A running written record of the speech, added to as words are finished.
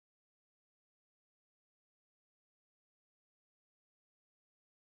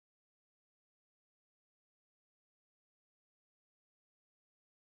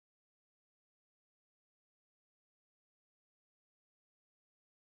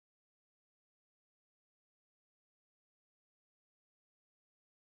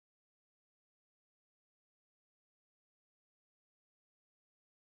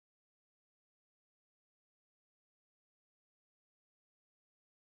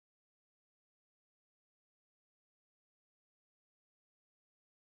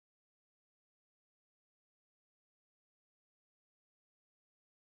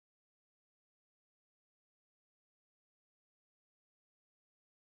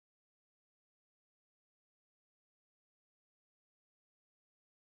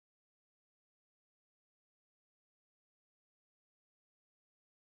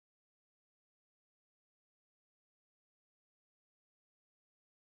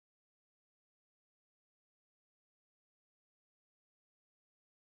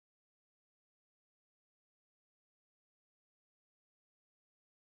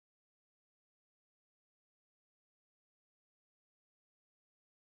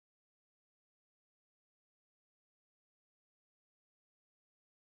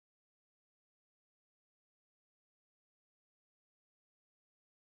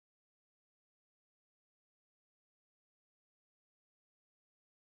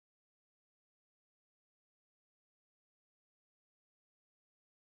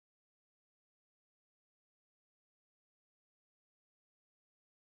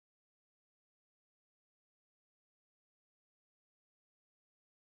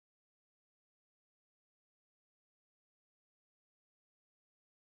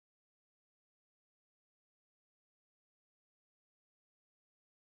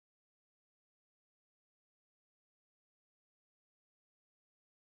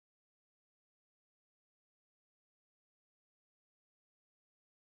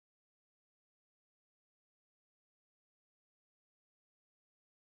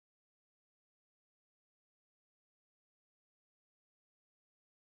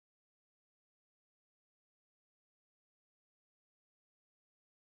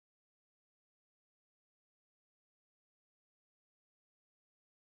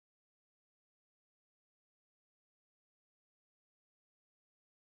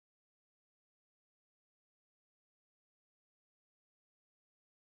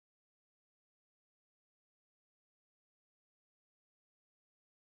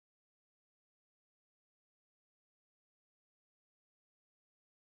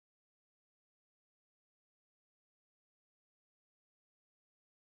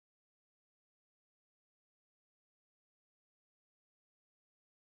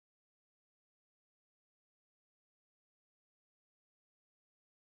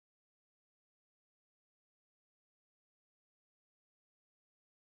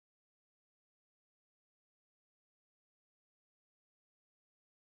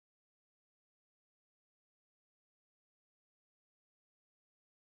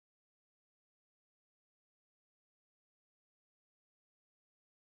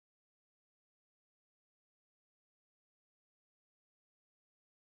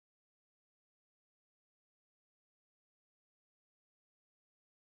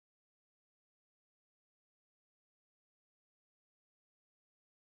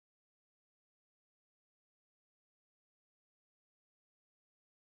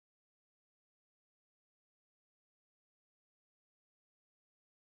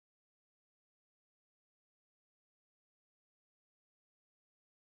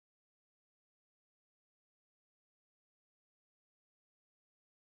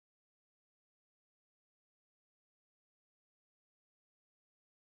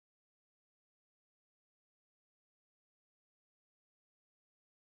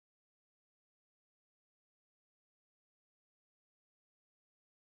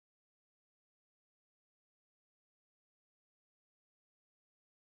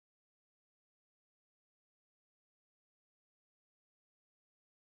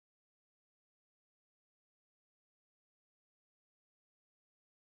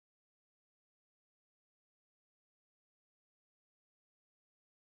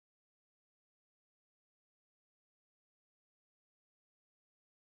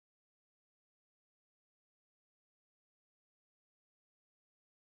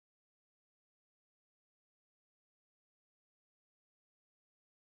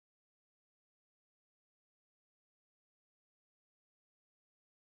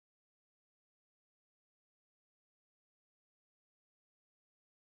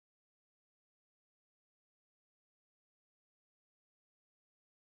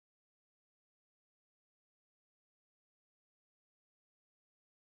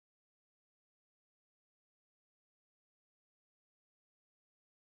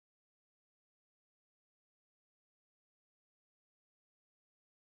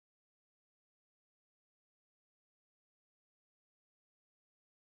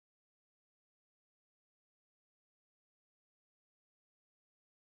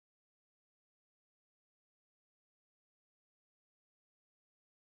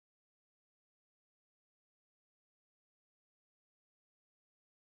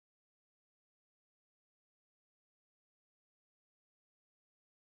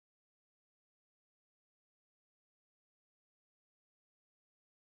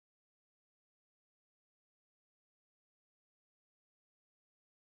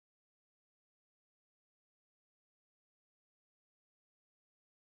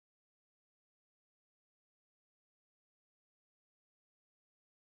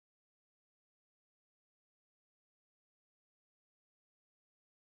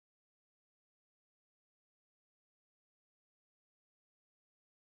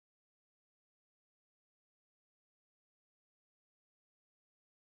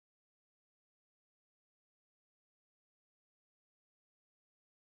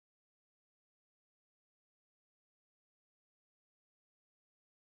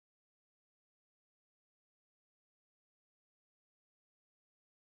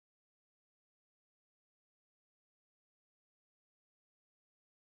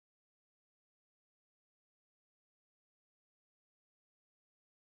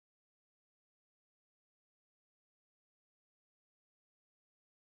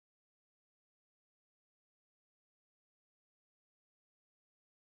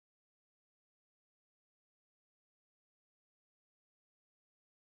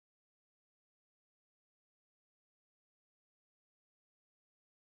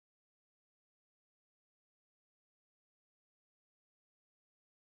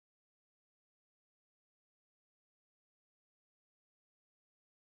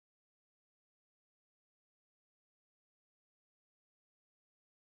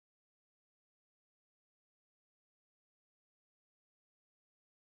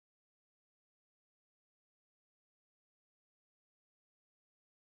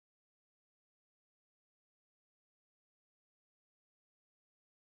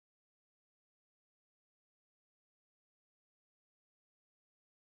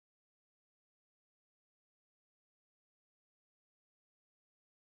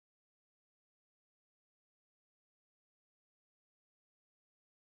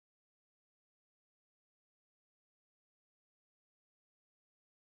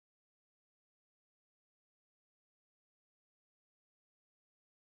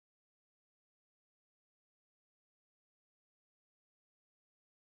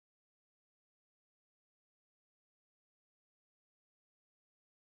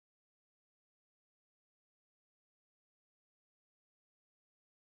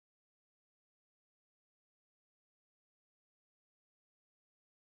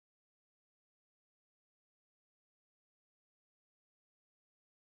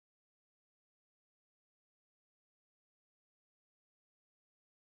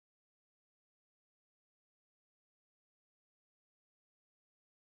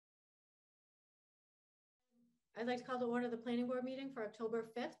I'd like to call to order the planning board meeting for October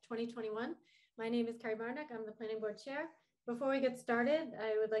 5th, 2021. My name is Carrie Barnick. I'm the planning board chair. Before we get started,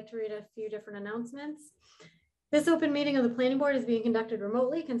 I would like to read a few different announcements. This open meeting of the planning board is being conducted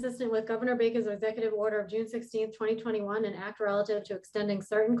remotely, consistent with Governor Baker's executive order of June 16th, 2021, and act relative to extending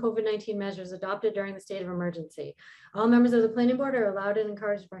certain COVID-19 measures adopted during the state of emergency. All members of the planning board are allowed and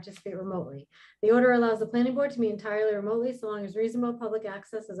encouraged to participate remotely. The order allows the planning board to meet entirely remotely so long as reasonable public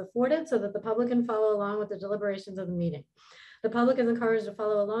access is afforded so that the public can follow along with the deliberations of the meeting. The public is encouraged to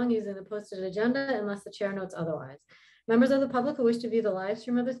follow along using the posted agenda unless the chair notes otherwise. Members of the public who wish to view the live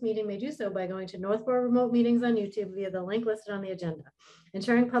stream of this meeting may do so by going to Northborough Remote Meetings on YouTube via the link listed on the agenda.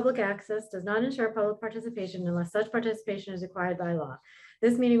 Ensuring public access does not ensure public participation unless such participation is required by law.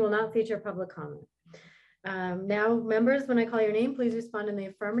 This meeting will not feature public comment. Now, members, when I call your name, please respond in the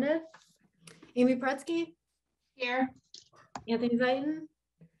affirmative. Amy Pretsky? Here. Anthony Zaitin?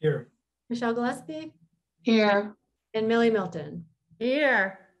 Here. Michelle Gillespie? Here. And Millie Milton?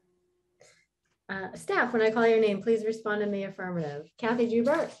 Here. Staff, when I call your name, please respond in the affirmative. Kathy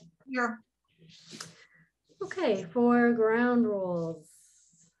Joubert? Here. Okay, for ground rules.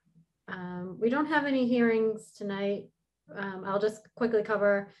 We don't have any hearings tonight. I'll just quickly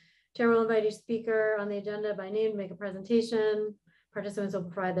cover. Chair will invite each speaker on the agenda by name to make a presentation. Participants will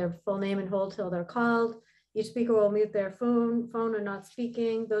provide their full name and hold till they're called. Each speaker will mute their phone or not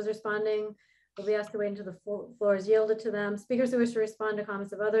speaking. Those responding will be asked to wait until the floor is yielded to them. Speakers who wish to respond to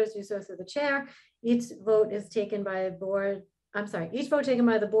comments of others do so through the chair. Each vote is taken by a board. Each vote taken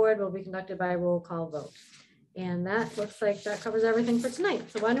by the board will be conducted by a roll call vote. And that looks like that covers everything for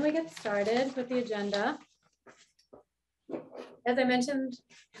tonight. So why don't we get started with the agenda? As I mentioned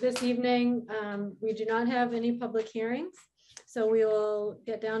this evening, we do not have any public hearings. So we will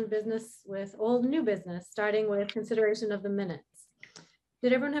get down to business with old and new business, starting with consideration of the minutes.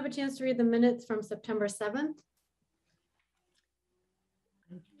 Did everyone have a chance to read the minutes from September 7th?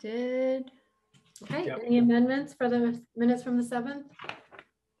 I did. Okay, Yep. Any amendments for the minutes from the 7th?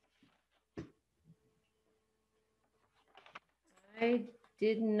 I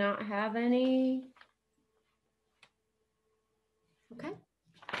did not have any. Okay.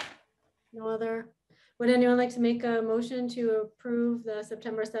 No other. Would anyone like to make a motion to approve the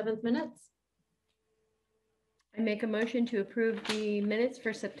September 7th minutes? I make a motion to approve the minutes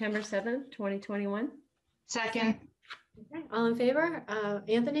for September 7th, 2021. Second. Okay. All in favor?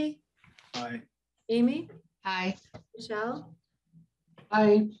 Anthony? Aye. Amy? Aye. Michelle?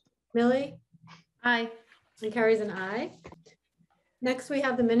 Aye. Millie? Aye. And Carrie's an aye. Next, we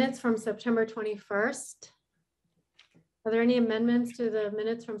have the minutes from September 21st. Are there any amendments to the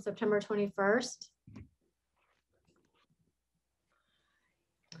minutes from September 21st?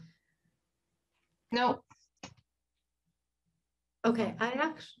 No. Okay,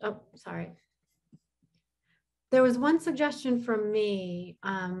 sorry. There was one suggestion from me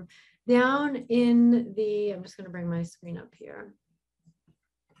down in the, I'm just going to bring my screen up here.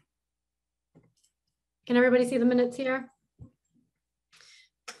 Can everybody see the minutes here?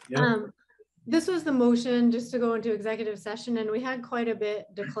 Yeah. This was the motion just to go into executive session, and we had quite a bit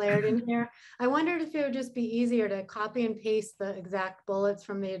declared in here. I wondered if it would just be easier to copy and paste the exact bullets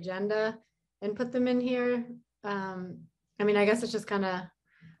from the agenda and put them in here. I mean, I guess it's just kind of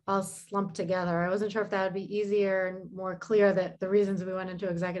all slumped together. I wasn't sure if that would be easier and more clear that the reasons we went into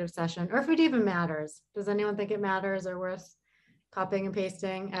executive session, or if it even matters. Does anyone think it matters or worth copying and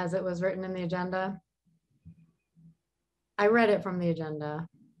pasting as it was written in the agenda? I read it from the agenda.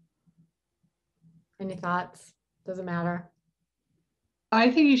 Any thoughts? Does it matter? I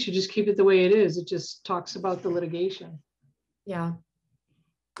think you should just keep it the way it is. It just talks about the litigation. Yeah.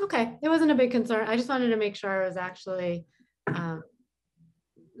 Okay, it wasn't a big concern. I just wanted to make sure it was actually,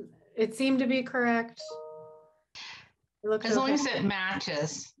 it seemed to be correct. As long as it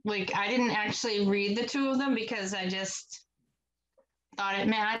matches. Like, I didn't actually read the two of them because I just thought it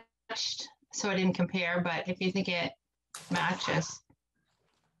matched, so I didn't compare, but if you think it matches.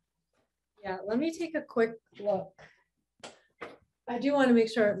 Yeah, let me take a quick look. I do want to make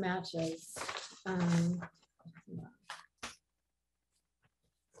sure it matches.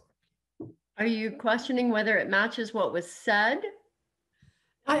 Are you questioning whether it matches what was said?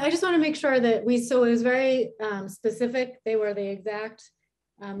 I just want to make sure that so it was very specific. They were the exact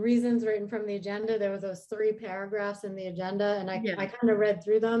reasons written from the agenda. There were those 3 paragraphs in the agenda, and I kind of read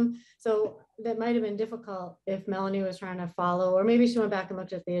through them. So that might have been difficult if Melanie was trying to follow, or maybe she went back and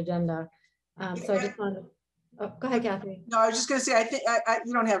looked at the agenda. So I just wanted, oh, go ahead, Kathy. No, I was just going to say, I think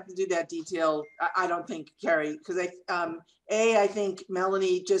you don't have to do that detail. I don't think, Carrie, because I think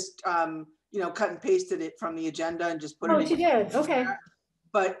Melanie just, cut and pasted it from the agenda and just put it in. Oh, she did. Okay.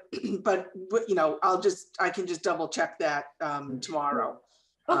 but I can just double check that tomorrow.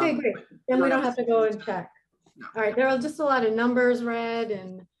 Okay, great. Then we don't have to go and check. No. All right, there are just a lot of numbers read,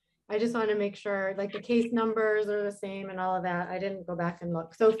 and I just want to make sure like the case numbers are the same and all of that. I didn't go back and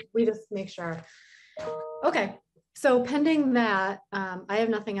look. So we just make sure. Okay, so pending that, I have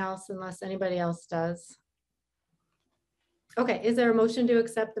nothing else unless anybody else does. Okay, is there a motion to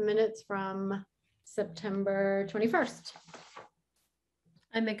accept the minutes from September 21st?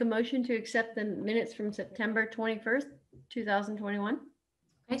 I make a motion to accept the minutes from September 21st, 2021.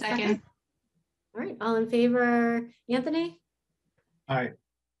 Okay, Second. All right, all in favor, Anthony? Aye.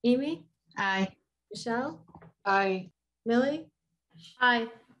 Amy? Aye. Michelle? I, Millie? Aye.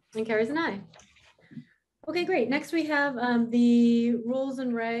 And Carrie's an aye. Okay, great. Next we have the rules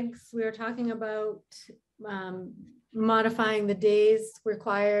and regs. We are talking about modifying the days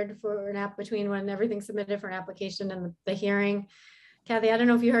required for an app between when everything's submitted for an application and the hearing. Kathy, I don't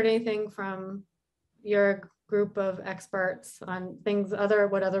know if you heard anything from your group of experts on things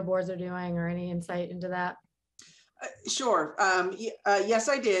what other boards are doing or any insight into that. Sure. Yes,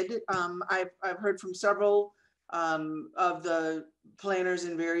 I did. I've heard from several of the planners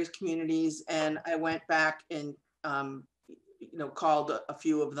in various communities, and I went back and called a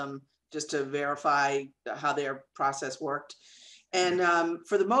few of them just to verify how their process worked. And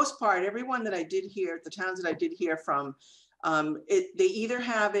for the most part, everyone that I did hear, the towns that I did hear from, they either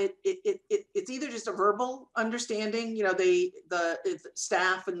have it's either just a verbal understanding, the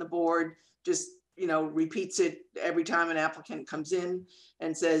staff and the board just repeats it every time an applicant comes in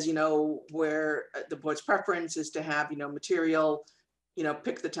and says, where the board's preference is to have, material,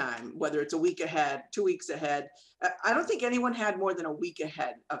 pick the time, whether it's a week ahead, 2 weeks ahead. I don't think anyone had more than a week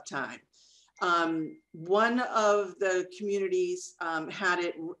ahead of time. One of the communities had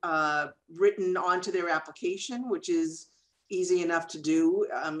it written onto their application, which is easy enough to do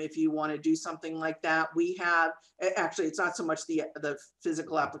if you want to do something like that. We have, actually, it's not so much the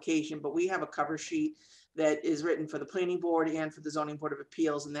physical application, but we have a cover sheet that is written for the planning board and for the zoning board of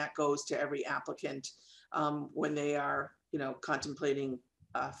appeals, and that goes to every applicant when they are, contemplating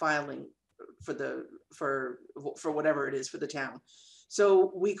filing for whatever it is for the town.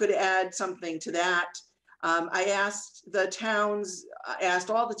 So we could add something to that. I asked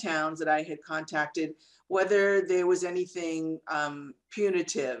all the towns that I had contacted whether there was anything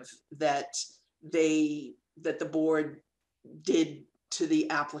punitive that the board did to the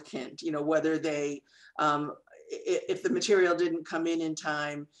applicant, whether they, if the material didn't come in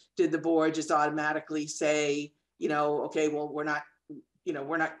time, did the board just automatically say, okay, well, we're not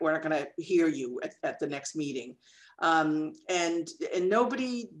going to hear you at the next meeting. And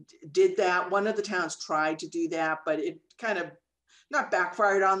nobody did that. One of the towns tried to do that, but it kind of not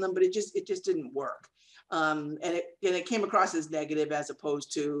backfired on them, but it just didn't work. And it came across as negative as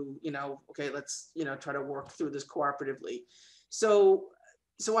opposed to, okay, let's, try to work through this cooperatively. So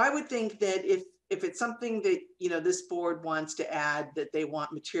I would think that if it's something that, this board wants to add, that they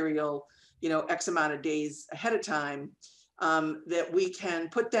want material, X amount of days ahead of time, that we can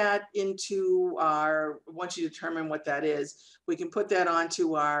put that into once you determine what that is, we can put that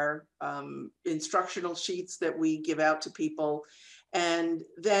onto our instructional sheets that we give out to people. And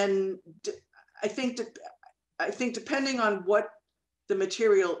then I think depending on what the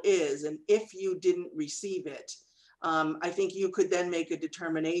material is, and if you didn't receive it, I think you could then make a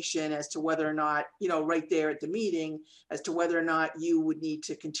determination as to whether or not, right there at the meeting, as to whether or not you would need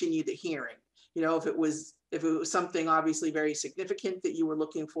to continue the hearing. If it was something obviously very significant that you were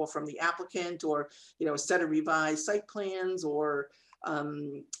looking for from the applicant, or, a set of revised site plans, or,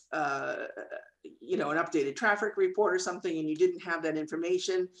 an updated traffic report or something, and you didn't have that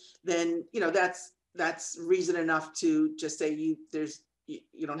information, then, that's reason enough to just say you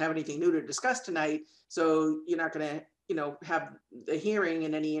don't have anything new to discuss tonight. So you're not going to, have the hearing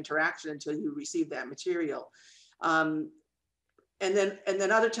and any interaction until you receive that material. And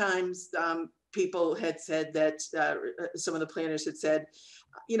then other times, people had said that some of the planners had said,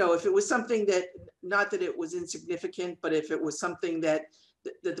 if it was something that, not that it was insignificant, but if it was something that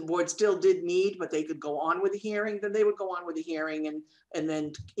the board still did need, but they could go on with the hearing, then they would go on with the hearing and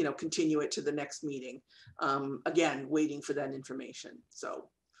then, continue it to the next meeting. Again, waiting for that information. So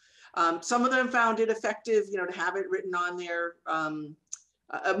some of them found it effective, to have it written on there.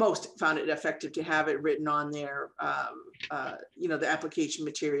 Most found it effective to have it written on their, the application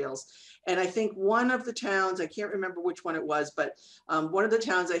materials. And I think one of the towns, I can't remember which one it was, but one of the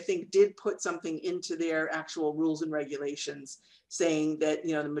towns I think did put something into their actual rules and regulations saying that,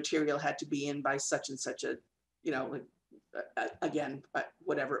 the material had to be in by such and such a, again,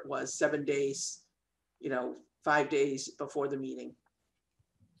 whatever it was, 7 days, 5 days before the meeting.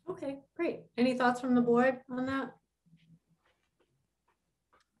 Okay, great. Any thoughts from the board on that?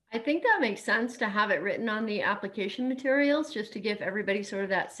 I think that makes sense to have it written on the application materials, just to give everybody sort of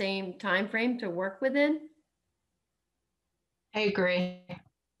that same time frame to work within. I agree.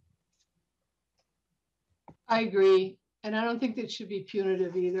 I agree. And I don't think that should be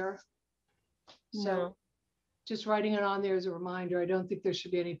punitive either. So No. just writing it on there as a reminder, I don't think there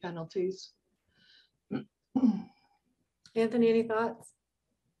should be any penalties. Anthony, any thoughts?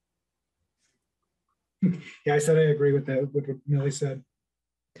 Yeah, I said I agree with that, with what Millie said.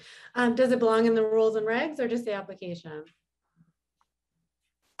 Does it belong in the rules and regs or just the application?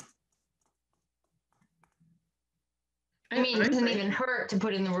 I mean, it doesn't even hurt to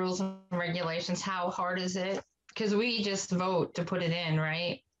put in the rules and regulations. How hard is it? Because we just vote to put it in,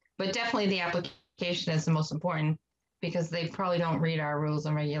 right? But definitely the application is the most important because they probably don't read our rules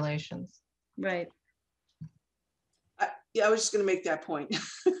and regulations. Right. Yeah, I was just going to make that point.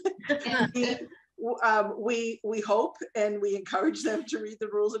 We hope and we encourage them to read the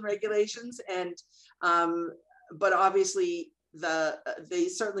rules and regulations, and but obviously they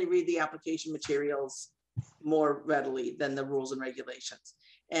certainly read the application materials more readily than the rules and regulations.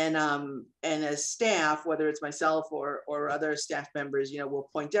 And as staff, whether it's myself or other staff members, we'll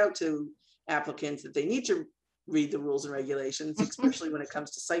point out to applicants that they need to read the rules and regulations, especially when it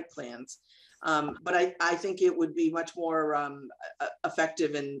comes to site plans. But I think it would be much more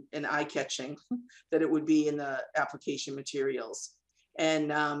effective and eye-catching that it would be in the application materials.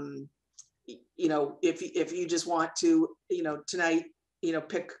 And if you just want to, tonight,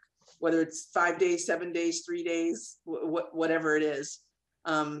 pick whether it's 5 days, 7 days, 3 days, whatever it is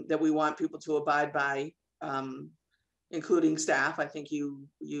that we want people to abide by, including staff. I think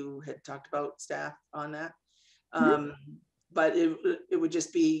you had talked about staff on that. But it would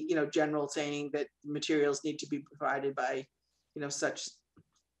just be, general saying that materials need to be provided by,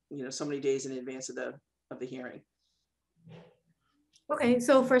 so many days in advance of the hearing. Okay,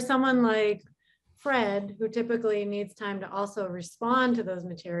 so for someone like Fred, who typically needs time to also respond to those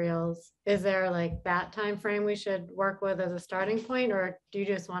materials, is there like that time frame we should work with as a starting point, or do you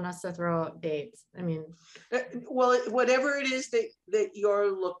just want us to throw out dates? I mean, well, whatever it is that you're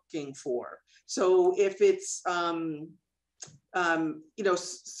looking for. So if it's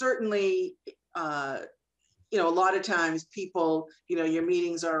certainly, a lot of times people, your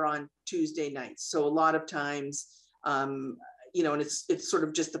meetings are on Tuesday nights. So a lot of times, and it's sort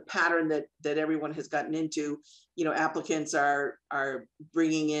of just the pattern that everyone has gotten into, applicants are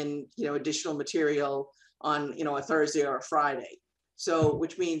bringing in, additional material on, a Thursday or a Friday. So,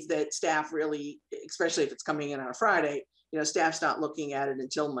 which means that staff really, especially if it's coming in on a Friday, staff's not looking at it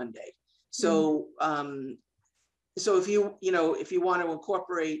until Monday. So, so if you want to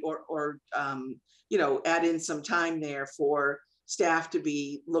incorporate or add in some time there for staff to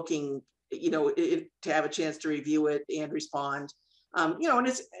be looking, to have a chance to review it and respond, and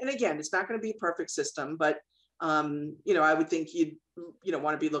again, it's not going to be a perfect system, but I would think you'd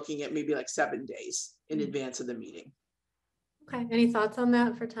want to be looking at maybe like 7 days in advance of the meeting. okay, any thoughts on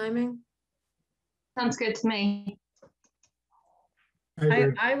that for timing? Sounds good to me.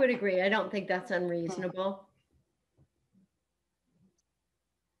 I would agree. I don't think that's unreasonable.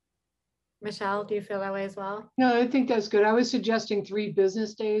 Michelle, do you feel that way as well? No, I think that's good. I was suggesting 3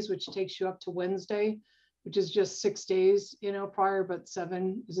 business days, which takes you up to Wednesday, which is just 6 days, prior, but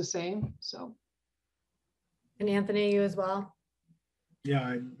 7 is the same, so. And Anthony, you as well?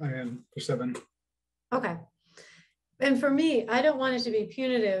 Yeah, I am for 7. Okay. And for me, I don't want it to be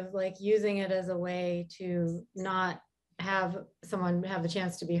punitive, like using it as a way to not have someone have a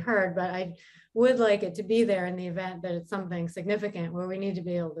chance to be heard, but I would like it to be there in the event that it's something significant where we need to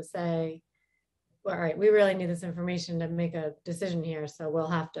be able to say, well, all right, we really need this information to make a decision here, so we'll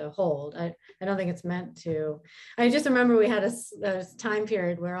have to hold. I don't think it's meant to. I just remember we had a time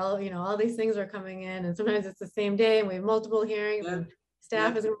period where all these things are coming in, and sometimes it's the same day and we have multiple hearings, and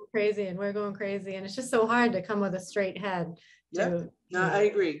staff is going crazy and we're going crazy, and it's just so hard to come with a straight head. No, I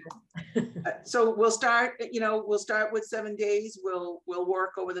agree. So we'll start with 7 days. We'll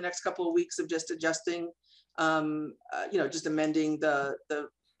work over the next couple of weeks of just adjusting, just amending the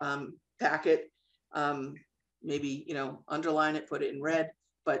packet. Maybe, underline it, put it in red,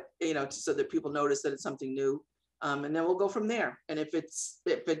 but, so that people notice that it's something new. And then we'll go from there. And if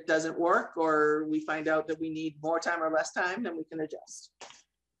it doesn't work, or we find out that we need more time or less time, then we can adjust.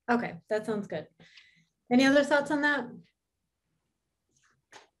 Okay, that sounds good. Any other thoughts on that?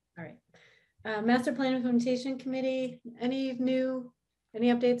 All right. Master Plan Implementation Committee, any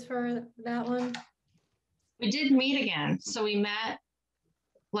updates for that one? We did meet again. So we met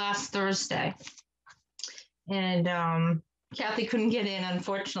last Thursday. And Kathy couldn't get in,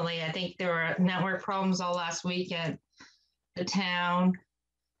 unfortunately. I think there were network problems all last week at the town.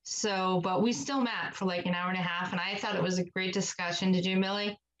 So, but we still met for like an hour and a half, and I thought it was a great discussion. Did you,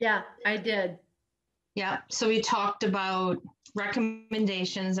 Millie? Yeah, I did. Yeah. So we talked about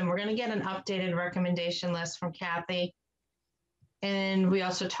recommendations, and we're going to get an updated recommendation list from Kathy. And we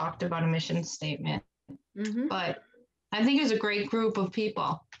also talked about a mission statement. Mhm. But I think it was a great group of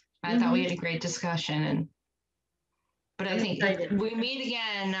people. I thought we had a great discussion, but I I'm think excited. we meet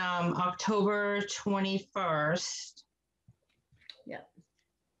again October 21st. Yep.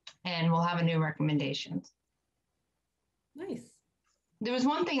 And we'll have a new recommendation. Nice. There was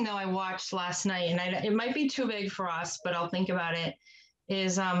one thing though I watched last night, and it might be too big for us, but I'll think about it,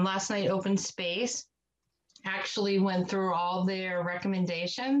 is last night Open Space actually went through all their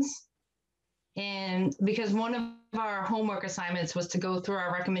recommendations. And because one of our homework assignments was to go through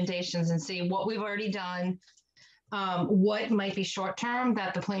our recommendations and see what we've already done, what might be short-term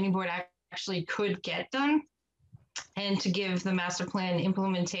that the planning board actually could get done, and to give the master plan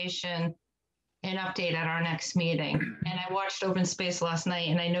implementation an update at our next meeting. And I watched Open Space last night,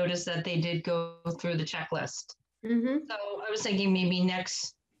 and I noticed that they did go through the checklist. So I was thinking maybe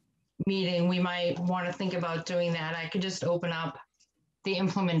next meeting, we might want to think about doing that. I could just open up the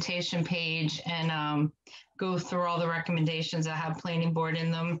implementation page and go through all the recommendations that have planning board in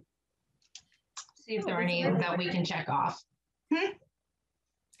them. See if there are any that we can check off. I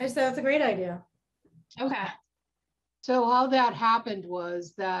just thought that's a great idea. Okay. So how that happened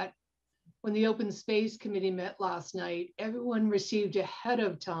was that when the Open Space Committee met last night, everyone received ahead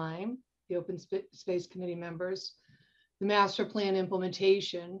of time, the Open Space Committee members, the master plan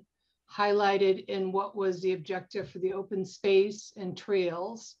implementation, highlighted in what was the objective for the open space and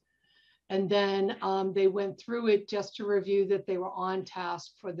trails. And then they went through it just to review that they were on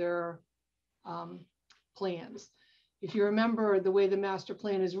task for their plans. If you remember the way the master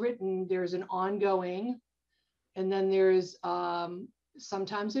plan is written, there's an ongoing, and then there's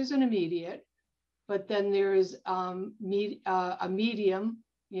sometimes there's an immediate, but then there's a medium,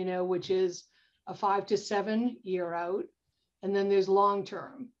 you know, which is a 5 to 7 year out, and then there's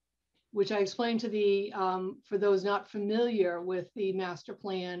long-term, which I explained to the for those not familiar with the master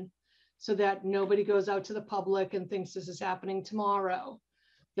plan, so that nobody goes out to the public and thinks this is happening tomorrow,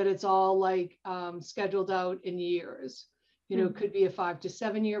 that it's all like scheduled out in years. You know, it could be a 5 to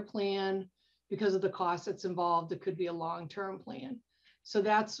 7 year plan because of the cost that's involved. It could be a long-term plan. So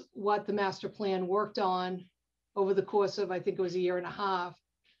that's what the master plan worked on over the course of, I think it was 1.5 years.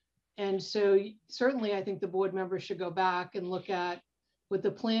 And so certainly I think the board members should go back and look at what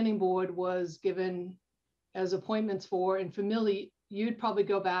the planning board was given as appointments for. And for Millie, you'd probably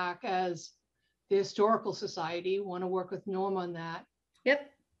go back as the Historical Society, want to work with Norm on that.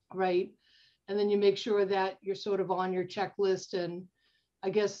 Yep. Right. And then you make sure that you're sort of on your checklist. And I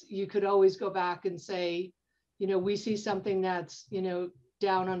guess you could always go back and say, you know, we see something that's, you know,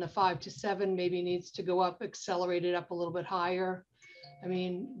 down on the 5 to 7, maybe needs to go up, accelerate it up a little bit higher. I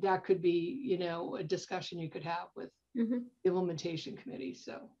mean, that could be, you know, a discussion you could have with the implementation committee.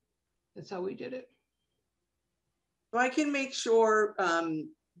 So that's how we did it. So I can make sure,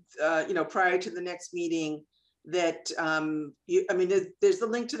 you know, prior to the next meeting that, I mean, there's the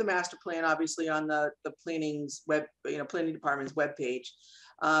link to the master plan, obviously on the planning's web, you know, planning department's webpage.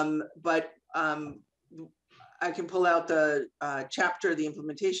 But I can pull out the chapter, the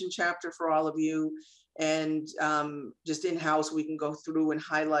implementation chapter for all of you. And just in-house, we can go through and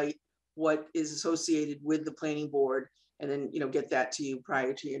highlight what is associated with the planning board, and then, you know, get that to you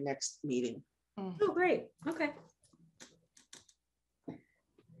prior to your next meeting. Oh, great. Okay.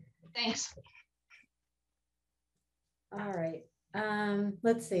 Thanks. All right.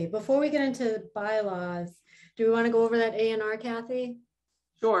 Let's see. Before we get into bylaws, do we want to go over that A&R, Kathy?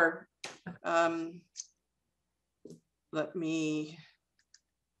 Sure. Let me.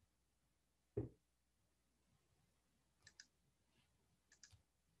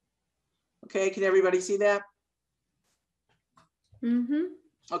 Okay, can everybody see that?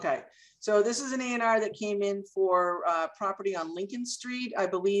 Okay, so this is an A&R that came in for property on Lincoln Street. I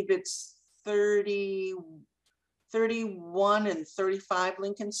believe it's 31 and 35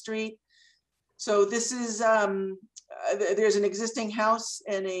 Lincoln Street. So this is, there's an existing house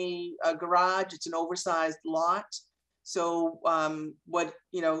and a garage. It's an oversized lot. So what,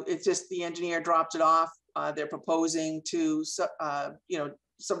 you know, it's just the engineer dropped it off. They're proposing to, you know,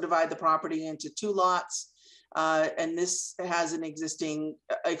 subdivide the property into 2 lots. And this has an existing,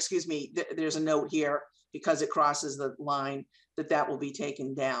 excuse me, there's a note here because it crosses the line that will be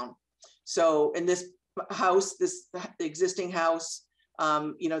taken down. So in this house, this existing house,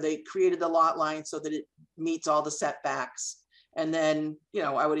 you know, they created the lot line so that it meets all the setbacks. And then, you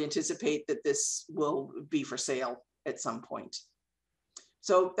know, I would anticipate that this will be for sale at some point.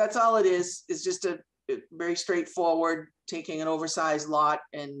 So that's all it is just a very straightforward, taking an oversized lot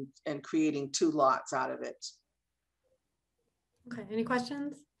and creating 2 lots out of it. Okay, any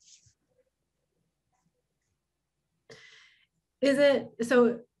questions? Is it,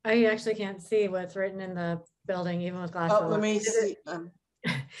 so I actually can't see what's written in the building, even with glasses. Oh, let me see. That's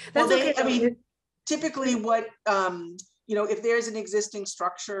Well, okay. I mean, typically what, you know, if there's an existing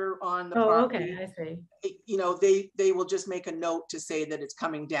structure on the property, okay, I see. you know, they will just make a note to say that it's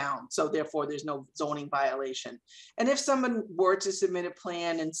coming down. So therefore there's no zoning violation. And if someone were to submit a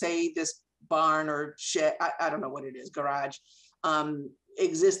plan and say this barn or shed, I don't know what it is, garage,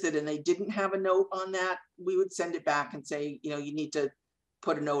 existed and they didn't have a note on that, we would send it back and say, you know, you need to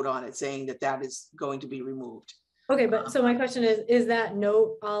put a note on it saying that that is going to be removed. Okay, but so my question is that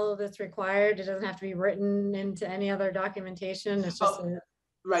note all that's required? It doesn't have to be written into any other documentation? It's just,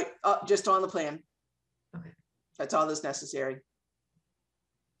 Right, just on the plan. Okay. That's all that's necessary.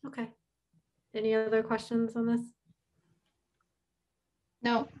 okay. Any other questions on this?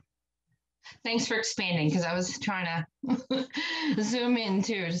 No. Thanks for expanding, because I was trying to zoom in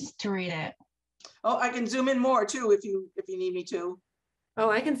too, just to read it. Oh, I can zoom in more too if you need me to. Oh,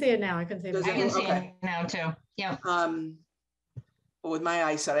 I can see it now. I can see it. Does I can see Okay. it now too. Yeah. Well, with my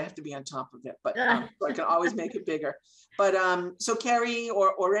eyesight, I have to be on top of it, but so I can always make it bigger. But so Carrie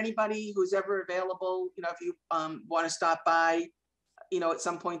or anybody who's ever available, you know, if you want to stop by, you know, at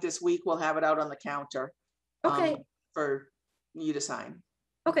some point this week, we'll have it out on the counter. Okay. For you to sign.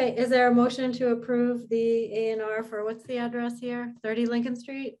 Okay, is there a motion to approve the A&R for, what's the address here? 30 Lincoln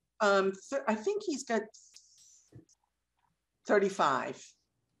Street? I think he's got 35.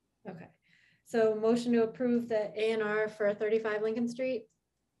 Okay, so motion to approve the A&R for 35 Lincoln Street.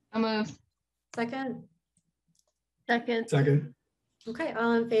 I'll move. Second. Second, Okay,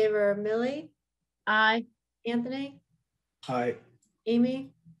 all in favor, Millie, Aye. Anthony, aye. Amy,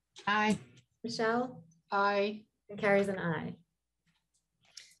 Aye. Michelle, I, and Carrie's an aye.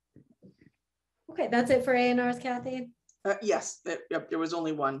 Okay, that's it for A&Rs, Kathy. Yes, there was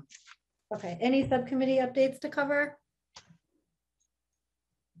only one. Okay, any subcommittee updates to cover?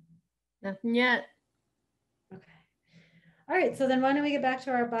 Nothing yet. Okay. All right, so then why don't we get back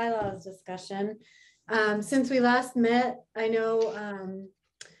to our bylaws discussion? Since we last met, I know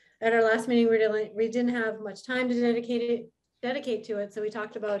at our last meeting, we didn't have much time to dedicate to it. So we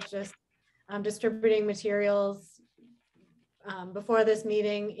talked about just distributing materials before this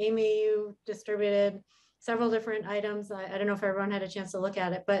meeting. Amy, you distributed several different items. I don't know if everyone had a chance to look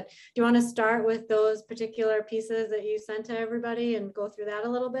at it, but do you want to start with those particular pieces that you sent to everybody and go through that a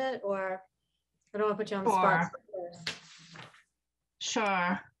little bit? Or I don't want to put you on the spot.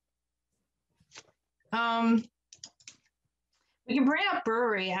 Sure. We can bring up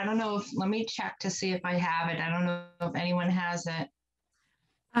brewery. I don't know if, let me check to see if I have it. I don't know if anyone has it.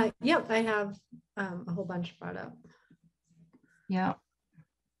 Yep, I have a whole bunch brought up. Yeah.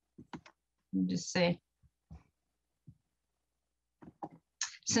 Let me just see.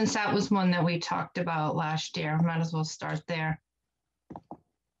 Since that was one that we talked about last year, might as well start there.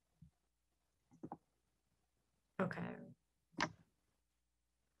 Okay.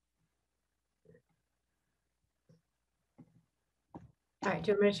 All right,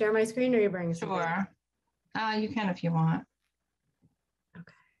 do you want me to share my screen or you bring something? Sure. You can if you want.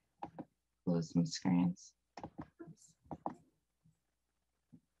 Okay. Close some screens.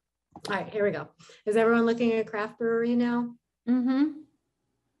 All right, here we go. Is everyone looking at craft brewery now? Mm-hmm.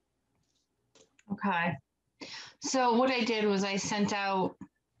 Okay. So what I did was I sent out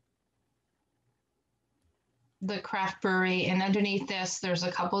the craft brewery, and underneath this, there's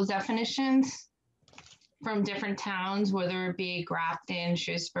a couple of definitions from different towns, whether it be Grafton,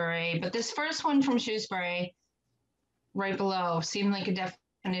 Shrewsbury. But this first one from Shrewsbury, right below, seemed like a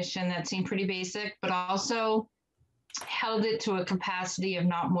definition that seemed pretty basic, but also held it to a capacity of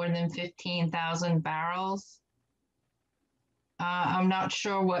not more than 15,000 barrels. I'm not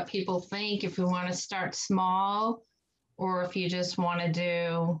sure what people think, if we want to start small or if you just want to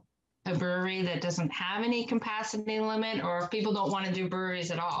do a brewery that doesn't have any capacity limit, or if people don't want to do breweries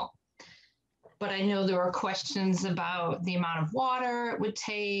at all. But I know there were questions about the amount of water it would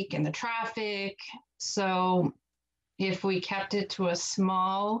take and the traffic. So if we kept it to a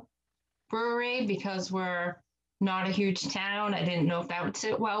small brewery, because we're not a huge town, I didn't know if that would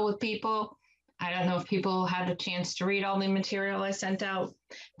sit well with people. I don't know if people had a chance to read all the material I sent out,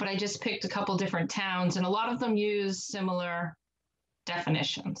 but I just picked a couple different towns, and a lot of them use similar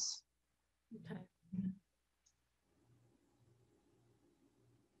definitions. Okay.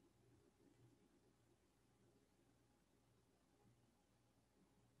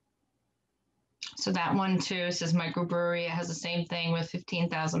 So that one too says microbrewery. It has the same thing with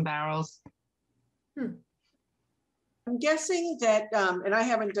 15,000 barrels. I'm guessing that, and I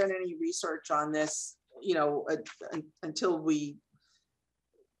haven't done any research on this, you know, until you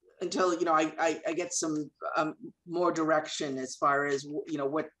know, I get some more direction as far as, you know,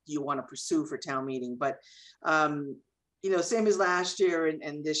 what you want to pursue for town meeting. But, you know, same as last year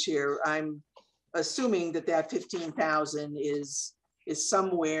and this year, I'm assuming that 15,000 is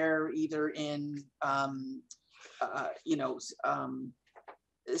somewhere either in, you know,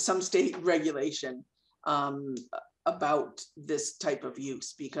 some state regulation about this type of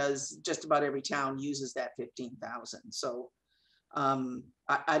use, because just about every town uses that 15,000. So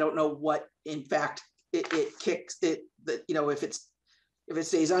I don't know what, in fact, it kicks it, that, you know, if it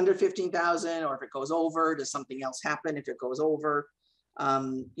stays under 15,000 or if it goes over, does something else happen if it goes over?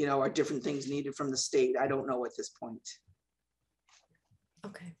 You know, are different things needed from the state? I don't know at this point.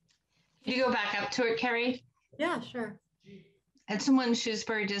 Okay. Can you go back up to it, Carrie? Yeah, sure. It's the one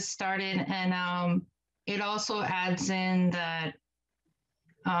Shrewsbury just started, and it also adds in that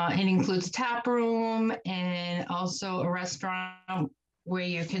it includes a tap room and also a restaurant where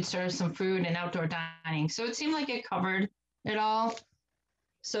you could serve some food and outdoor dining. So it seemed like it covered it all.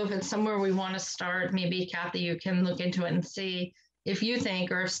 So if it's somewhere we want to start, maybe Kathy, you can look into it and see if you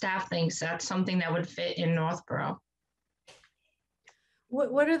think, or if staff thinks that's something that would fit in Northborough.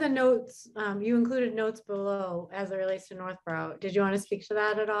 What are the notes? You included notes below as it relates to Northborough. Did you want to speak to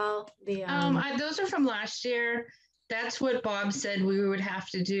that at all? Those are from last year. That's what Bob said we would have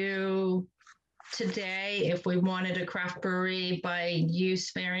to do today if we wanted a craft brewery by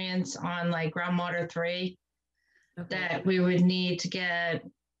use variance on like groundwater 3, okay. that we would need to get,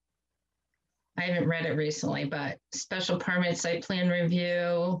 I haven't read it recently, but special permit, site plan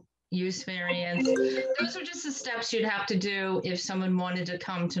review, use variance. Those are just the steps you'd have to do if someone wanted to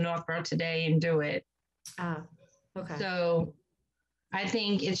come to Northborough today and do it. Okay. So I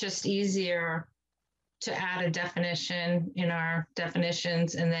think it's just easier to add a definition in our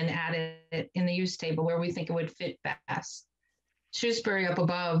definitions and then add it in the use table where we think it would fit best. Shrewsbury up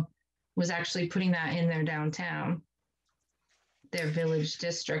above was actually putting that in their downtown, their village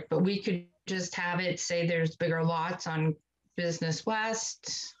district, but we could just have it say there's bigger lots on Business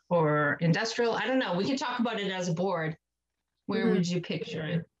West or industrial. I don't know. We could talk about it as a board. Where would you picture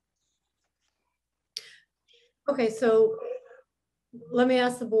it? Okay, so let me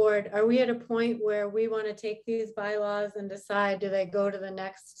ask the board, are we at a point where we want to take these bylaws and decide, do they go to the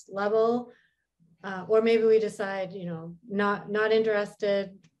next level? Or maybe we decide, you know, not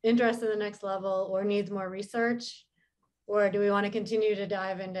interested in the next level or needs more research? Or do we want to continue to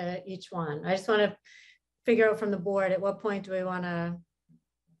dive into each one? I just want to figure out from the board, at what point do we want to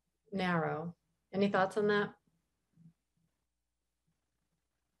narrow? Any thoughts on that?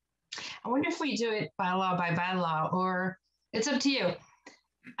 I wonder if we do it bylaw by bylaw, or it's up to you.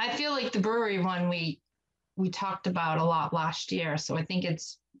 I feel like the brewery one we talked about a lot last year. So I think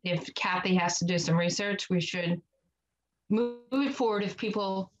it's, if Kathy has to do some research, we should move it forward if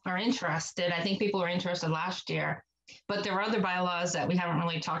people are interested. I think people were interested last year, but there are other bylaws that we haven't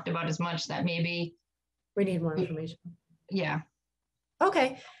really talked about as much that maybe We need more information. Yeah.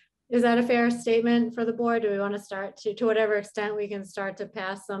 Okay. Is that a fair statement for the board? Do we want to start to whatever extent we can start to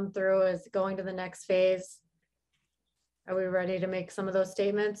pass them through as going to the next phase? Are we ready to make some of those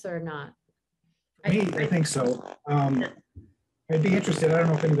statements or not? Me, I think so. I'd be interested, I don't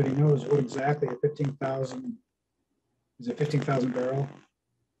know if anybody knows what exactly a 15,000, is it 15,000 barrel?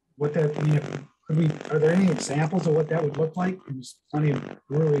 What that, I mean, are there any examples of what that would look like? There's plenty of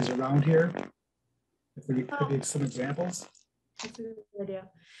breweries around here. If there could be some examples. That's a good idea.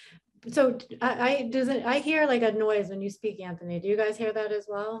 So I hear like a noise when you speak, Anthony. Do you guys hear that as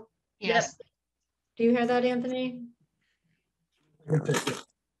well? Yes. Do you hear that, Anthony?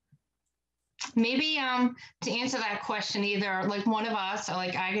 Maybe to answer that question, either like one of us, or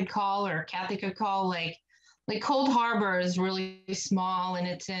like I could call, or Kathy could call, like Cold Harbor is really small and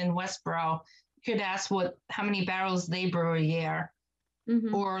it's in Westboro. You could ask how many barrels they brew a year.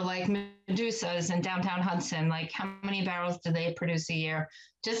 Mm-hmm. Or like Medusa's in downtown Hudson, like how many barrels do they produce a year?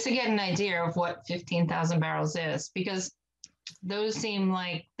 Just to get an idea of what 15,000 barrels is, because those seem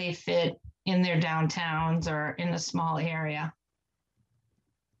like they fit in their downtowns or in a small area.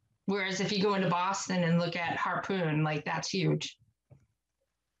 Whereas if you go into Boston and look at Harpoon, like that's huge.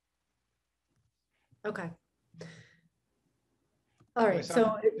 Okay. All right.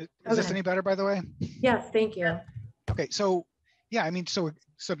 So is this any better, by the way? Yes, thank you. Okay, so yeah, I mean, so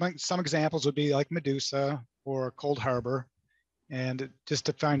some examples would be like Medusa or Cold Harbor, and just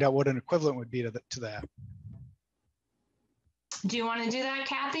to find out what an equivalent would be to that. Do you want to do that,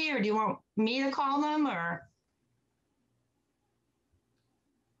 Kathy, or do you want me to call them, or?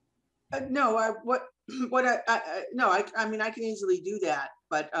 No, I mean, I can easily do that,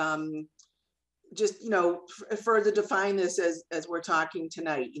 but just, further define this as we're talking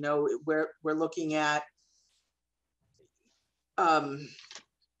tonight, we're looking at,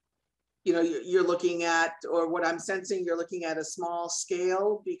 you're looking at, or what I'm sensing, you're looking at a small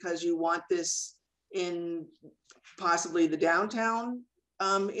scale because you want this in possibly the downtown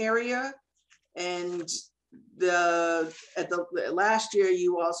area. And at the last year,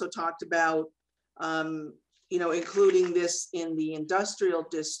 you also talked about, including this in the industrial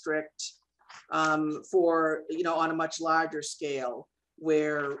district for, on a much larger scale,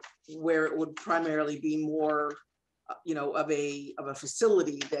 where it would primarily be more, of a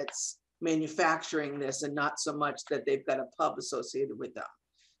facility that's manufacturing this, and not so much that they've got a pub associated with them.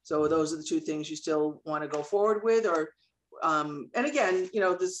 So those are the two things you still want to go forward with, or and again,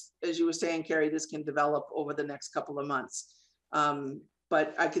 this, as you were saying, Carrie, this can develop over the next couple of months.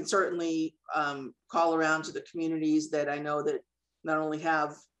 But I can certainly call around to the communities that I know that not only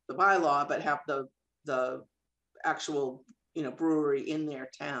have the bylaw, but have the actual, brewery in their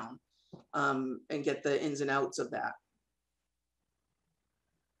town, and get the ins and outs of that.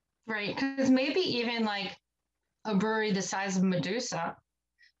 Right, because maybe even like a brewery the size of Medusa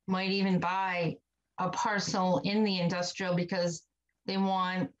might even buy a parcel in the industrial because they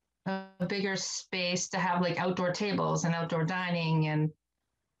want a bigger space to have like outdoor tables and outdoor dining, and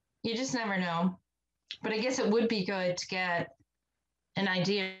you just never know. But I guess it would be good to get an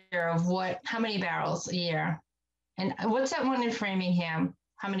idea of how many barrels a year. And what's that one in Framingham?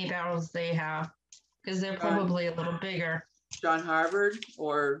 How many barrels they have? Because they're probably a little bigger. John Harvard,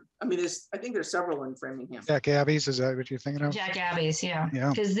 or I mean, I think there's several in Framingham. Jack Abbey's, is that what you're thinking of? Jack Abbey's, yeah.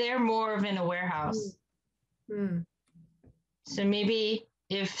 Because they're more of in a warehouse. Mm. So maybe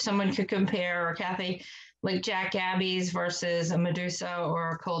if someone could compare, or Kathy, like Jack Abbey's versus a Medusa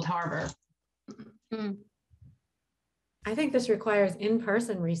or a Cold Harbor. I think this requires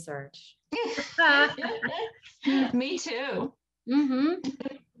in-person research. Me too. Mm-hmm.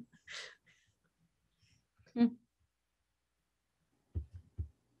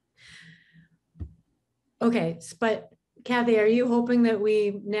 Okay, but Kathy, are you hoping that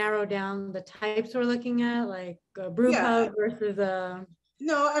we narrow down the types we're looking at, like a brew pub versus a?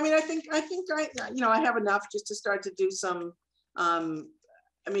 No, I mean, I think I have enough just to start to do some. I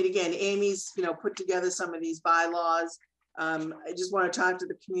mean, again, Amy's put together some of these bylaws. I just want to talk to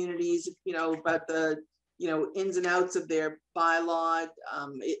the communities, about the ins and outs of their bylaw.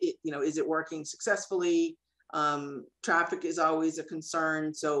 Is it working successfully? Traffic is always a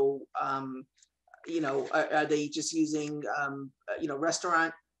concern, so. Are they just using,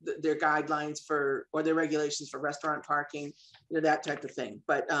 restaurant, their guidelines or their regulations for restaurant parking, that type of thing.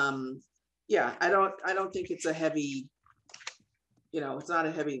 But yeah, I don't think it's a heavy, it's not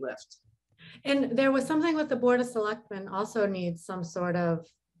a heavy lift. And there was something with the Board of Selectmen also needs some sort of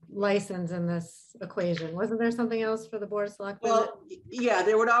license in this equation. Wasn't there something else for the Board of Selectmen? Well, yeah,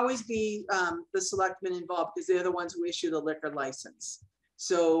 there would always be the selectmen involved because they're the ones who issue the liquor license.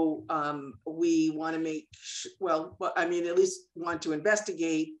 So we want to at least want to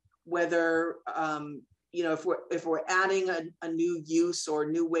investigate whether, if we're adding a new use or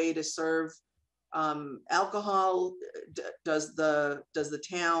new way to serve alcohol, does the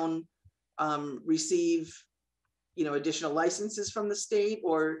town receive, additional licenses from the state,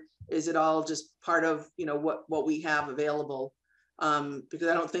 or is it all just part of, what we have available? Because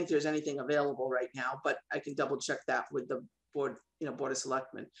I don't think there's anything available right now, but I can double check that with the Board of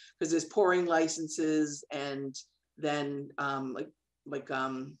Selectmen, because there's pouring licenses, and then I'm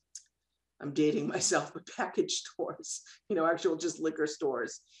dating myself, but package stores, actual just liquor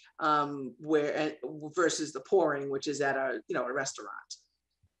stores, where versus the pouring, which is at a restaurant.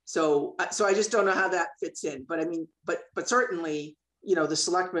 So I just don't know how that fits in, but I mean, but certainly, the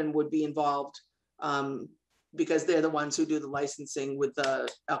selectmen would be involved, because they're the ones who do the licensing with the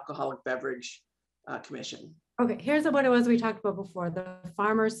Alcoholic Beverage Commission. Okay, here's what it was we talked about before, the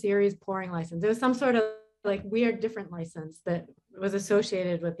Farmer Series pouring license. There was some sort of like weird different license that was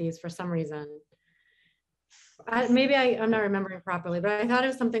associated with these for some reason. I'm not remembering properly, but I thought it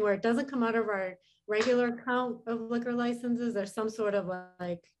was something where it doesn't come out of our regular count of liquor licenses. There's some sort of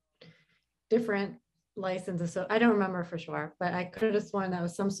like different licenses. So I don't remember for sure, but I could have sworn that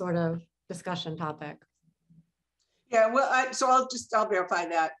was some sort of discussion topic. Yeah, well, I'll verify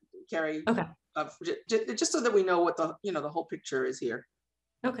that, Carrie. Okay. Just so that we know what the whole picture is here.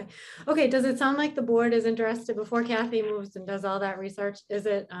 Okay. Does it sound like the board is interested, before Kathy moves and does all that research? Is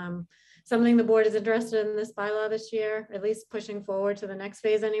it something the board is interested in this bylaw this year, at least pushing forward to the next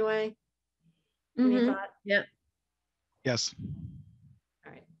phase anyway? Any Mhm. thought? Yeah. Yes.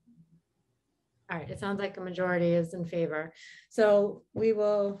 All right. All right, it sounds like a majority is in favor. So we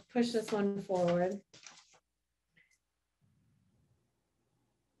will push this one forward.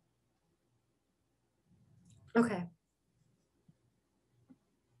 Okay.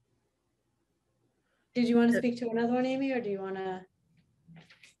 Did you want to speak to another one, Amy, or do you want to?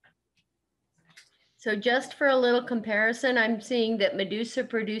 So just for a little comparison, I'm seeing that Medusa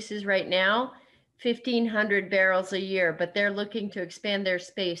produces right now 1,500 barrels a year, but they're looking to expand their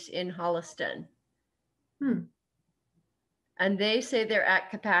space in Holliston. And they say they're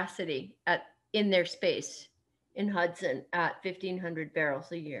at capacity in their space in Hudson at 1,500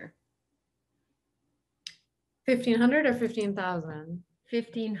 barrels a year. 1,500 or 15,000?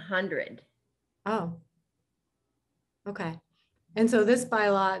 1,500. Oh. Okay. And so these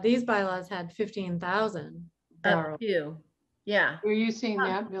bylaws had 15,000 Up barrels. to, yeah. Where are you seeing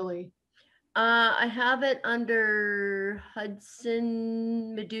that, Millie? I have it under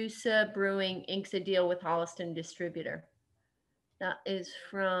Hudson Medusa Brewing inks a deal with Holliston Distributor. That is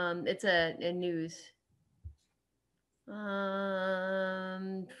from, it's a news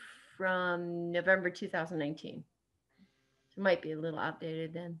from November 2019. So it might be a little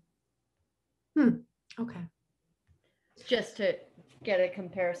outdated then. Okay. Just to get a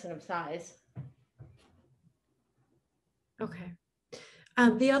comparison of size. Okay.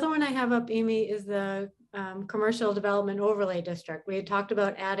 The other one I have up, Amy, is the commercial development overlay district. We had talked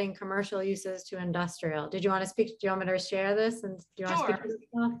about adding commercial uses to industrial. Did you want to speak? Do you want me to share this? And do you want to speak to this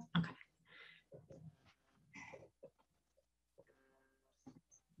one? Okay.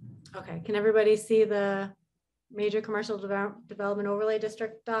 Okay. Can everybody see the major commercial development overlay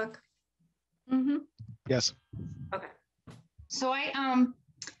district doc? Mm-hmm. Yes. Okay. So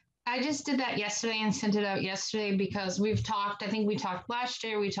I just did that yesterday and sent it out yesterday because we've talked, I think we talked last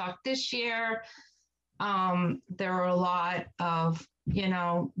year, we talked this year. There were a lot of,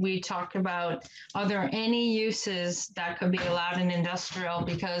 we talked about, are there any uses that could be allowed in industrial,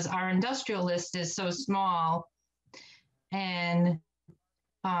 because our industrial list is so small. And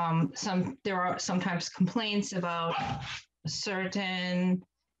there are sometimes complaints about certain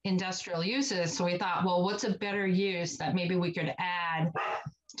industrial uses. So we thought, well, what's a better use that maybe we could add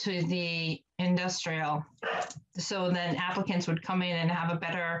to the industrial? So then applicants would come in and have a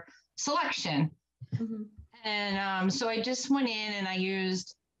better selection. Mm-hmm. And so I just went in and I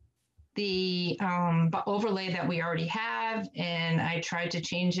used the overlay that we already have, and I tried to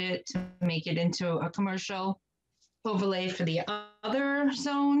change it to make it into a commercial overlay for the other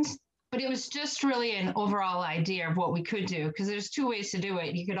zones. But it was just really an overall idea of what we could do, because there's two ways to do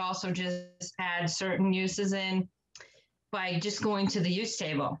it. You could also just add certain uses in by just going to the use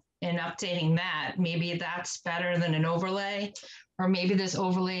table and updating that. Maybe that's better than an overlay, or maybe this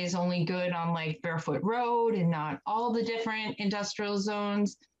overlay is only good on like Barefoot Road and not all the different industrial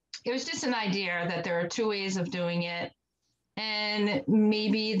zones. It was just an idea that there are two ways of doing it. And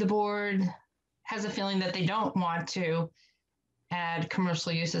maybe the board has a feeling that they don't want to add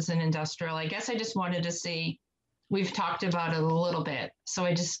commercial uses in industrial. I guess I just wanted to see, we've talked about it a little bit, so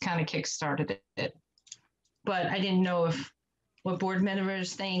I just kind of kickstarted it. But I didn't know what board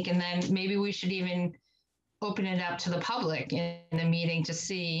members think, and then maybe we should even open it up to the public in a meeting to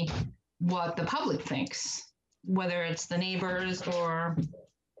see what the public thinks, whether it's the neighbors or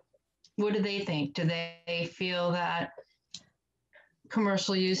what do they think? Do they feel that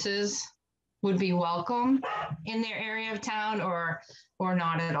commercial uses would be welcome in their area of town, or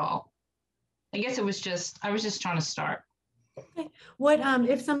not at all? I guess I was just trying to start. Okay. What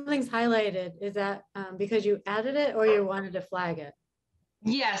if something's highlighted, is that because you added it or you wanted to flag it?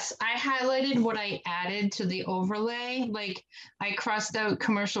 Yes, I highlighted what I added to the overlay. Like I crossed out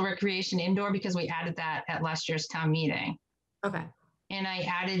commercial recreation indoor because we added that at last year's town meeting. Okay. And I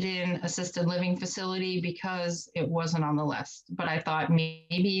added in assisted living facility because it wasn't on the list. But I thought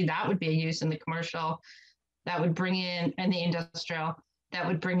maybe that would be a use in the commercial that would bring in, and the industrial that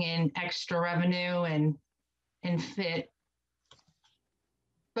would bring in extra revenue and fit.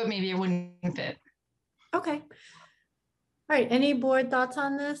 But maybe it wouldn't fit. Okay. All right. Any board thoughts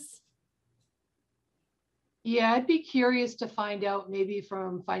on this? Yeah, I'd be curious to find out maybe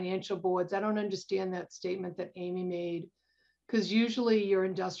from financial boards. I don't understand that statement that Amy made, because usually your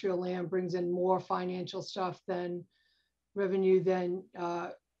industrial land brings in more financial stuff than revenue than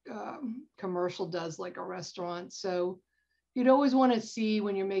commercial does, like a restaurant. So you'd always want to see,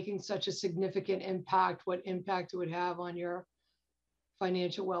 when you're making such a significant impact, what impact it would have on your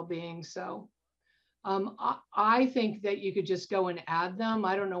financial well-being. So I think that you could just go and add them.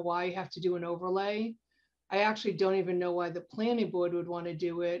 I don't know why you have to do an overlay. I actually don't even know why the planning board would want to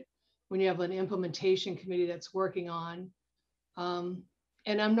do it when you have an implementation committee that's working on. And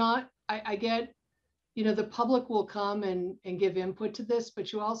I get, the public will come and give input to this,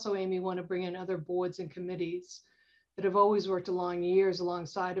 but you also, Amy, want to bring in other boards and committees that have always worked along years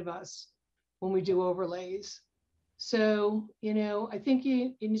alongside of us when we do overlays. So, I think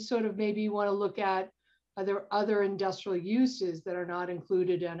you sort of maybe want to look at, are there other industrial uses that are not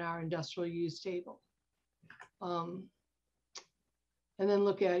included in our industrial use table? And then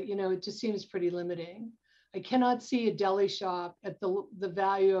look at, it just seems pretty limiting. I cannot see a deli shop at the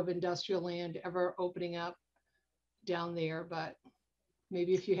value of industrial land ever opening up down there, but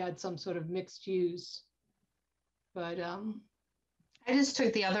maybe if you had some sort of mixed use. But I just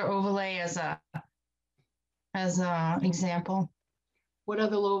took the other overlay as a example. What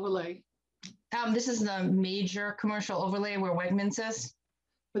other overlay? This is the major commercial overlay where Wegmans is.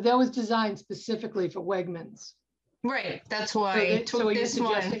 But that was designed specifically for Wegmans. Right, that's why I took so are you this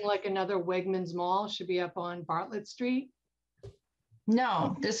suggesting one. like another Wegmans mall should be up on Bartlett Street?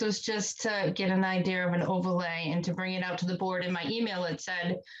 No, this was just to get an idea of an overlay and to bring it out to the board. In my email, it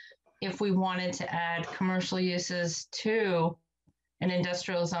said if we wanted to add commercial uses to an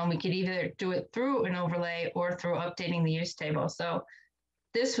industrial zone, we could either do it through an overlay or through updating the use table. So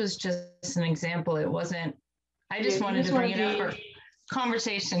this was just an example. It wasn't, I just wanted to bring it up for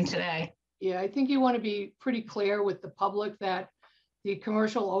conversation today. Yeah, I think you want to be pretty clear with the public that the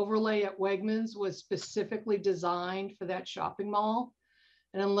commercial overlay at Wegmans was specifically designed for that shopping mall.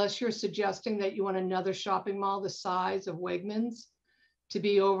 And unless you're suggesting that you want another shopping mall the size of Wegmans to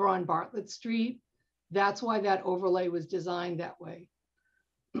be over on Bartlett Street, that's why that overlay was designed that way.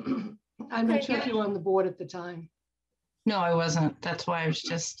 I'm not sure if you were on the board at the time. No, I wasn't. That's why I was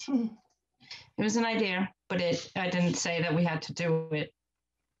just, it was an idea, but I didn't say that we had to do it.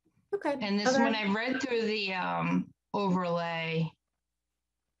 Okay. And this, when I read through the overlay,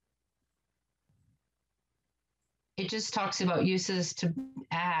 it just talks about uses to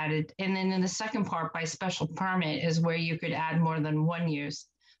add. And then in the second part, by special permit is where you could add more than one use.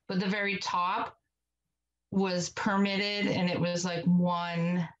 But the very top was permitted and it was like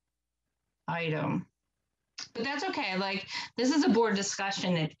one item. But that's okay. Like, this is a board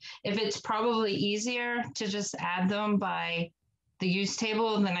discussion. If it's probably easier to just add them by the use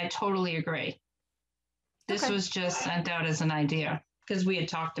table, then I totally agree. This was just sent out as an idea because we had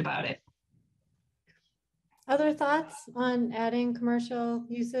talked about it. Other thoughts on adding commercial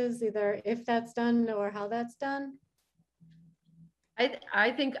uses, either if that's done or how that's done?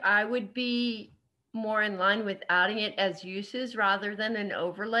 I think I would be more in line with adding it as uses rather than an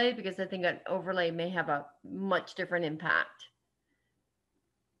overlay, because I think an overlay may have a much different impact.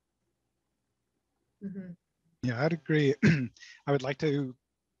 Mm-hmm. Yeah, I'd agree. I would like to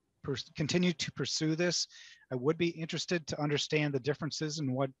continue to pursue this. I would be interested to understand the differences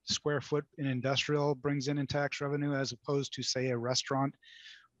in what square foot in industrial brings in tax revenue as opposed to, say, a restaurant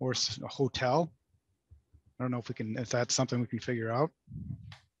or a hotel. I don't know if that's something we can figure out.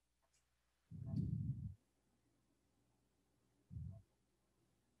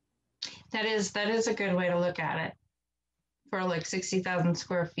 That is a good way to look at it. For like 60,000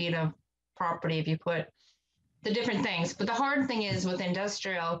 square feet of property, if you put the different things. But the hard thing is with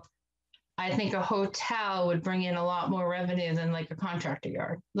industrial, I think a hotel would bring in a lot more revenue than like a contractor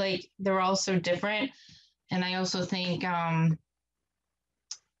yard. Like, they're all so different. And I also think a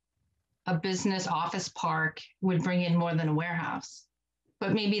business office park would bring in more than a warehouse.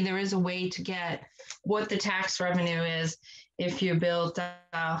 But maybe there is a way to get what the tax revenue is if you built a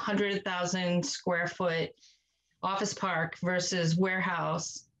 100,000 square foot office park versus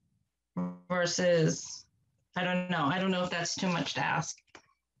warehouse versus, I don't know. I don't know if that's too much to ask.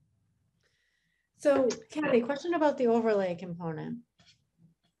 So Kathy, question about the overlay component.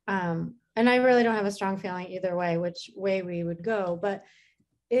 And I really don't have a strong feeling either way, which way we would go, but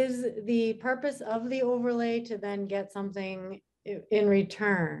is the purpose of the overlay to then get something in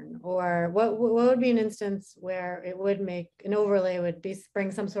return? Or what would be an instance where it would make an overlay would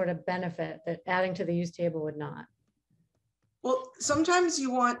bring some sort of benefit that adding to the use table would not? Well, sometimes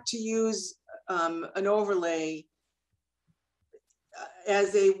you want to use an overlay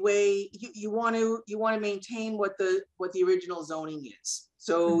as a way you want to maintain what the original zoning is.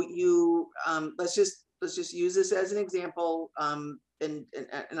 So you let's just use this as an example, and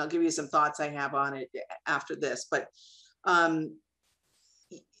I'll give you some thoughts I have on it after this. But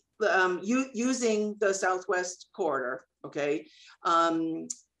using the Southwest corridor, okay.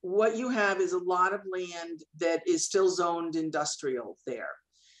 What you have is a lot of land that is still zoned industrial there.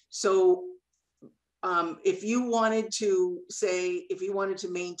 So if you wanted to say, if you wanted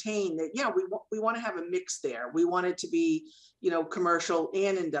to maintain that, yeah, we want to have a mix there. We want it to be, you know, commercial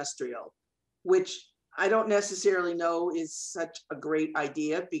and industrial, which I don't necessarily know is such a great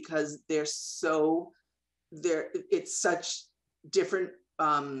idea because it's such different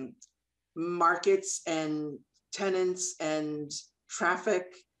markets and tenants and traffic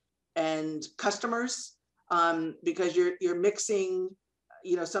and customers, because you're mixing,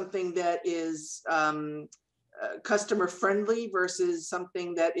 you know, something that is customer friendly versus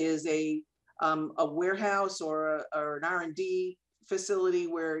something that is a warehouse or an R&D facility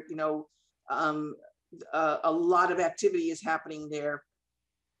where, you know, a lot of activity is happening there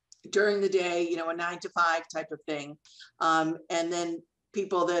during the day, you know, a 9 to 5 type of thing. And then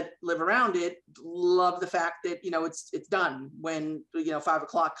people that live around it love the fact that, you know, it's done when, you know, 5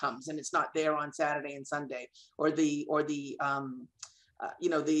 o'clock comes and it's not there on Saturday and Sunday, or the you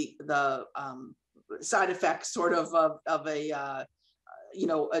know, the side effects sort of a you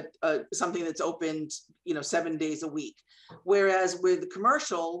know, something that's opened, you know, 7 days a week. Whereas with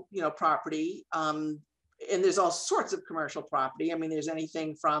commercial, you know, property, and there's all sorts of commercial property. I mean, there's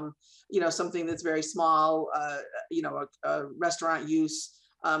anything from, you know, something that's very small, you know, a restaurant use,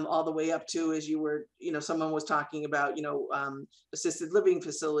 all the way up to, as you were, you know, someone was talking about, you know, assisted living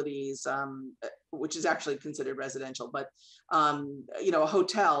facilities, which is actually considered residential, but, you know, a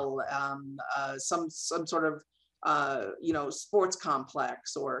hotel, some sort of, you know, sports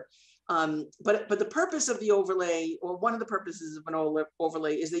complex, or, but the purpose of the overlay, or one of the purposes of an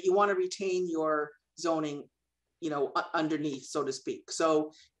overlay, is that you want to retain your zoning, you know, underneath, so to speak.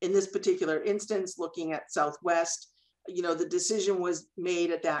 So in this particular instance, looking at Southwest, you know, the decision was made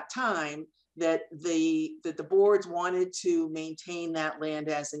at that time that the boards wanted to maintain that land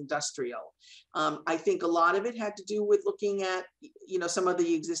as industrial. I think a lot of it had to do with looking at, you know, some of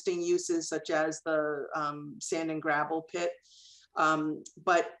the existing uses, such as the sand and gravel pit.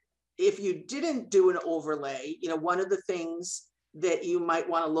 But if you didn't do an overlay, you know, one of the things that you might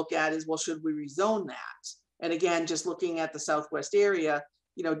want to look at is, well, should we rezone that? And again, just looking at the Southwest area,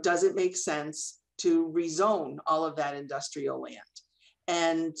 you know, does it make sense to rezone all of that industrial land?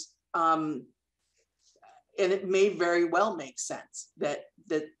 And it may very well make sense that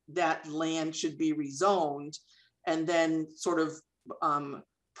land should be rezoned, and then sort of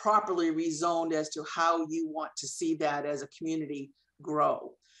properly rezoned as to how you want to see that as a community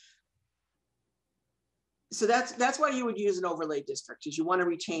grow. So that's why you would use an overlay district, is you want to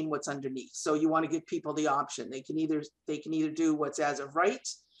retain what's underneath. So you want to give people the option. They can either do what's as of right,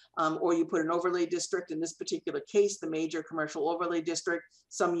 or you put an overlay district. In this particular case, the major commercial overlay district,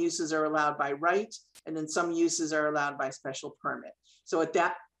 some uses are allowed by right, and then some uses are allowed by special permit. So at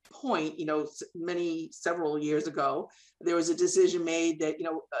that point, you know, several years ago, there was a decision made that, you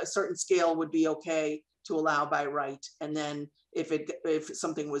know, a certain scale would be okay to allow by right, and then if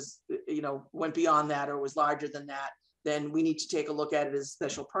something was, you know, went beyond that or was larger than that, then we need to take a look at it as a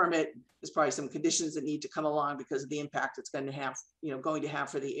special permit. There's probably some conditions that need to come along because of the impact it's going to have, you know,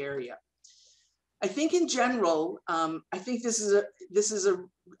 for the area. I think in general, I think this is a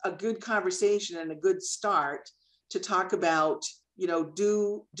good conversation and a good start to talk about, you know,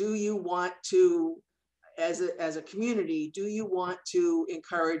 do you want to, as a community, do you want to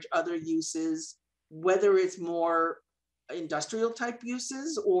encourage other uses, whether it's more industrial type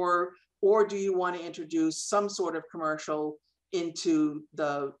uses, or do you want to introduce some sort of commercial into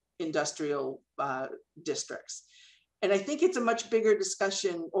the industrial districts? And I think it's a much bigger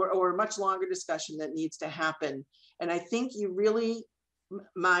discussion, or a much longer discussion that needs to happen. And I think you really,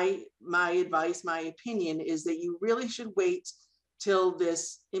 my advice, my opinion is that you really should wait till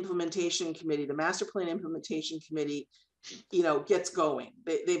this implementation committee, the master plan implementation committee, you know, gets going.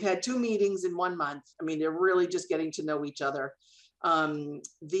 They've had 2 meetings in 1 month. I mean, they're really just getting to know each other. One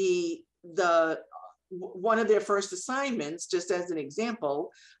of their first assignments, just as an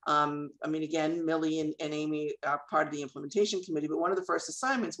example, I mean, again, Millie and Amy are part of the implementation committee, but one of the first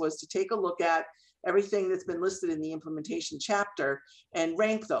assignments was to take a look at everything that's been listed in the implementation chapter and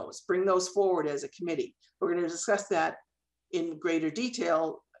rank those, bring those forward as a committee. We're going to discuss that in greater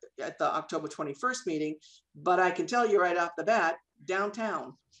detail at the October 21st meeting, but I can tell you right off the bat,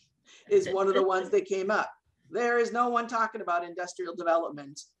 downtown is one of the ones that came up. There is no one talking about industrial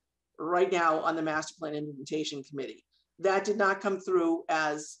development right now on the master plan implementation committee. That did not come through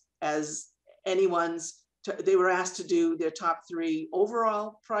as anyone's. They were asked to do their top 3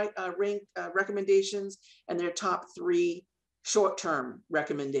 overall rank recommendations and their top 3 short-term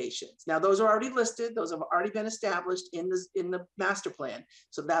recommendations. Now, those are already listed. Those have already been established in the master plan.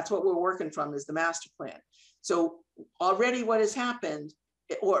 So that's what we're working from, is the master plan. So already what has happened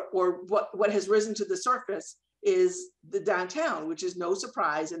or what has risen to the surface is the downtown, which is no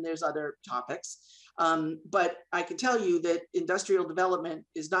surprise, and there's other topics. But I can tell you that industrial development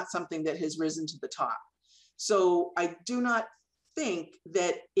is not something that has risen to the top. So I do not think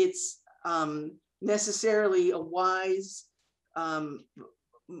that it's necessarily a wise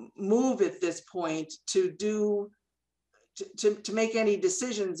move at this point to make any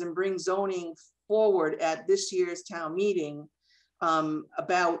decisions and bring zoning forward at this year's town meeting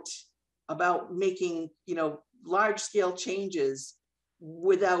about making, you know, large scale changes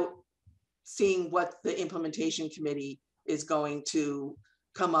without seeing what the implementation committee is going to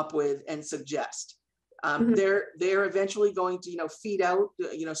come up with and suggest. They're eventually going to, you know, feed out,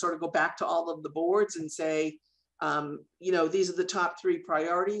 you know, sort of go back to all of the boards and say, you know, these are the top 3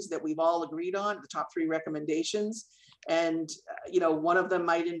 priorities that we've all agreed on, the top 3 recommendations. And, you know, one of them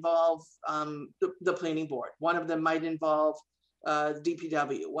might involve the planning board. One of them might involve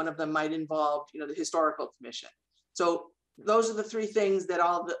DPW. One of them might involve, you know, the historical commission. So those are the 3 things that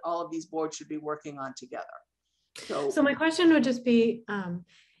all of these boards should be working on together. So my question would just be,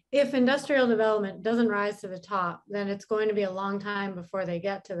 if industrial development doesn't rise to the top, then it's going to be a long time before they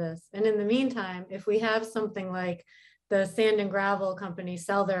get to this. And in the meantime, if we have something like the sand and gravel company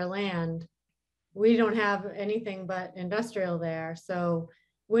sell their land, we don't have anything but industrial there. So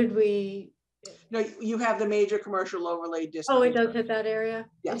would we? No, you have the major commercial overlay district. Oh, it does hit that area?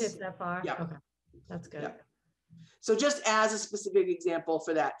 Yes. It hits that far? Yeah. Okay, that's good. Yeah. So just as a specific example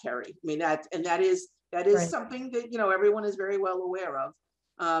for that, Carrie, I mean, that is right. Something that, you know, everyone is very well aware of.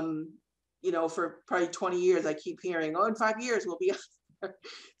 You know, for probably 20 years, I keep hearing, oh, in 5 years we'll be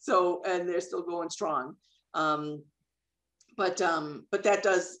so, and they're still going strong. But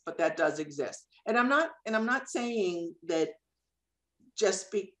that does exist. And I'm not saying that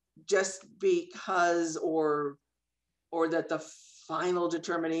just because or that the final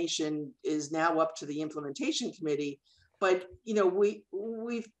determination is now up to the implementation committee, but, you know,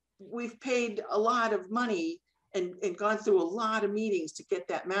 we've paid a lot of money and gone through a lot of meetings to get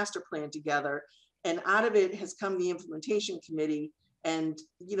that master plan together. And out of it has come the implementation committee. And,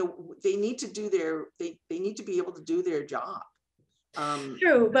 you know, they need to do they need to be able to do their job.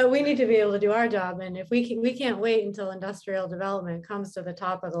 True, but we need to be able to do our job. And if we can't wait until industrial development comes to the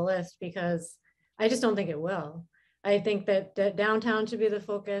top of the list, because I just don't think it will. I think that downtown should be the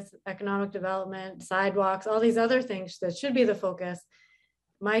focus, economic development, sidewalks, all these other things that should be the focus.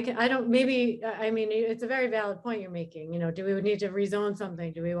 Mike, I mean, it's a very valid point you're making. You know, do we need to rezone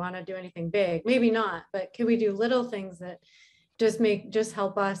something? Do we want to do anything big? Maybe not, but can we do little things that just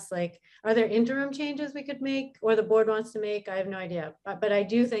help us? Like, are there interim changes we could make or the board wants to make? I have no idea. But I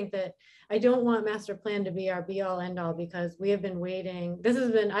do think that I don't want master plan to be our be all end all, because we have been waiting.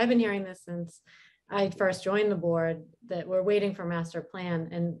 I've been hearing this since I first joined the board, that we're waiting for master plan,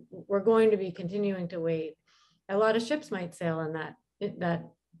 and we're going to be continuing to wait. A lot of ships might sail in that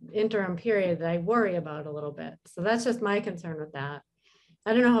interim period that I worry about a little bit. So that's just my concern with that.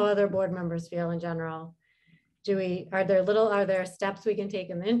 I don't know how other board members feel in general. Are there steps we can take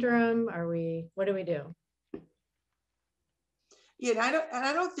in the interim? What do we do? Yeah,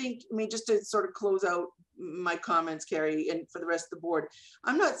 I don't think, I mean, just to sort of close out my comments, Carrie, and for the rest of the board,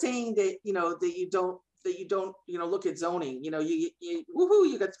 I'm not saying that, you know, that you don't, you know, look at zoning, you know, you woohoo,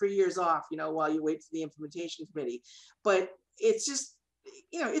 you got 3 years off, you know, while you wait for the implementation committee. But it's just,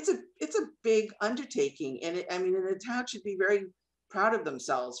 you know, it's a big undertaking. And I mean, and the town should be very proud of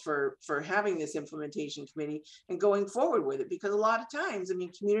themselves for having this implementation committee and going forward with it, because a lot of times, I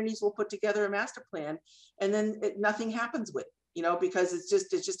mean, communities will put together a master plan and then nothing happens with it, you know, because it's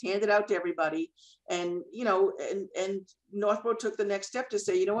just handed out to everybody. And, you know, and Northborough took the next step to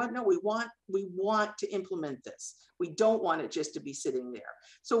say, you know what, no, we want to implement this. We don't want it just to be sitting there.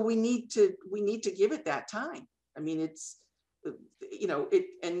 So we need to give it that time. I mean, it's, you know,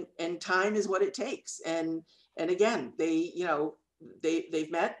 and time is what it takes. And again,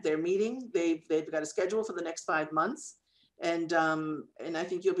 they've met, they're meeting, they've got a schedule for the next 5 months. And I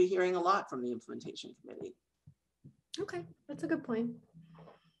think you'll be hearing a lot from the implementation committee. Okay, that's a good point.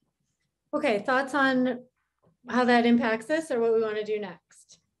 Okay, thoughts on how that impacts this or what we want to do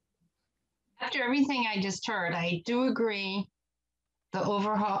next? After everything I just heard, I do agree. The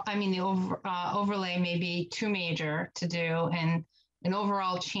overlay may be too major to do, and an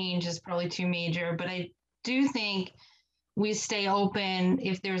overall change is probably too major, but I do think we stay open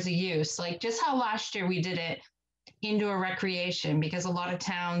if there's a use, like just how last year we did it, indoor recreation, because a lot of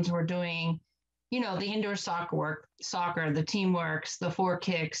towns were doing, you know, the indoor soccer, the teamworks, the 4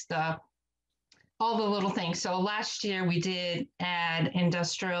 kicks, all the little things. So last year we did add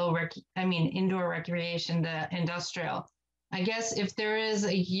indoor recreation to industrial. I guess if there is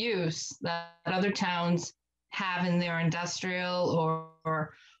a use that other towns have in their industrial,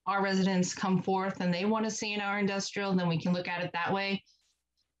 or our residents come forth and they want to see in our industrial, then we can look at it that way.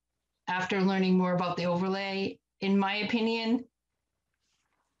 After learning more about the overlay, in my opinion,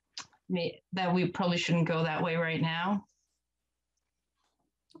 that we probably shouldn't go that way right now.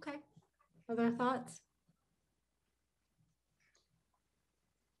 Okay. Other thoughts?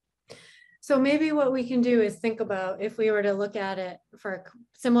 So maybe what we can do is think about if we were to look at it for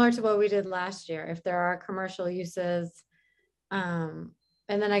similar to what we did last year, if there are commercial uses. And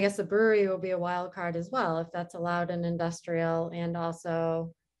then I guess the brewery will be a wild card as well, if that's allowed in industrial, and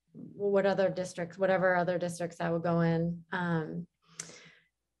also what other districts, whatever other districts that would go in.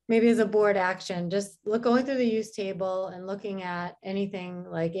 Maybe as a board action, just going through the use table and looking at anything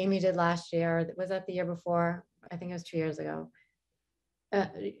like Amy did last year. Was that the year before? I think it was 2 years ago.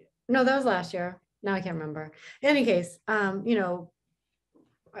 No, that was last year. Now I can't remember. In any case, you know,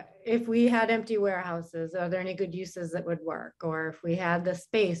 if we had empty warehouses, are there any good uses that would work? Or if we had the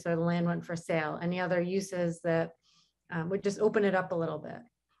space or the land went for sale, any other uses that would just open it up a little bit?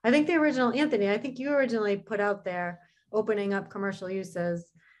 I think the original, Anthony, I think you originally put out there opening up commercial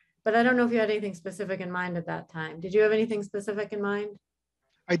uses, but I don't know if you had anything specific in mind at that time. Did you have anything specific in mind?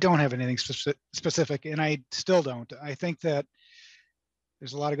 I don't have anything specific, and I still don't. I think that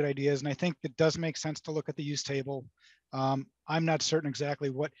there's a lot of good ideas, and I think it does make sense to look at the use table. I'm not certain exactly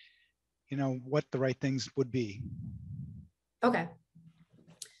what the right things would be. Okay.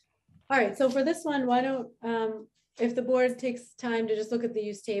 All right, so for this one, why don't, if the board takes time to just look at the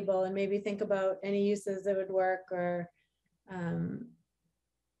use table and maybe think about any uses that would work, or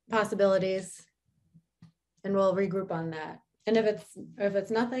possibilities, and we'll regroup on that. And if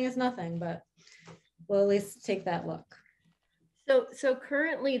it's nothing, it's nothing, but we'll at least take that look. So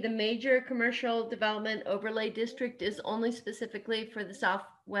currently the major commercial development overlay district is only specifically for the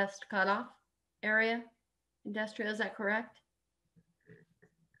southwest cutoff area industrial, is that correct?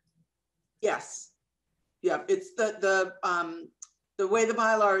 Yes. Yeah, it's the way the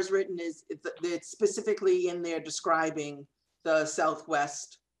bylaw is written is it's specifically in there describing the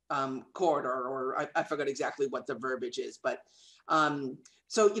southwest corridor, or I forgot exactly what the verbiage is, but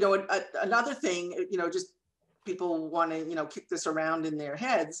so, you know, another thing, you know, just people want to, you know, kick this around in their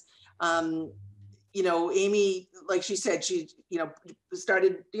heads. You know, Amy, like she said, she, you know,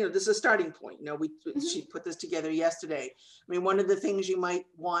 started, you know, this is a starting point. You know, she put this together yesterday. I mean, one of the things you might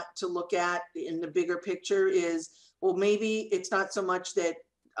want to look at in the bigger picture is, well, maybe it's not so much that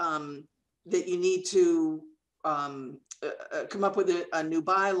that you need to come up with a new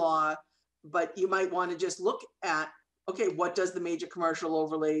bylaw, but you might want to just look at, okay, what does the major commercial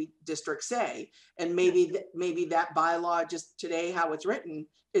overlay district say? And maybe that bylaw just today, how it's written,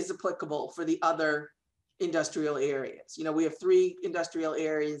 is applicable for the other industrial areas. You know, we have 3 industrial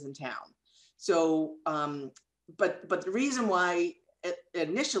areas in town. So, but the reason why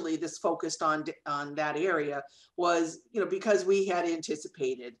initially this focused on that area was, you know, because we had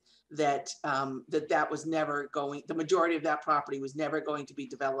anticipated that that was never going, the majority of that property was never going to be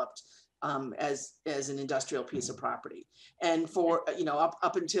developed as an industrial piece of property. And for, you know,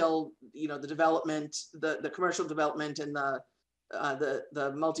 up until, you know, the development, the commercial development and the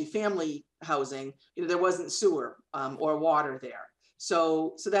multifamily housing, you know, there wasn't sewer or water there.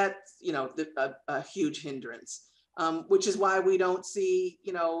 So that's, you know, a huge hindrance, which is why we don't see,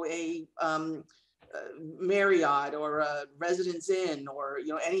 you know, a Marriott or a Residence Inn or, you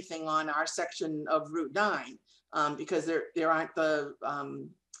know, anything on our section of Route 9, because there aren't the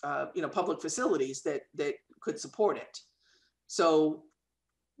you know, public facilities that could support it. So,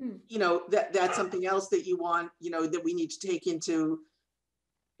 you know, that's something else that you want, you know, that we need to take into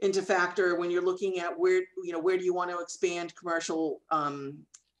factor when you're looking at where, you know, where do you want to expand commercial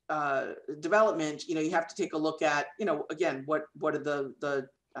development. You know, you have to take a look at, you know, again, what are the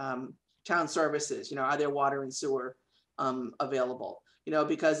town services, you know, are there water and sewer available, you know,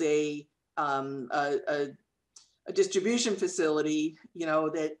 because a distribution facility, you know,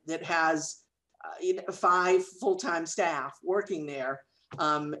 that has 5 full-time staff working there,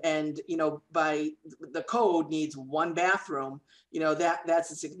 and, you know, by the code needs 1 bathroom, you know,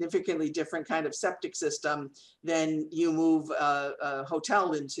 that's a significantly different kind of septic system than you move a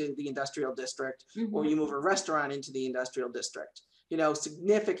hotel into the industrial district, or you move a restaurant into the industrial district, you know,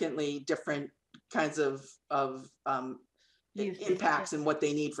 significantly different kinds of impacts and what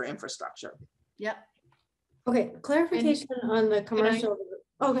they need for infrastructure. Yep. Okay, clarification on the commercial.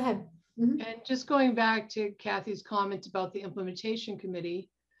 Oh, go ahead. And just going back to Kathy's comments about the implementation committee,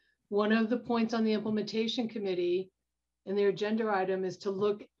 one of the points on the implementation committee and their agenda item is to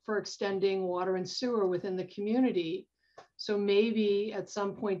look for extending water and sewer within the community. So maybe at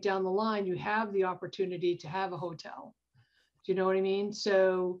some point down the line, you have the opportunity to have a hotel. Do you know what I mean?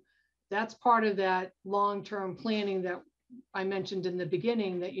 So that's part of that long-term planning that I mentioned in the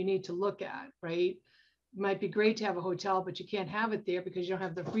beginning that you need to look at, right? It might be great to have a hotel, but you can't have it there because you don't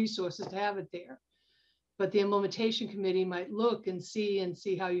have the resources to have it there. But the implementation committee might look and see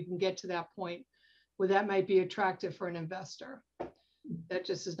how you can get to that point where that might be attractive for an investor. That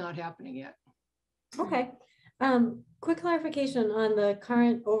just is not happening yet. Okay. Quick clarification on the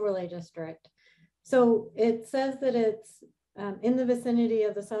current overlay district. So it says that it's in the vicinity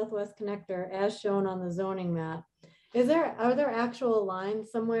of the Southwest Connector as shown on the zoning map. Are there actual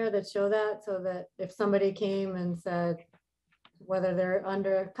lines somewhere that show that, so that if somebody came and said whether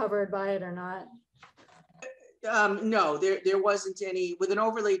they're covered by it or not? No, there wasn't any. With an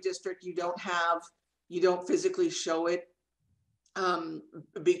overlay district, you don't physically show it.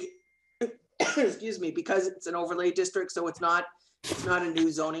 Excuse me, because it's an overlay district, so it's not a new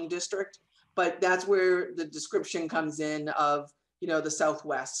zoning district. But that's where the description comes in of, the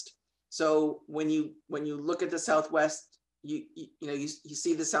Southwest. So when you look at the Southwest, you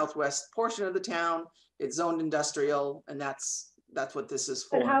see the Southwest portion of the town. It's zoned industrial, and that's what this is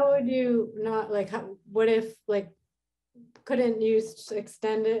for. But how would you not, like, what if, like, couldn't you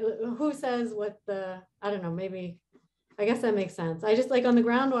extend it? Who says what I don't know, maybe, I guess that makes sense. I just, like, on the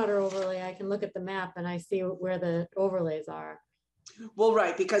groundwater overlay, I can look at the map and I see where the overlays are. Well,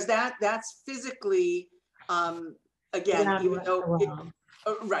 right, because that's physically, again, even though,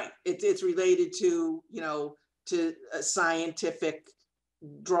 right, it's related to, to a scientific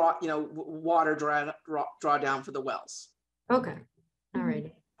water draw down for the wells. Okay. All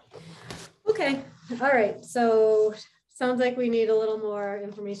right. Okay. All right. So sounds like we need a little more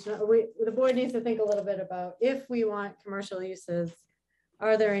information. The board needs to think a little bit about if we want commercial uses,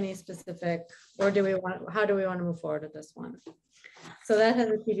 are there any specific, or how do we want to move forward with this one? So that has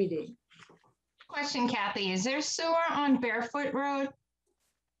a TBD. Question, Kathy, is there sewer on Barefoot Road?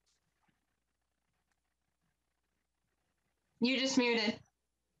 You just muted.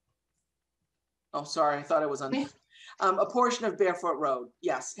 Oh, sorry, I thought I was on. A portion of Barefoot Road,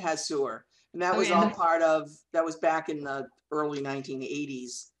 yes, has sewer. And that was all part of, that was back in the early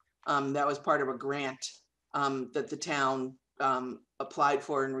 1980s. That was part of a grant that the town applied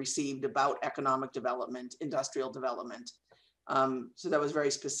for and received about economic development, industrial development. So that was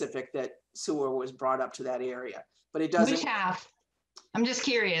very specific that sewer was brought up to that area, but it doesn't. Which half? I'm just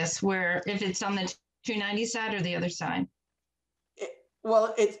curious if it's on the 290 side or the other side.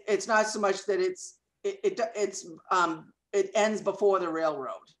 Well, it's not so much that it ends before the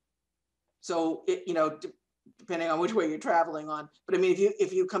railroad. So depending on which way you're traveling on, but I mean,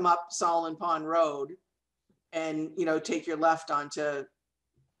 if you come up Solon Pond Road and, take your left onto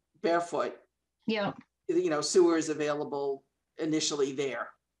Barefoot, yeah, sewer is available initially there.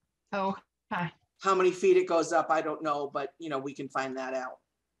 Oh, hi. How many feet it goes up, I don't know, but we can find that out.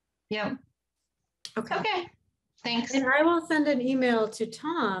 Yeah. Okay. Thanks. And I will send an email to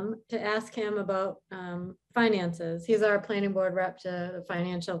Tom to ask him about finances. He's our planning board rep to the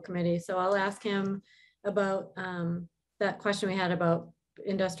financial committee. So I'll ask him about that question we had about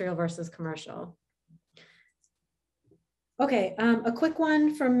industrial versus commercial. Okay, a quick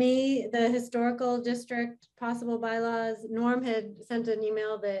one from me, the historical district possible bylaws. Norm had sent an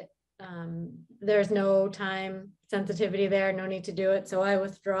email that there's no time sensitivity there, no need to do it. So I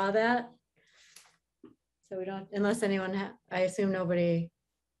withdraw that. So we don't, unless anyone, I assume nobody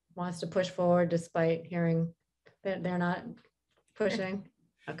wants to push forward despite hearing that they're not pushing.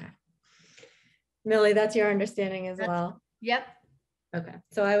 Okay. Millie, that's your understanding as well? Yep. Okay,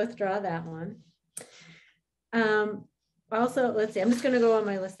 so I withdraw that one. Also, let's see, I'm just gonna go on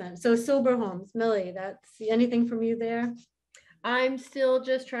my list then. So sober homes, Millie, that's anything from you there? I'm still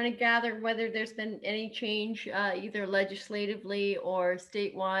just trying to gather whether there's been any change either legislatively or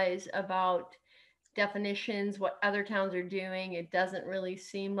state-wise about definitions, what other towns are doing. It doesn't really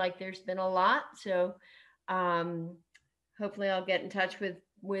seem like there's been a lot. So hopefully I'll get in touch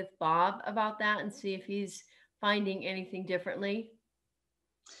with Bob about that and see if he's finding anything differently.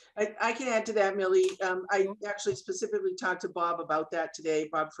 I can add to that, Millie. I actually specifically talked to Bob about that today,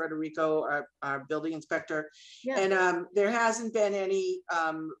 Bob Frederico, our building inspector. Yeah. And there hasn't been any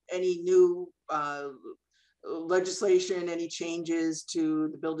new legislation, any changes to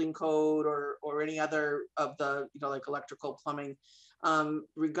the building code or any other of the, like electrical, plumbing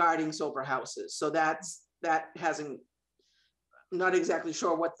regarding sober houses. So that hasn't, I'm not exactly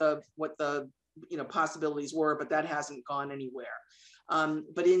sure what the possibilities were, but that hasn't gone anywhere.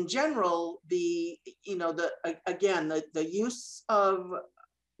 But in general, the use of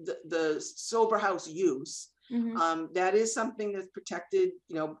the sober house use That is something that's protected,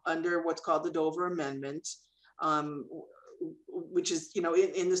 under what's called the Dover Amendment, which is,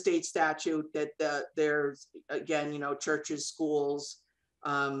 in the state statute that there's, again, churches, schools,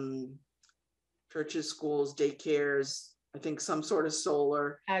 daycares, I think some sort of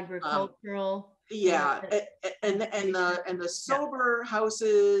solar. Agricultural. Yeah, and the sober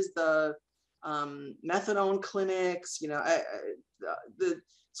houses, the methadone clinics, the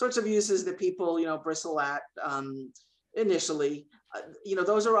sorts of uses that people, bristle at initially,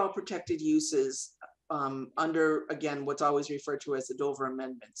 those are all protected uses under, again, what's always referred to as the Dover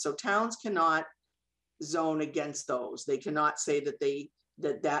Amendment. So towns cannot zone against those. They cannot say that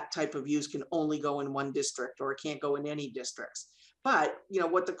that type of use can only go in one district or it can't go in any districts. But,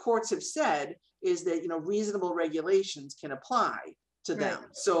 what the courts have said is that, reasonable regulations can apply to them. Right.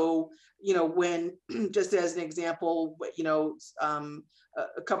 So, when, just as an example,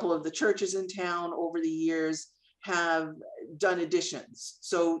 a couple of the churches in town over the years have done additions.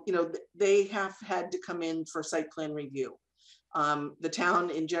 So, they have had to come in for site plan review. The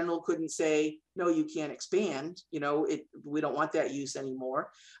town in general couldn't say, no, you can't expand, we don't want that use anymore.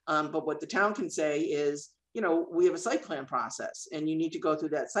 But what the town can say is, we have a site plan process and you need to go through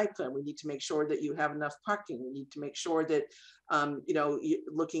that site plan. We need to make sure that you have enough parking. We need to make sure that,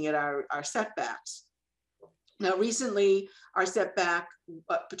 looking at our setbacks. Now, recently, our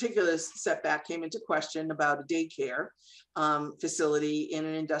particular setback came into question about a daycare facility in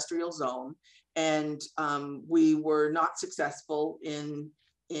an industrial zone. And we were not successful in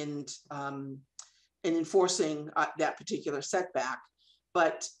enforcing that particular setback.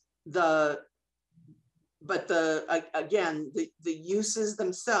 But again, the uses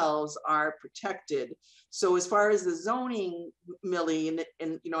themselves are protected. So as far as the zoning, Millie, and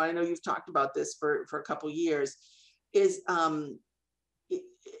I know you've talked about this for a couple of years, is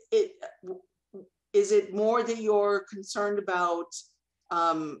it more that you're concerned about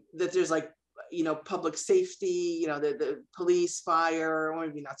that there's like, public safety, the police, fire, or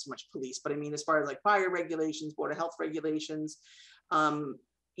maybe not so much police, but I mean, as far as like fire regulations, Board of Health regulations,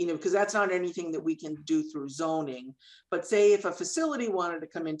 because that's not anything that we can do through zoning. But say if a facility wanted to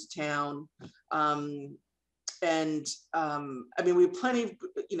come into town, I mean, we have plenty of,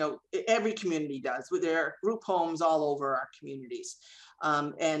 every community does, with their group homes all over our communities,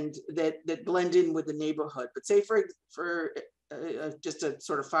 and that blend in with the neighborhood. But say for just a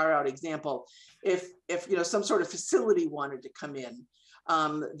sort of far out example, if some sort of facility wanted to come in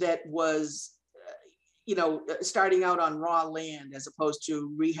that was starting out on raw land as opposed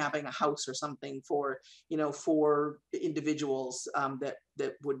to rehabbing a house or something for individuals that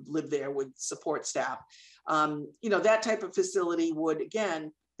would live there with support staff, that type of facility would again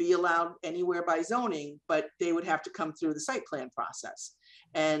be allowed anywhere by zoning, but they would have to come through the site plan process.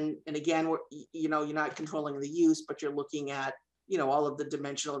 And again, you're not controlling the use, but you're looking at all of the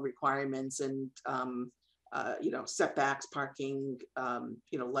dimensional requirements and setbacks, parking,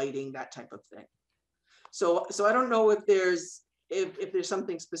 lighting, that type of thing. So I don't know if there's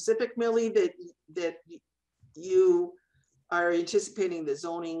something specific, Millie, that you are anticipating the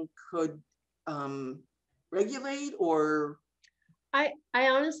zoning could regulate, or. I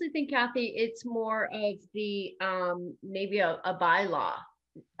honestly think, Kathy, it's more of the maybe a bylaw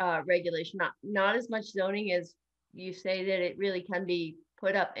regulation, not as much zoning as you say that it really can be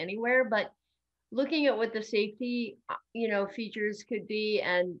put up anywhere, but looking at what the safety, features could be,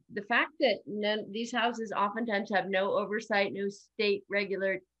 and the fact that these houses oftentimes have no oversight, no state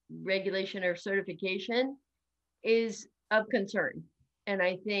regulation or certification is of concern. And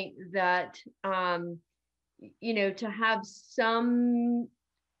I think that, to have some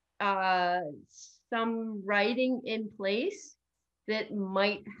writing in place that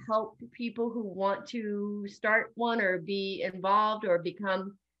might help people who want to start one or be involved or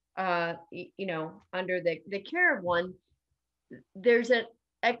become under the care of one, there's an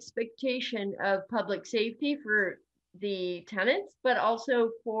expectation of public safety for the tenants, but also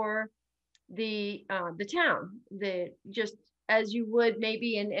for the town, just as you would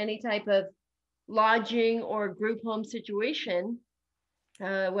maybe in any type of lodging or group home situation,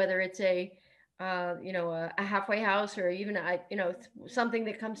 whether it's a halfway house, or even something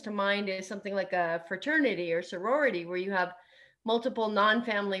that comes to mind is something like a fraternity or sorority, where you have multiple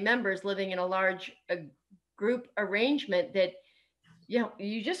non-family members living in a large group arrangement, that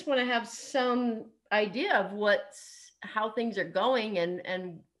you just want to have some idea of how things are going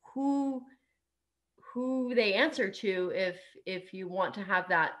and who they answer to if you want to have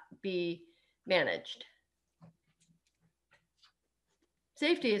that be managed.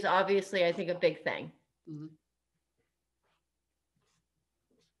 Safety is obviously, I think, a big thing. Mm-hmm.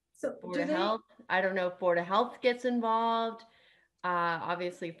 So Board do of they, Health, I don't know if Board of Health gets involved.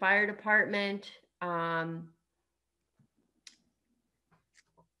 Obviously fire department.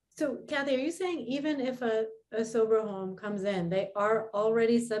 so Kathy, are you saying even if a sober home comes in, they are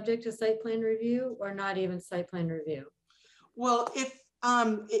already subject to site plan review or not even site plan review? Well, if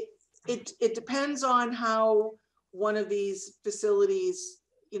it depends on how one of these facilities,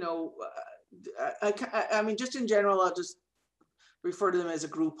 you know, I mean, just in general, I'll just refer to them as a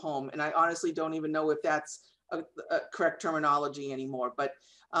group home. And I honestly don't even know if that's a correct terminology anymore. But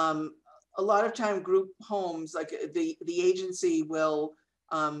a lot of time group homes, like the agency will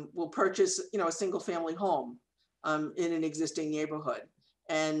purchase, you know, a single family home in an existing neighborhood.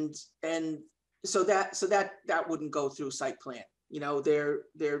 And so that wouldn't go through site plan. You know, they're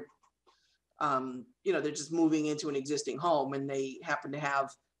you know, they're just moving into an existing home and they happen to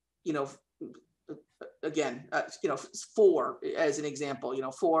have, you know, again, you know, 4 as an example, you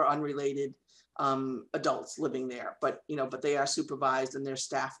know, 4 unrelated adults living there, but, you know, but they are supervised and they're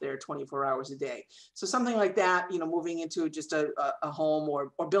staffed there 24 hours a day. So something like that, you know, moving into just a home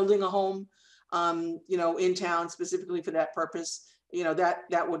or building a home, you know, in town specifically for that purpose, you know,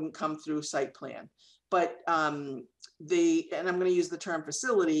 that wouldn't come through site plan. But and I'm going to use the term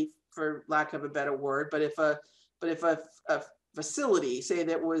facility for lack of a better word, but if a facility, say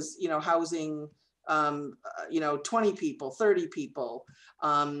that was, you know, housing, you know, 20 people, 30 people,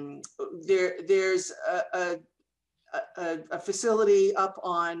 there's a facility up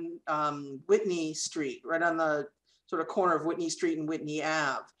on Whitney Street, right on the sort of corner of Whitney Street and Whitney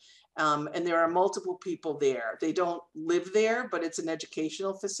Ave. And there are multiple people there. They don't live there, but it's an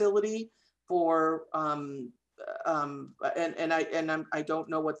educational facility for I don't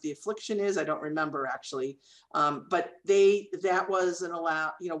know what the affliction is. I don't remember actually, but that was an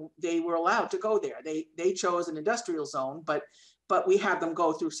allowed. You know, they were allowed to go there. They chose an industrial zone, but we had them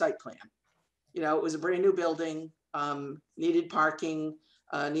go through site plan. You know, it was a brand new building, needed parking,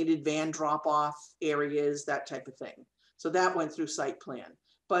 needed van drop off areas, that type of thing. So that went through site plan.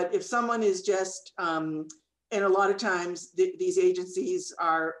 But if someone is just and a lot of times these agencies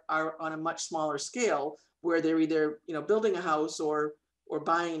are on a much smaller scale, where they're either, you know, building a house or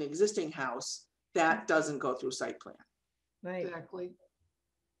buying an existing house, that doesn't go through site plan. Right. Exactly.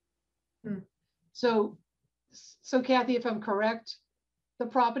 Hmm. So Kathy, if I'm correct, the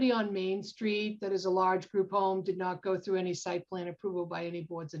property on Main Street that is a large group home did not go through any site plan approval by any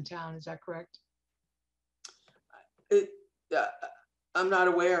boards in town. Is that correct? I'm not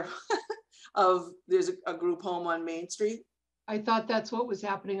aware of there's a group home on Main Street. I thought that's what was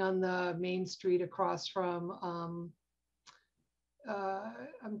happening on the Main Street across from,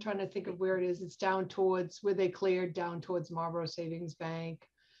 I'm trying to think of where it is. It's down towards where they cleared down towards Marlborough Savings Bank.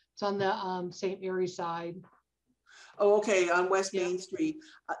 It's on the St. Mary side. Oh, okay, on West Main Street.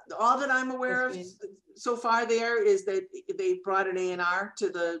 All that I'm aware of so far there is that they brought an A&R to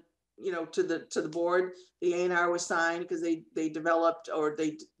the, you know, to the board. The A&R was signed because they developed, or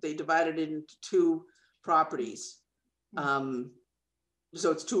they divided it into 2 properties.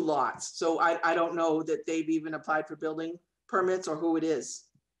 So it's 2 lots. So I don't know that they've even applied for building permits or who it is.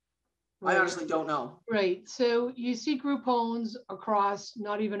 Right. I honestly don't know. Right. So you see group homes across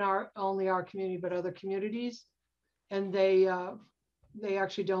not even only our community, but other communities, and they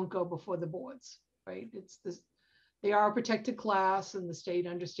actually don't go before the boards. Right. It's this. They are a protected class, and the state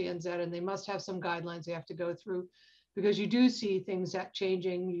understands that, and they must have some guidelines they have to go through, because you do see things that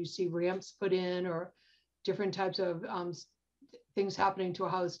changing. You see ramps put in, or different types of things happening to a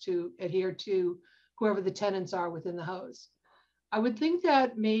house to adhere to whoever the tenants are within the house. I would think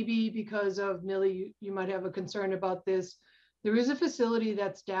that maybe because of Millie, you might have a concern about this. There is a facility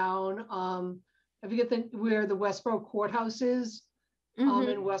that's down, I forget where the Westboro courthouse is, in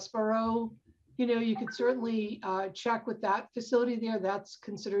Westboro. You know, you could certainly check with that facility there. That's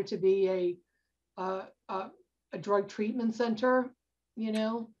considered to be a drug treatment center, you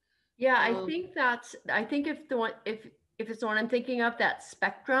know? Yeah, I think if it's the one I'm thinking of, that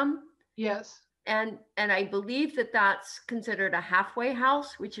Spectrum. Yes. And I believe that that's considered a halfway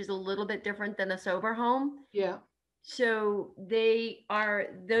house, which is a little bit different than a sober home. Yeah. So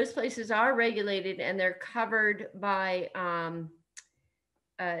those places are regulated, and they're covered by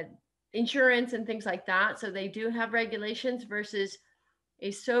insurance and things like that. So they do have regulations versus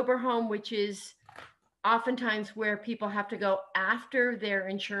a sober home, which is oftentimes where people have to go after their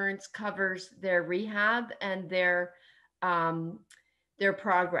insurance covers their rehab and their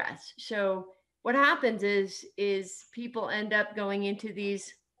progress. So what happens is people end up going into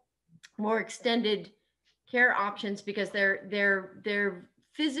these more extended care options because they're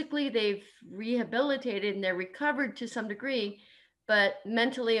physically, they've rehabilitated and they're recovered to some degree, but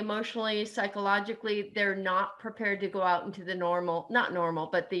mentally, emotionally, psychologically, they're not prepared to go out into the normal, not normal,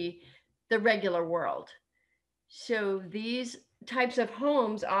 but the regular world. So these types of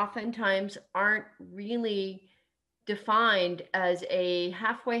homes oftentimes aren't really defined as a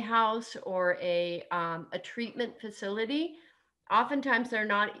halfway house or a treatment facility. Oftentimes they're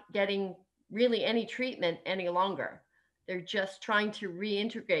not getting really any treatment any longer. They're just trying to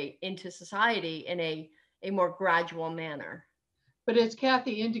reintegrate into society in a more gradual manner. But as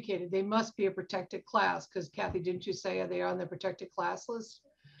Kathy indicated, they must be a protected class, because Kathy, didn't you say, are they on the protected class list?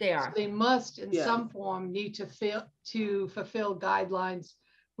 They So are. they must in Yeah. some form need to fulfill guidelines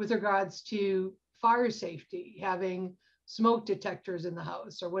with regards to fire safety, having smoke detectors in the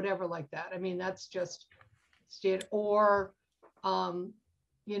house or whatever like that. I mean, that's just state, or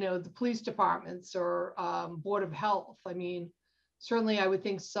you know, the police departments or Board of Health. I mean, certainly I would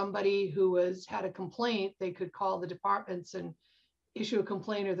think somebody who has had a complaint, they could call the departments and issue a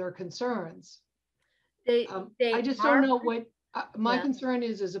complaint of their concerns. They I just are, don't know what my Yeah. concern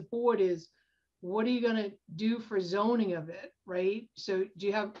is as a board is, what are you going to do for zoning of it, right? So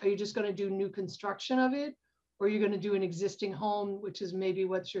are you just going to do new construction of it? Or are you going to do an existing home, which is maybe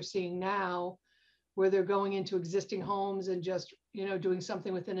what you're seeing now, where they're going into existing homes and just, you know, doing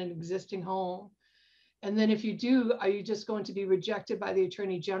something within an existing home? And then if you do, are you just going to be rejected by the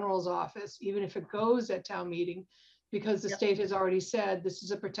Attorney General's office, even if it goes at town meeting? Because the Yep. state has already said this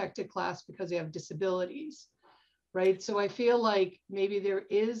is a protected class because they have disabilities, right? So I feel like maybe there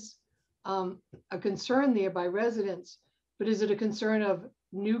is a concern there by residents, but is it a concern of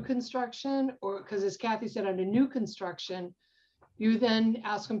new construction? Or, because as Kathy said, under new construction, you then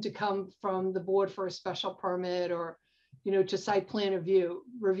ask them to come from the board for a special permit, or, you know, to site plan review,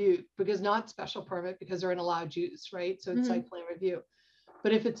 because not special permit, because they're an allowed use, right? So it's site plan review.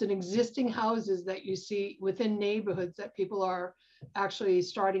 But if it's an existing houses that you see within neighborhoods that people are actually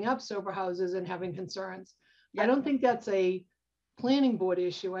starting up sober houses and having concerns, I don't think that's a planning board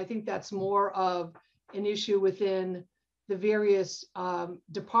issue. I think that's more of an issue within the various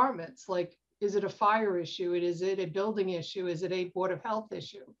departments. Like, is it a fire issue? Is it a building issue? Is it a Board of Health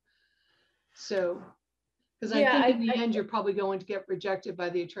issue? So, because I think in the end, you're probably going to get rejected by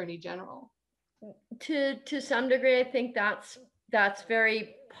the Attorney General. To some degree, I think that's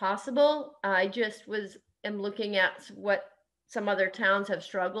very possible. I just am looking at what some other towns have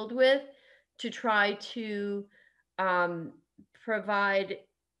struggled with to try to provide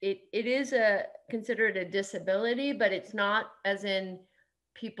it. It is considered a disability, but it's not as in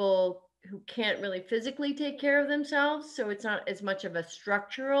people who can't really physically take care of themselves. So it's not as much of a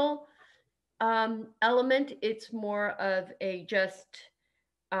structural element. It's more of a just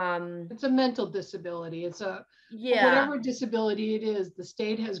it's a mental disability. It's a, yeah, whatever disability it is, the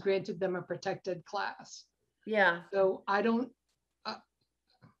state has granted them a protected class. Yeah. So I don't,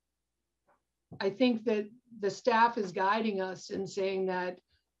 I think that the staff is guiding us in saying that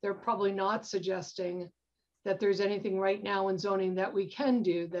they're probably not suggesting that there's anything right now in zoning that we can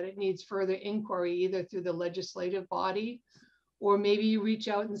do, that it needs further inquiry, either through the legislative body, or maybe you reach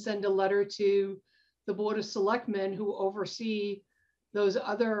out and send a letter to the Board of Selectmen who oversee those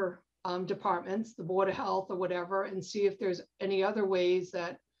other departments, the Board of Health or whatever, and see if there's any other ways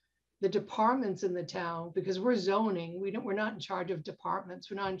that the departments in the town, because we're zoning, we're not in charge of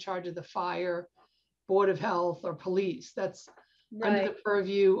departments. We're not in charge of the fire, Board of Health, or police. That's under the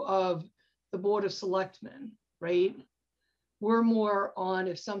purview of the Board of Selectmen, right? We're more on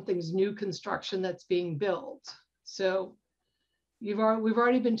if something's new construction that's being built. So we've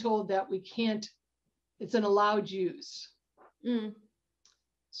already been told that we can't, it's an allowed use.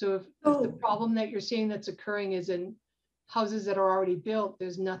 So if the problem that you're seeing that's occurring is in houses that are already built,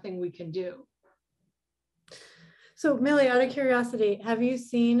 there's nothing we can do. So Millie, out of curiosity, have you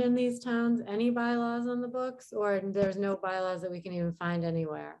seen in these towns any bylaws on the books, or there's no bylaws that we can even find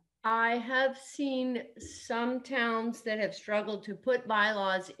anywhere? I have seen some towns that have struggled to put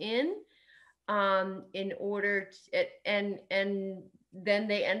bylaws in order to, and then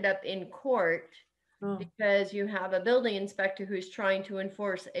they end up in court because you have a building inspector who's trying to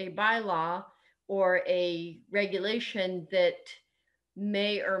enforce a bylaw or a regulation that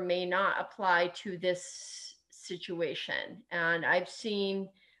may or may not apply to this situation. And I've seen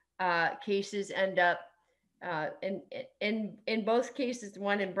cases end up in both cases,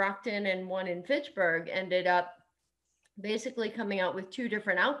 one in Brockton and one in Fitchburg, ended up basically coming out with two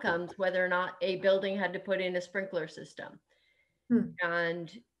different outcomes, whether or not a building had to put in a sprinkler system.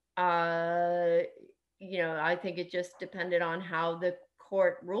 And you know, I think it just depended on how the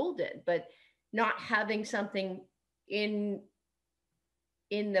court ruled it, but not having something in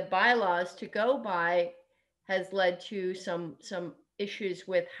the bylaws to go by has led to some issues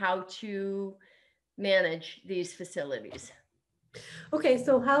with how to manage these facilities. Okay,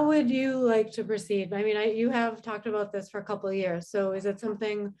 so how would you like to proceed? I mean, you have talked about this for a couple of years, so is it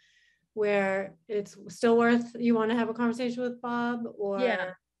something where it's still worth, you want to have a conversation with Bob, or?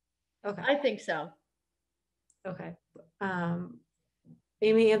 Yeah. Okay, I think so. okay.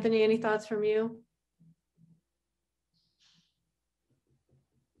 Amy, Anthony, any thoughts from you?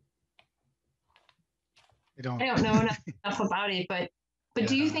 I don't. I don't know enough about it, but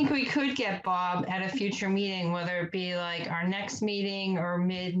do you Yeah. think we could get Bob at a future meeting, whether it be like our next meeting or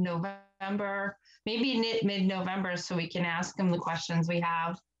mid-November, maybe mid-November, so we can ask him the questions we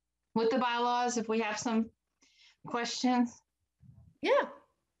have with the bylaws if we have some questions? Yeah.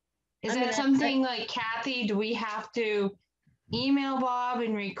 Is I that mean, something like Kathy, do we have to email Bob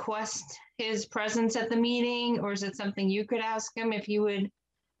and request his presence at the meeting? Or is it something you could ask him if you would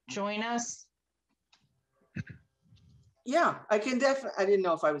join us? Yeah, I can definitely, I didn't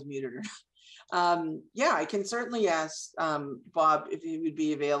know if I was muted or not. Yeah, I can certainly ask Bob if he would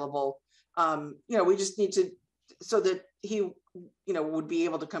be available. We just need to, so that he, would be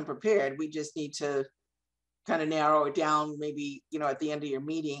able to come prepared. We just need to kind of narrow it down, maybe, at the end of your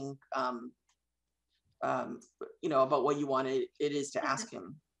meeting, about what you want it is to ask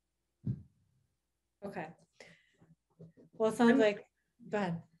him. Okay. Well, it sounds like, go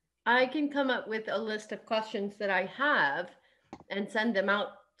ahead. I can come up with a list of questions that I have and send them out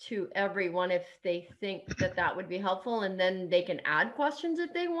to everyone if they think that that would be helpful, and then they can add questions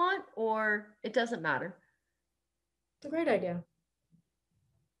if they want, or it doesn't matter. It's a great idea.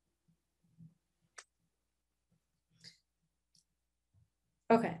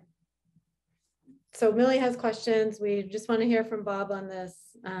 Okay. So Millie has questions. We just want to hear from Bob on this,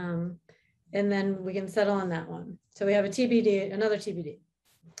 and then we can settle on that one. So we have a TBD, another TBD.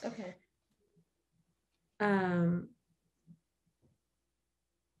 Okay.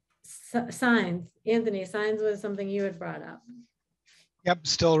 Signs, Anthony, signs was something you had brought up. Yep,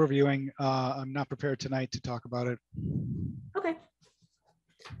 still reviewing. I'm not prepared tonight to talk about it. Okay.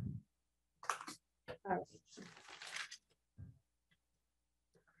 All right.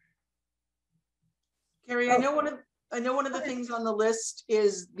 Carrie, I know one of the things on the list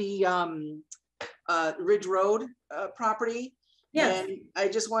is the Ridge Road property. Yes. And I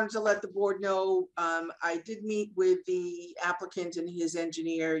just wanted to let the board know, I did meet with the applicant and his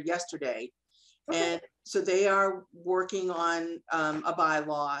engineer yesterday. Okay. And so they are working on a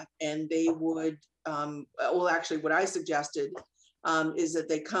bylaw, and they would, well, actually what I suggested is that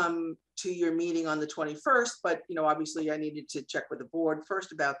they come to your meeting on the 21st, but obviously I needed to check with the board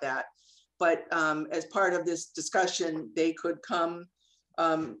first about that. But as part of this discussion, they could come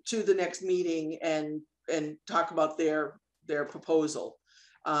to the next meeting and talk about their proposal.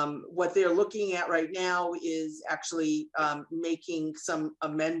 What they're looking at right now is actually making some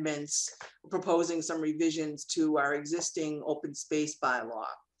amendments, proposing some revisions to our existing open space bylaw.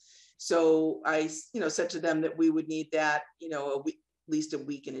 So I, said to them that we would need that, at least a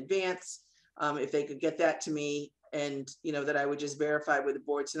week in advance. If they could get that to me, and that I would just verify with the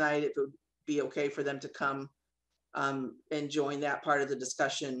board tonight if it would be okay for them to come and join that part of the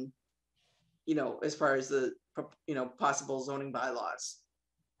discussion, as far as the possible zoning bylaws.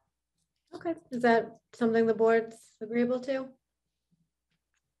 Okay. Is that something the board's agreeable to?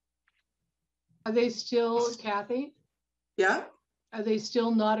 Are they still, Kathy? Yeah. Are they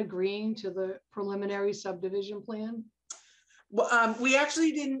still not agreeing to the preliminary subdivision plan? Well, we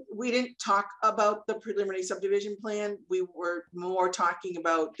actually didn't talk about the preliminary subdivision plan. We were more talking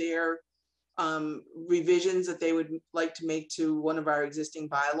about their revisions that they would like to make to one of our existing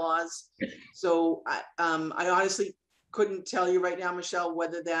bylaws. So I honestly couldn't tell you right now, Michelle,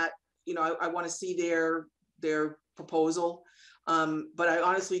 whether that, I want to see their proposal. But I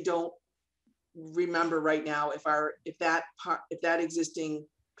honestly don't remember right now if that existing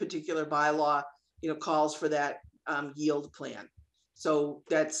particular bylaw, calls for that yield plan. So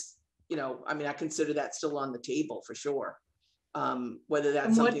that's, I consider that still on the table for sure. Whether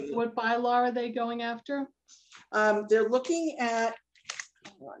that's something. What bylaw are they going after? They're looking at,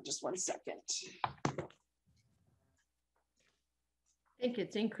 hold on just one second. I think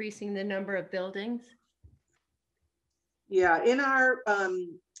it's increasing the number of buildings. Yeah, in our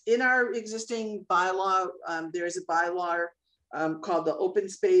existing bylaw, there's a bylaw called the Open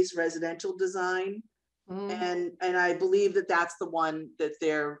Space Residential Design. And I believe that that's the one that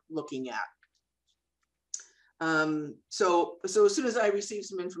they're looking at. So as soon as I receive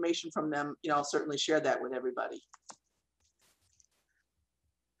some information from them, I'll certainly share that with everybody.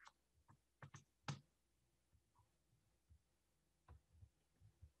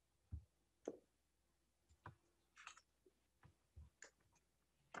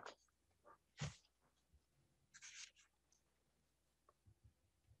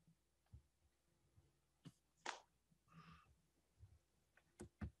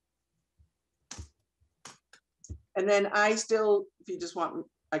 And then I still, if you just want,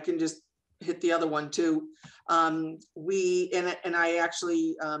 I can just hit the other one too. I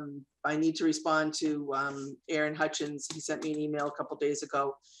actually, I need to respond to Aaron Hutchins. He sent me an email a couple days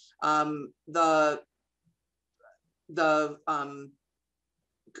ago. The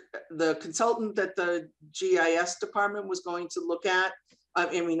consultant that the GIS department was going to look at,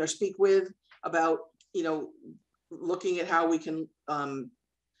 or speak with about, looking at how we can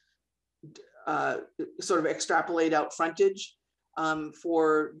sort of extrapolate out frontage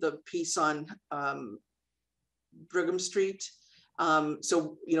for the piece on Brigham Street.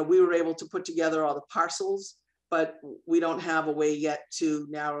 So, we were able to put together all the parcels, but we don't have a way yet to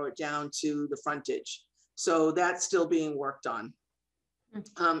narrow it down to the frontage. So that's still being worked on.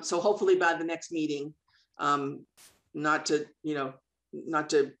 So hopefully by the next meeting, not to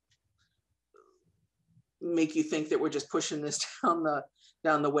make you think that we're just pushing this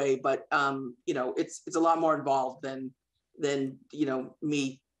down the way, but it's a lot more involved than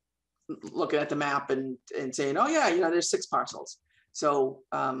me looking at the map and saying, oh yeah, there's 6 parcels. So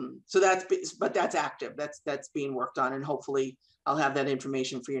that's active. That's being worked on, and hopefully I'll have that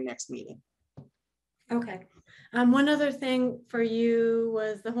information for your next meeting. Okay. One other thing for you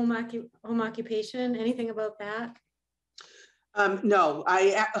was the home occupation. Anything about that? No,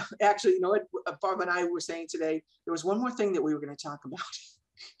 I actually, what Barb and I were saying today, there was one more thing that we were going to talk about.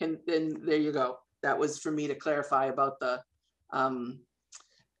 And then there you go. That was for me to clarify about the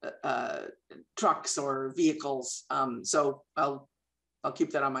trucks or vehicles. So I'll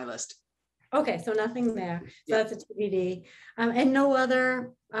keep that on my list. Okay, so nothing there. So Yeah. that's a TBD. And no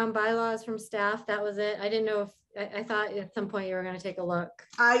other bylaws from staff. That was it. I didn't know if I thought at some point you were going to take a look.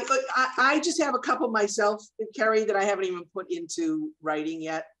 I just have a couple myself, Carrie, that I haven't even put into writing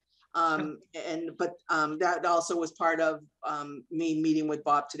yet. But that also was part of me meeting with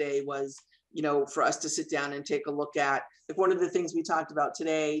Bob today, was for us to sit down and take a look at, like, one of the things we talked about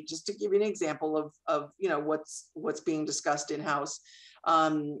today, just to give you an example of what's being discussed in-house.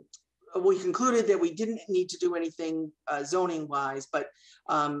 We concluded that we didn't need to do anything zoning wise, but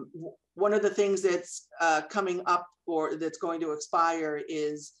one of the things that's coming up, or that's going to expire,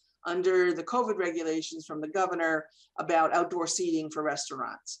 is under the COVID regulations from the governor about outdoor seating for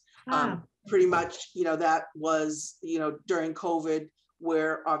restaurants. Pretty much, that was, during COVID,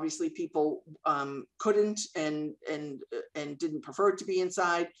 where obviously people couldn't and didn't prefer to be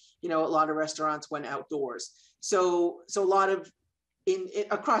inside. A lot of restaurants went outdoors. So a lot of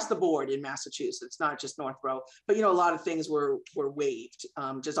across the board in Massachusetts, not just Northborough, but a lot of things were waived,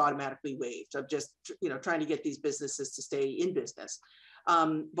 just automatically waived, of just trying to get these businesses to stay in business.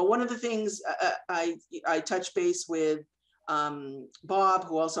 But one of the things I touched base with Bob,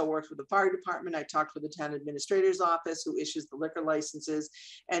 who also works with the fire department. I talked with the town administrator's office, who issues the liquor licenses,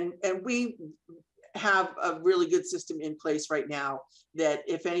 and we have a really good system in place right now, that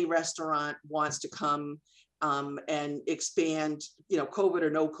if any restaurant wants to come and expand, COVID or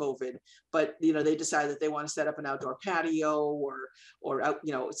no COVID, but they decide that they want to set up an outdoor patio or out,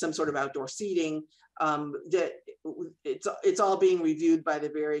 some sort of outdoor seating, that it's all being reviewed by the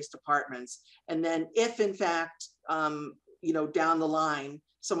various departments. And then if in fact, down the line,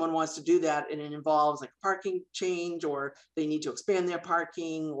 someone wants to do that and it involves like parking change, or they need to expand their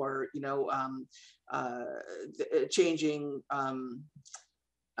parking, or changing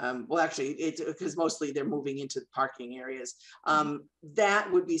well, actually, it's because mostly they're moving into parking areas.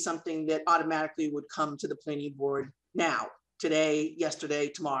 That would be something that automatically would come to the planning board now, today, yesterday,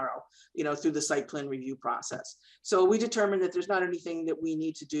 tomorrow, through the site plan review process. So we determined that there's not anything that we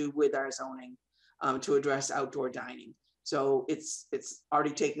need to do with our zoning to address outdoor dining. So it's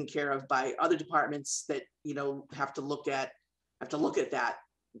already taken care of by other departments that have to look at that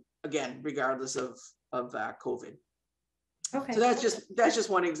again, regardless of COVID. Okay. So that's just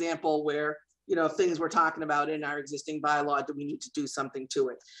one example where things we're talking about in our existing bylaw, do we need to do something to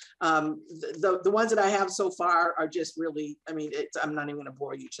it? The ones that I have so far are just really, I'm not even going to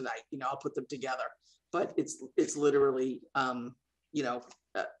bore you tonight. I'll put them together, but it's literally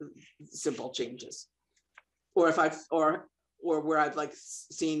simple changes. Or if or where I've like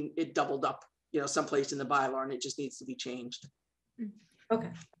seen it doubled up, someplace in the bylaw, and it just needs to be changed.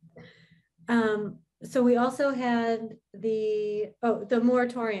 Okay. So we also had the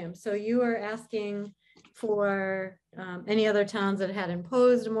moratorium. So you were asking for any other towns that had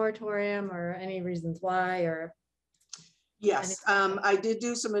imposed a moratorium, or any reasons why, or? Yes, I did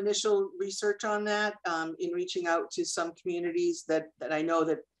do some initial research on that in reaching out to some communities that I know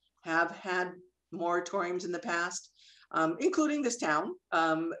that have had moratoriums in the past, including this town.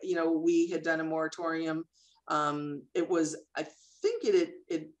 We had done a moratorium. It was, I think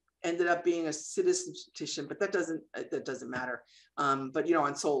it ended up being a citizen's petition, but that doesn't matter. But you know,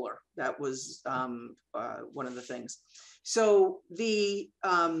 on solar, that was one of the things. So the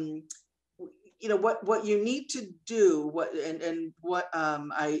you know, what you need to do, what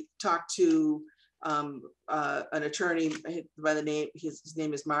I talked to an attorney by the name, his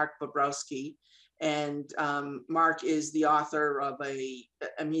name is Mark Bobrowski, and Mark is the author of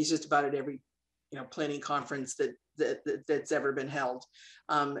he's just about at every, you know, planning conference that's ever been held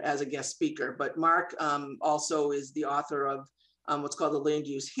as a guest speaker. But Mark also is the author of what's called the Land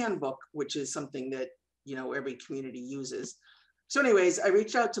Use Handbook, which is something that, you know, every community uses. So anyways, I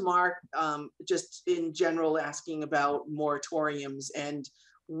reached out to Mark just in general, asking about moratoriums and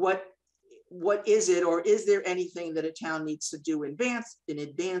what is it, or is there anything that a town needs to do in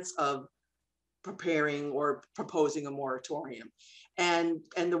advance of preparing or proposing a moratorium, and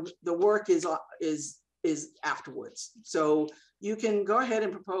the work is afterwards. So you can go ahead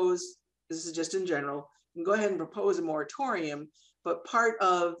and propose. This is just in general. You can go ahead and propose a moratorium, but part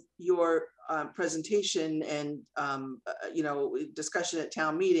of your presentation and you know, discussion at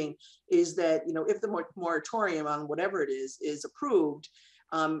town meeting is that, you know, if the moratorium on whatever it is approved,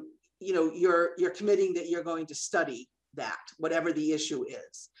 you know, you're committing that you're going to study that, whatever the issue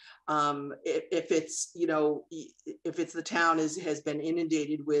is. If it's, you know, if it's the town has been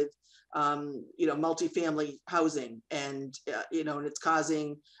inundated with you know, multifamily housing, and you know, and it's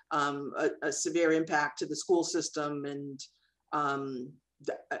causing a severe impact to the school system and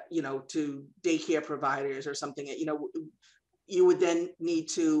you know, to daycare providers or something, you know, you would then need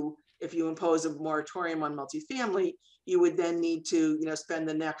to, if you impose a moratorium on multifamily, you would then need to, you know, spend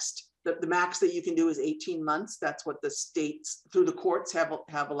the max that you can do is 18 months. That's what the states through the courts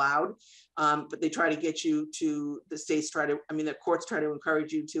have allowed. But they try to get you to, the courts try to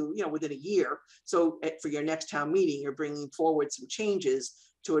encourage you to, you know, within a year. So for your next town meeting, you're bringing forward some changes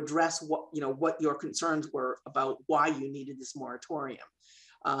to address what, you know, what your concerns were about why you needed this moratorium.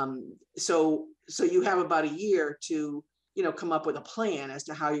 So you have about a year to, you know, come up with a plan as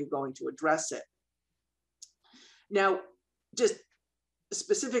to how you're going to address it. Now, just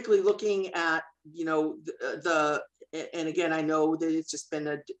specifically looking at, you know, and again, I know that it's just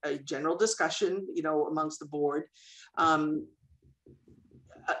been a general discussion, you know, amongst the board.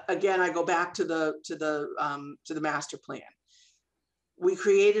 Again, I go back to the master plan. We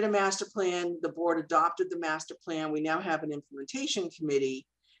created a master plan. The board adopted the master plan. We now have an implementation committee,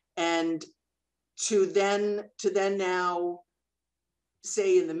 and to then now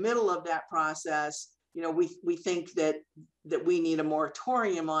say in the middle of that process, you know, we think that we need a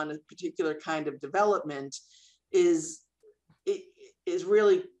moratorium on a particular kind of development is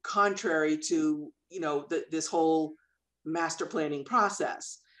really contrary to, you know, this whole master planning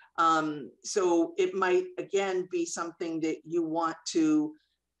process. So it might again be something that you want to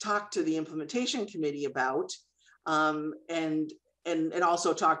talk to the implementation committee about, and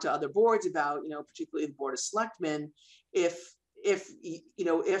also talk to other boards about, you know, particularly the Board of Selectmen, if you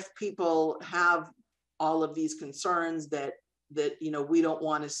know, if people have all of these concerns that you know, we don't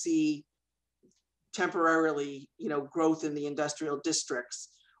want to see temporarily, you know, growth in the industrial districts,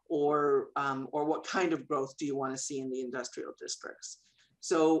 or what kind of growth do you want to see in the industrial districts?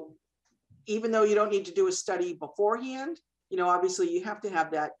 So even though you don't need to do a study beforehand, you know, obviously you have to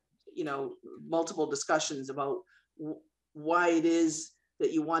have that, you know, multiple discussions about why it is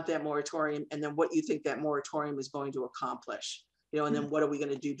that you want that moratorium, and then what you think that moratorium is going to accomplish, you know, and then what are we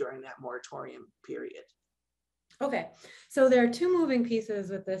going to do during that moratorium period? Okay, so there are two moving pieces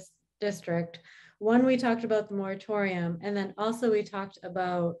with this district. One, we talked about the moratorium, and then also we talked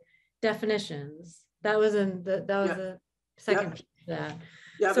about definitions. That was the second piece of that.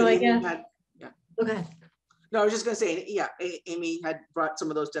 Yeah, so I guess, okay. No, I was just gonna say, yeah, Amy had brought some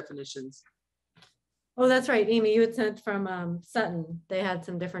of those definitions. Oh, that's right, Amy, you had sent from Sutton. They had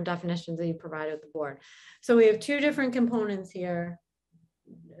some different definitions that you provided with the board. So we have two different components here.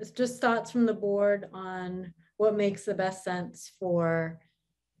 It's just thoughts from the board on what makes the best sense for,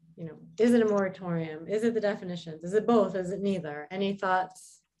 you know, is it a moratorium? Is it the definitions? Is it both? Is it neither? Any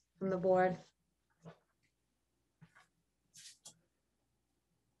thoughts from the board?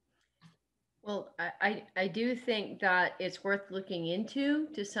 Well, I do think that it's worth looking into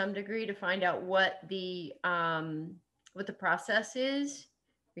to some degree to find out what the process is,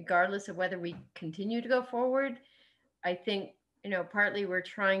 regardless of whether we continue to go forward. I think, you know, partly we're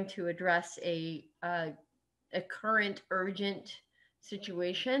trying to address a current urgent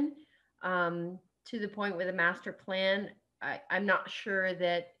situation, to the point with a master plan. I'm not sure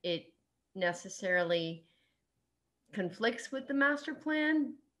that it necessarily conflicts with the master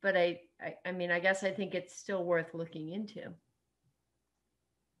plan, but I mean, I guess I think it's still worth looking into.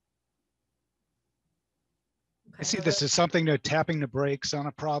 I see this as something to tapping the brakes on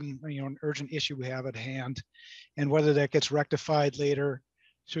a problem, an urgent issue we have at hand, and whether that gets rectified later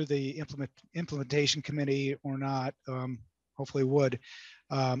through the implementation committee or not, hopefully would,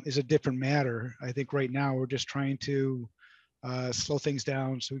 is a different matter. I think right now we're just trying to slow things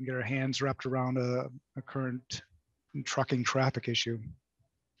down so we can get our hands wrapped around a current trucking traffic issue.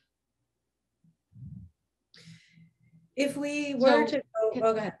 If we were to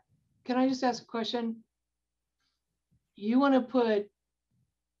go ahead. Can I just ask a question? You want to put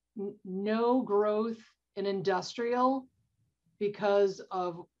no growth in industrial because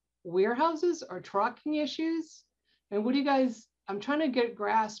of warehouses or trucking issues? And what do you guys, I'm trying to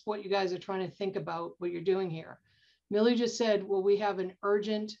grasp what you guys are trying to think about what you're doing here. Millie just said, well, we have an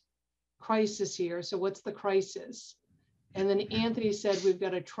urgent crisis here. So what's the crisis? And then Anthony said, we've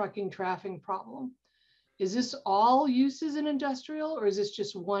got a trucking traffic problem. Is this all uses in industrial, or is this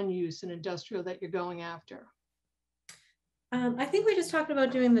just one use in industrial that you're going after? I think we just talked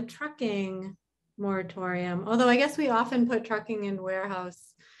about doing the trucking moratorium, although I guess we often put trucking and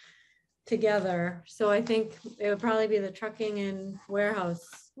warehouse together. So I think it would probably be the trucking and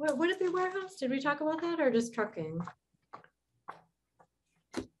warehouse. What is the warehouse? Did we talk about that, or just trucking?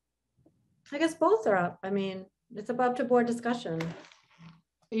 I guess both are up. I mean, it's up to board discussion.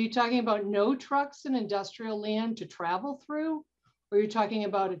 Are you talking about no trucks in industrial land to travel through? Or are you talking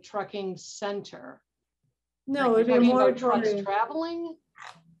about a trucking center? No, like it would be more trucks traveling.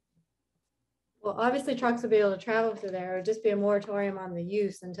 Well, obviously trucks would be able to travel through there. It would just be a moratorium on the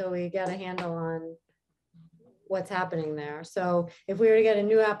use until we get a handle on what's happening there. So if we were to get a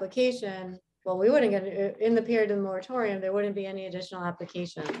new application, well, we wouldn't get it in the period of the moratorium. There wouldn't be any additional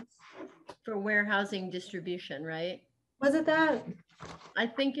applications. For warehousing distribution, right? Was it that? I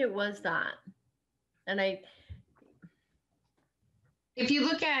think it was that. And If you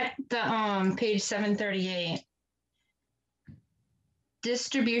look at the page 738,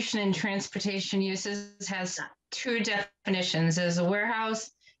 distribution and transportation uses has two definitions. There's a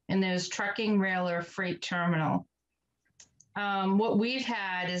warehouse and there's trucking, rail, or freight terminal. What we've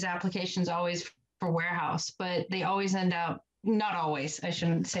had is applications always for warehouse, but they always end up, not always, I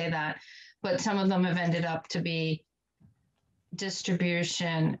shouldn't say that, but some of them have ended up to be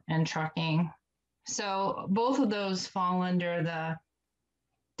distribution and trucking. So both of those fall under the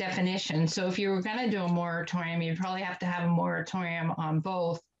definition. So if you were going to do a moratorium, you'd probably have to have a moratorium on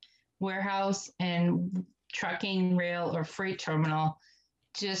both warehouse and trucking, rail, or freight terminal,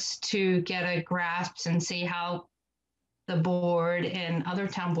 just to get a grasp and see how the board and other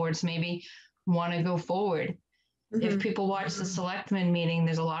town boards maybe want to go forward. Mm-hmm. If people watch the selectmen meeting,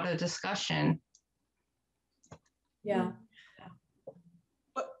 there's a lot of discussion. Yeah.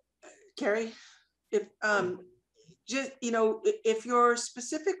 Carrie, if just, if you're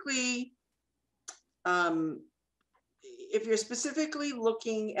specifically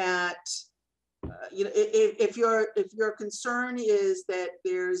looking at, if your concern is that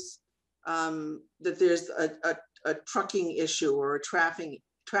there's a trucking issue or a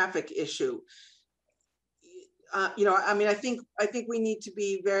traffic issue, I mean, I think we need to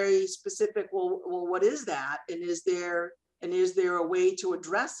be very specific. Well, what is that? And is there a way to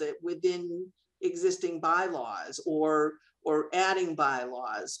address it within existing bylaws or adding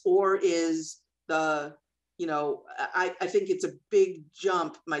bylaws? Or is the, I think it's a big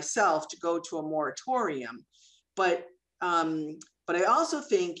jump myself to go to a moratorium, but I also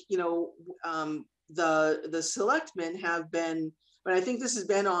think, the selectmen have been, but I think this has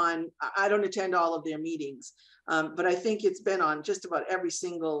been on, I don't attend all of their meetings, but I think it's been on just about every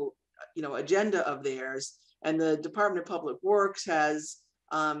single, agenda of theirs. And the Department of Public Works has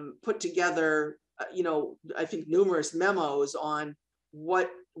put together, I think numerous memos on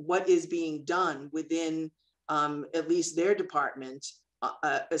what is being done within at least their department,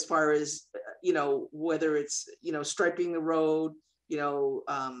 as far as, whether it's, striping the road,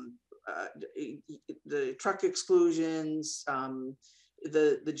 the truck exclusions,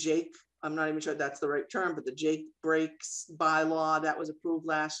 the Jake, I'm not even sure that's the right term, but the Jake brakes bylaw that was approved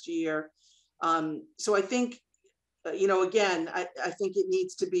last year. So I think, again, I think it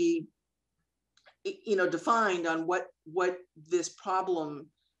needs to be, defined on what this problem,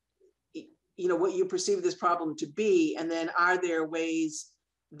 what you perceive this problem to be, and then are there ways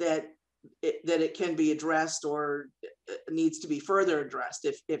that it can be addressed or needs to be further addressed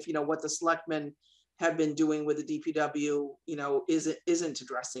if what the selectmen have been doing with the DPW, isn't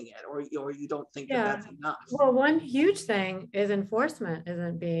addressing it, or you don't think that that's enough. Well, one huge thing is enforcement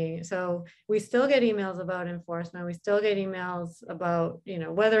isn't being, so we still get emails about enforcement. We still get emails about,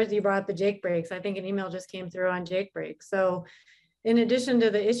 whether you brought up the Jake brakes. I think an email just came through on Jake brakes. So in addition to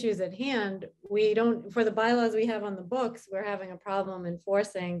the issues at hand, we don't, for the bylaws we have on the books, we're having a problem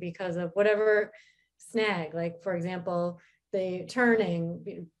enforcing because of whatever snag, like for example, the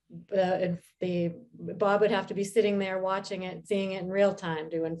turning, the Bob would have to be sitting there watching it, seeing it in real time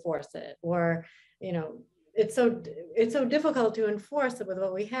to enforce it, or, you know, it's so difficult to enforce it with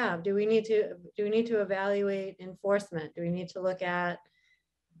what we have. Do we need to evaluate enforcement? Do we need to look at,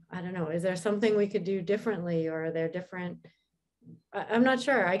 I don't know, is there something we could do differently, or are there different, I'm not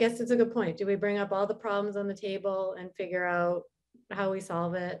sure. I guess it's a good point. Do we bring up all the problems on the table and figure out how we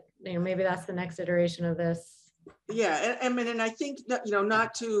solve it? You know, maybe that's the next iteration of this. Yeah, I mean, and I think that, you know,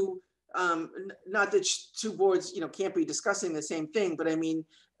 not that two boards, you know, can't be discussing the same thing, but I mean,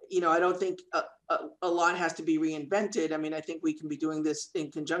 you know, I don't think a lot has to be reinvented. I mean, I think we can be doing this in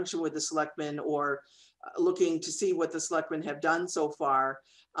conjunction with the selectmen, or looking to see what the selectmen have done so far.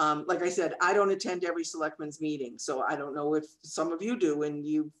 Like I said, I don't attend every selectmen's meeting, so I don't know if some of you do, and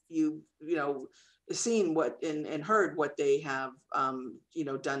you know, seen what and heard what they have you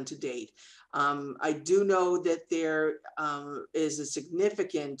know, done to date. I do know that there is a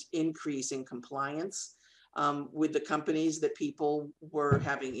significant increase in compliance with the companies that people were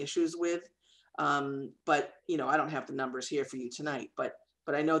having issues with. But you know, I don't have the numbers here for you tonight, but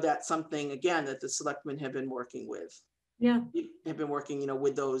I know that's something, again, that the selectmen have been working with. Yeah. Have been working, you know,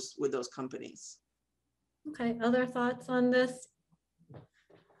 with those companies. Okay, other thoughts on this?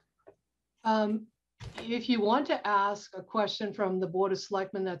 If you want to ask a question from the Board of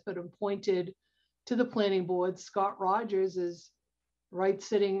Selectmen that's been appointed to the planning board, Scott Rogers is right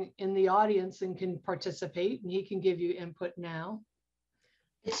sitting in the audience and can participate, and he can give you input now.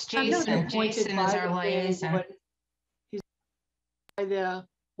 It's Jason. Jason is our liaison. He's by the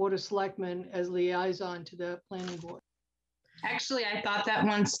Board of Selectmen as liaison to the planning board. Actually, I thought that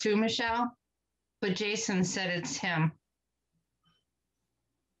once too, Michelle, but Jason said it's him.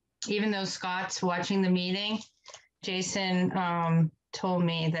 Even though Scott's watching the meeting, Jason told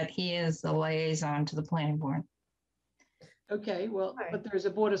me that he is the liaison to the planning board. Okay, well, but there's a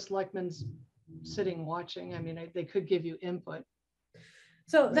Board of Selectmen sitting watching. I mean, they could give you input.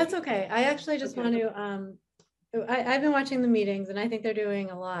 So that's okay. I actually just want to, I've been watching the meetings, and I think they're doing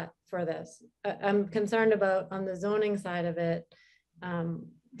a lot for this. I'm concerned about on the zoning side of it.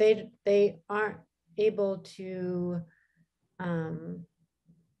 They aren't able to,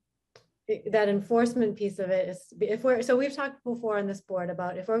 that enforcement piece of it is, so we've talked before on this board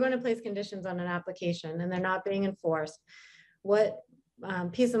about if we're going to place conditions on an application and they're not being enforced, what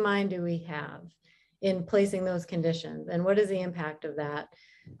peace of mind do we have in placing those conditions, and what is the impact of that?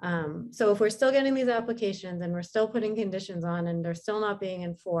 So if we're still getting these applications and we're still putting conditions on and they're still not being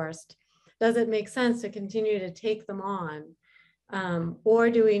enforced, does it make sense to continue to take them on? Or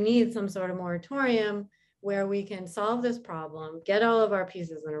do we need some sort of moratorium where we can solve this problem, get all of our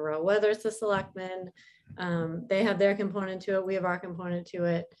pieces in a row, whether it's the selectmen, they have their component to it, we have our component to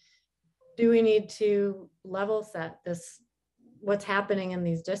it. Do we need to level set this, what's happening in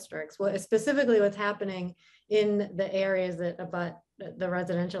these districts? Specifically what's happening in the areas that abut the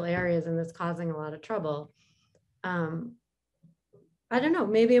residential areas, and that's causing a lot of trouble. I don't know,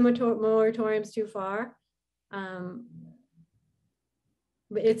 maybe a moratorium's too far.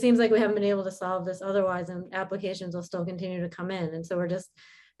 But it seems like we haven't been able to solve this otherwise, and applications will still continue to come in. And so we're just,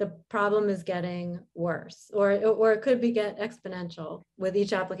 the problem is getting worse, or it could get exponential with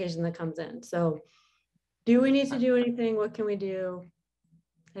each application that comes in. So do we need to do anything? What can we do?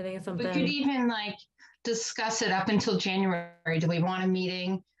 I think it's something. We could even like discuss it up until January. Do we want a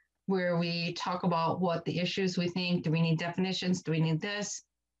meeting where we talk about what the issues we think? Do we need definitions? Do we need this?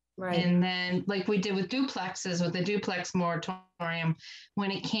 Right. And then like we did with duplexes, with the duplex moratorium, when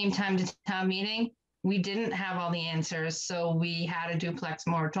it came time to town meeting, we didn't have all the answers. So we had a duplex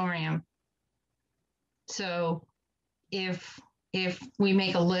moratorium. So if we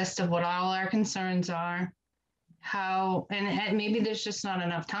make a list of what all our concerns are, how, and maybe there's just not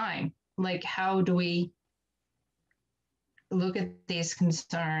enough time. Like, how do we look at these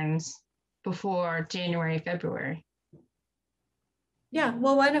concerns before January, February? Yeah,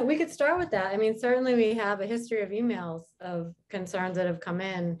 well, why don't we could start with that? I mean, certainly we have a history of emails of concerns that have come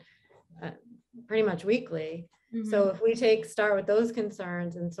in pretty much weekly. Mm-hmm. So if we start with those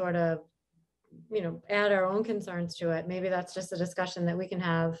concerns and sort of, you know, add our own concerns to it, maybe that's just a discussion that we can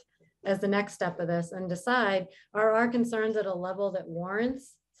have as the next step of this, and decide, are our concerns at a level that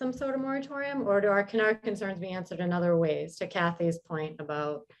warrants some sort of moratorium, or can our concerns be answered in other ways? To Kathy's point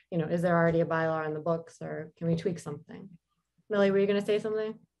about, you know, is there already a bylaw in the books, or can we tweak something? Millie, were you going to say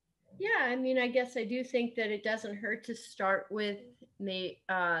something? Yeah, I mean, I guess I do think that it doesn't hurt to start with the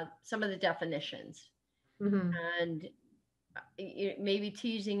some of the definitions. Mm-hmm. And maybe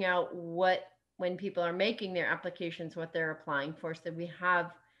teasing out what, when people are making their applications, what they're applying for, so that we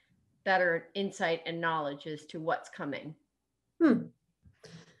have better insight and knowledge as to what's coming.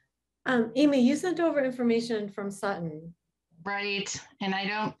 Amy, you sent over information from Sutton. Right. And I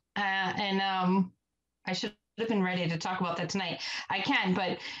don't, I should have been ready to talk about that tonight. I can,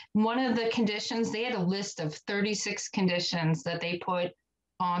 but one of the conditions, they had a list of 36 conditions that they put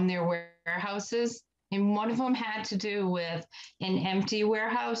on their warehouses. And one of them had to do with an empty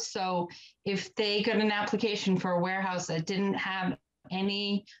warehouse. So if they got an application for a warehouse that didn't have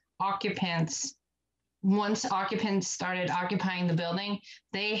any occupants, once occupants started occupying the building,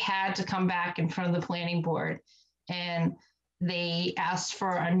 they had to come back in front of the planning board. And they asked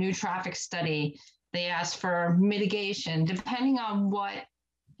for a new traffic study. They asked for mitigation, depending on what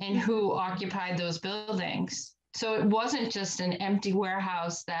and who occupied those buildings. So it wasn't just an empty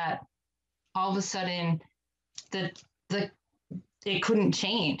warehouse that all of a sudden it couldn't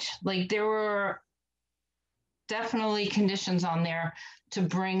change. Like, there were definitely conditions on there to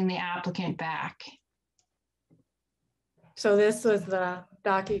bring the applicant back. So this was the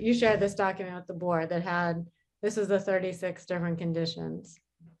you shared this document with the board that had, this is the 36 different conditions.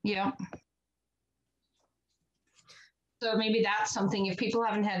 Yeah. So maybe that's something, if people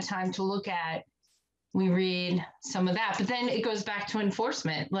haven't had time to look at, we read some of that. But then it goes back to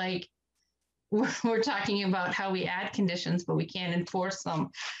enforcement. Like, we're talking about how we add conditions, but we can't enforce them.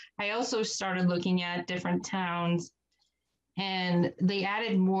 I also started looking at different towns, and they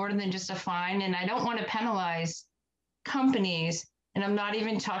added more than just a fine. And I don't want to penalize companies, and I'm not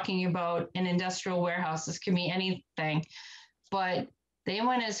even talking about an industrial warehouse. This could be anything, but they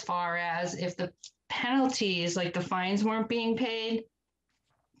went as far as, if the penalties, like the fines, weren't being paid,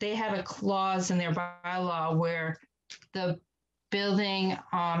 they had a clause in their bylaw where the building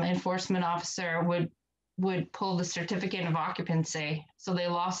enforcement officer would pull the certificate of occupancy, so they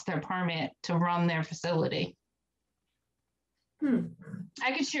lost their permit to run their facility.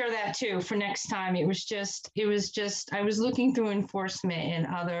 I could share that too for next time. It was just, I was looking through enforcement in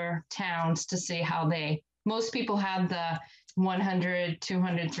other towns to see how most people had the $100,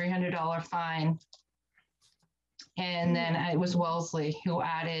 $200, $300 fine. And then it was Wellesley who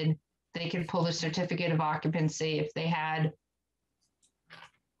added, they could pull the certificate of occupancy if they had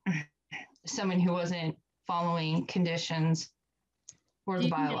someone who wasn't following conditions or the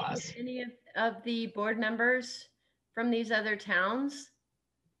bylaws. Any of the board members from these other towns?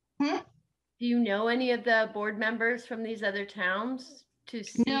 Do you know any of the board members from these other towns to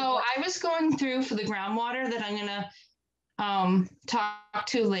see? No, I was going through for the groundwater that I'm gonna talk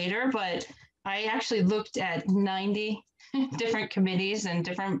to later, but I actually looked at 90 different committees and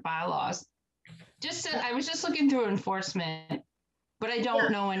different bylaws. I was just looking through enforcement, but I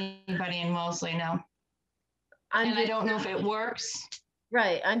don't know anybody in Wellesley now. And I don't know if it works.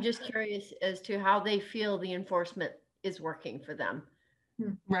 Right. I'm just curious as to how they feel the enforcement is working for them.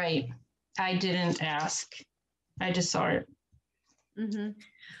 Right. I didn't ask. I just saw it.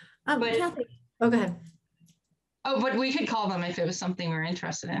 But Kathy, go ahead. Oh, but we could call them if it was something we were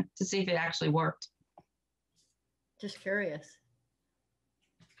interested in, to see if it actually worked. Just curious.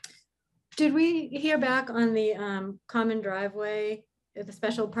 Did we hear back on the common driveway, the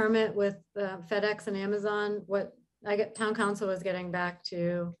special permit with FedEx and Amazon? What town council was getting back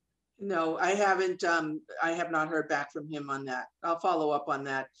to? No, I haven't. I have not heard back from him on that. I'll follow up on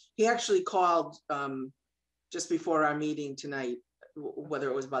that. He actually called just before our meeting tonight. Whether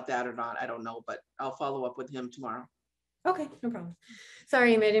it was about that or not, I don't know, but I'll follow up with him tomorrow. Okay, no problem.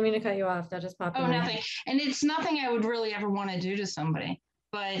 Sorry, I didn't mean to cut you off. That just popped in. Oh, nothing. And it's nothing I would really ever want to do to somebody,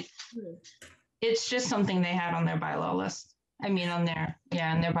 but it's just something they had on their bylaw list. I mean, on their,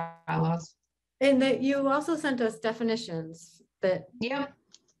 in their bylaws. And that you also sent us definitions that. Yep.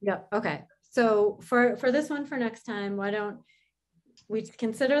 Yep. Okay. So for this one, for next time, why don't we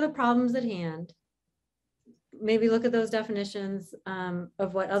consider the problems at hand? Maybe look at those definitions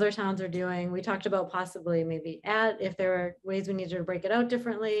of what other towns are doing. We talked about possibly maybe if there are ways we needed to break it out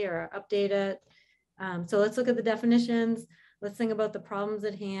differently or update it. So let's look at the definitions. Let's think about the problems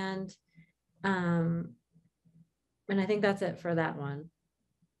at hand. And I think that's it for that one.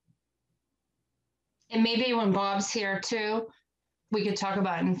 And maybe when Bob's here too, we could talk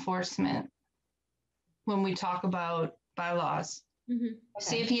about enforcement when we talk about bylaws. Okay.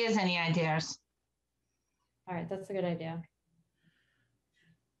 See if he has any ideas. All right, that's a good idea.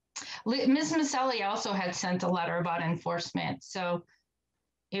 Ms. Maselli also had sent a letter about enforcement, so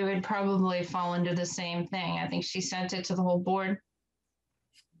it would probably fall into the same thing. I think she sent it to the whole board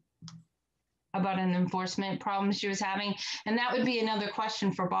about an enforcement problem she was having. And that would be another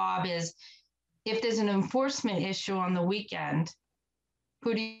question for Bob is, if there's an enforcement issue on the weekend,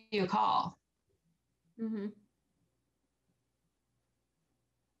 who do you call? Mm-hmm.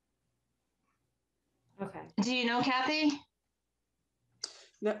 Okay. Do you know, Kathy?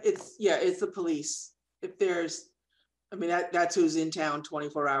 No, it's the police. If there's, I mean, that's who's in town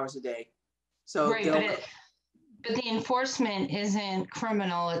 24 hours a day. So Right, but the enforcement isn't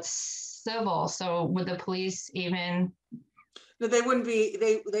criminal, it's civil. So would the police even? no, they wouldn't be,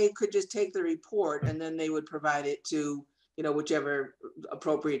 they could just take the report and then they would provide it to, whichever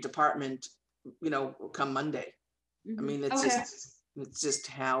appropriate department, come Monday. I mean, it's Okay. just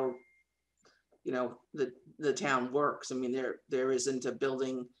how, the town works. I mean, there isn't a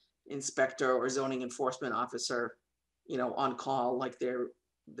building inspector or zoning enforcement officer, on call like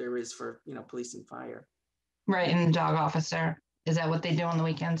there is for, police and fire. Right, and the dog officer. Is that what they do on the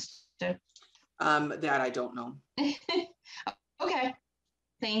weekends too? That I don't know. Okay,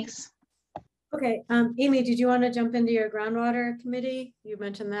 thanks. Okay, Amy, did you want to jump into your groundwater committee? You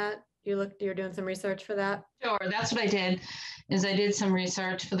mentioned that you're doing some research for that. Sure, that's what I did, is I did some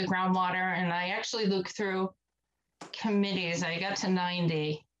research for the groundwater, and I actually looked through committees. I got to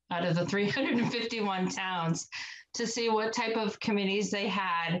 90 out of the 351 towns to see what type of committees they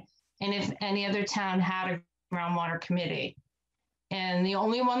had and if any other town had a groundwater committee. And the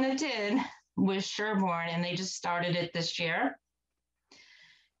only one that did was Sherborne, and they just started it this year.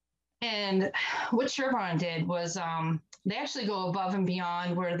 And what Sherborne did was they actually go above and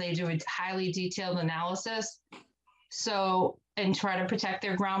beyond, where they do a highly detailed analysis. So, and try to protect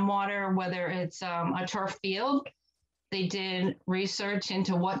their groundwater, whether it's a turf field. They did research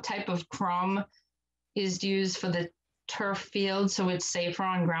into what type of crumb is used for the turf field, so it's safer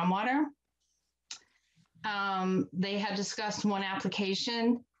on groundwater. They had discussed one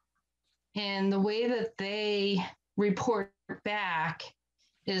application, and the way that they report back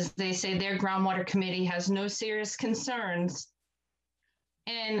is they say their groundwater committee has no serious concerns.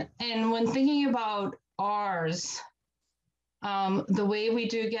 And when thinking about ours, the way we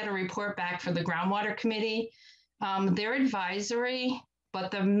do get a report back for the groundwater committee, they're advisory, but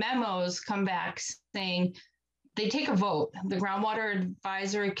the memos come back saying they take a vote. The groundwater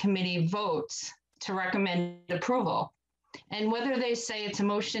advisory committee votes to recommend approval. And whether they say it's a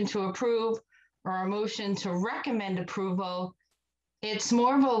motion to approve or a motion to recommend approval, it's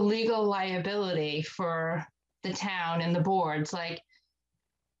more of a legal liability for the town and the boards. Like,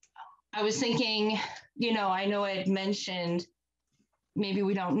 I was thinking, I know I had mentioned maybe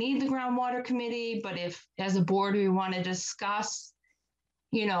we don't need the groundwater committee, but if as a board we want to discuss,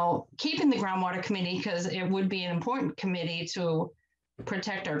 keeping the groundwater committee, because it would be an important committee to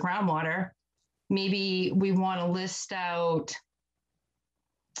protect our groundwater, maybe we want to list out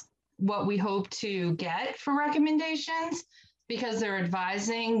what we hope to get for recommendations, because they're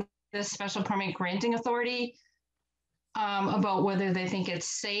advising the special permit granting authority about whether they think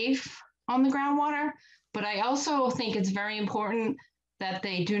it's safe on the groundwater. But I also think it's very important that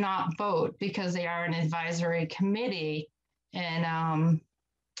they do not vote, because they are an advisory committee, and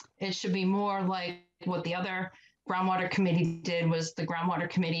it should be more like what the other groundwater committee did. Was the groundwater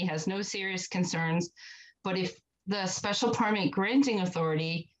committee has no serious concerns, but if the special permit granting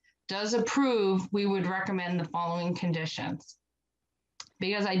authority does approve, we would recommend the following conditions.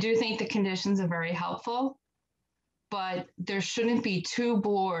 Because I do think the conditions are very helpful, but there shouldn't be two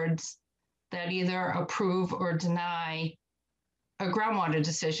boards that either approve or deny a groundwater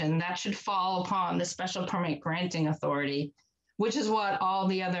decision. That should fall upon the special permit granting authority, which is what all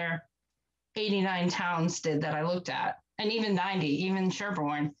the other 89 towns did that I looked at, and even 90, even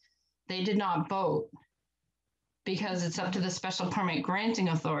Sherborne, they did not vote, because it's up to the special permit granting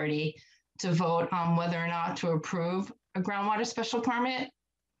authority to vote on whether or not to approve a groundwater special permit.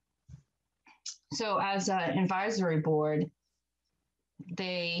 So as an advisory board,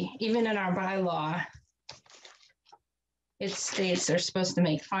 they, even in our bylaw, it states they're supposed to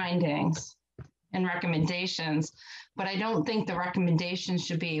make findings and recommendations, but I don't think the recommendations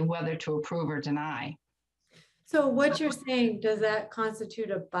should be whether to approve or deny. So what you're saying, does that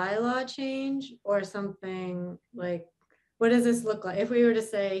constitute a bylaw change or something? Like, what does this look like? If we were to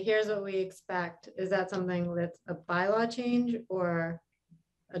say, here's what we expect, is that something that's a bylaw change or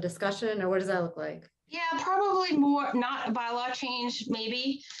a discussion, or what does that look like? Yeah, probably more, not a bylaw change,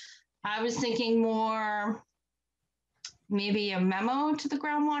 maybe. I was thinking more, maybe a memo to the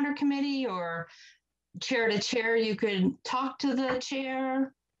groundwater committee, or chair to chair, you could talk to the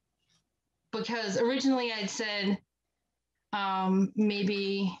chair. Because originally I'd said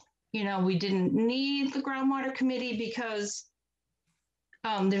maybe, we didn't need the groundwater committee because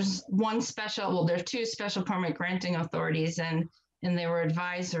there's two special permit granting authorities, and they were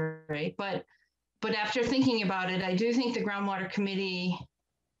advisory. But But after thinking about it, I do think the groundwater committee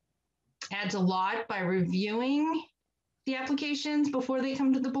adds a lot by reviewing the applications before they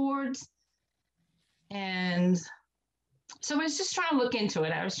come to the boards. And so I was just trying to look into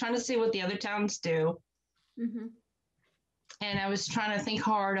it. I was trying to see what the other towns do. Mm-hmm. And I was trying to think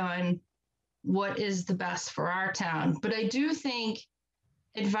hard on what is the best for our town. But I do think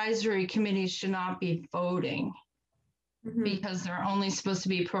advisory committees should not be voting Mm-hmm. because they're only supposed to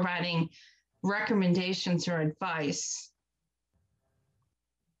be providing recommendations or advice.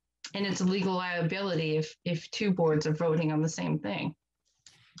 And it's a legal liability if two boards are voting on the same thing.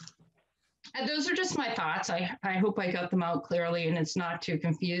 And those are just my thoughts. I hope I got them out clearly and it's not too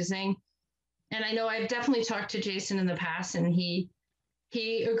confusing. And I know I've definitely talked to Jason in the past, and he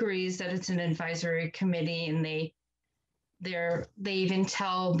agrees that it's an advisory committee, and they even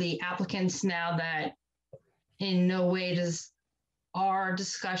tell the applicants now that in no way does our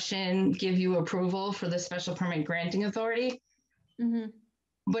discussion give you approval for the special permit granting authority. Mm-hmm.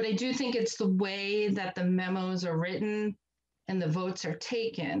 But I do think it's the way that the memos are written and the votes are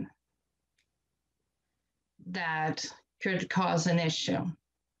taken that could cause an issue.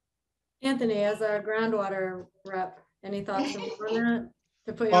 Anthony, as our groundwater rep, any thoughts on that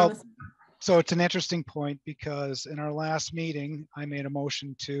to put you Well, on the So it's an interesting point because in our last meeting, I made a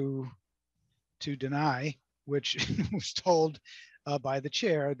motion to deny, which was told by the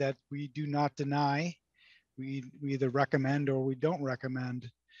chair that we do not deny. We either recommend or we don't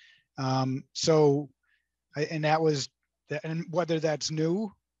recommend. And that was, and whether that's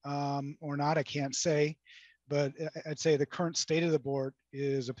new or not, I can't say. But I'd say the current state of the board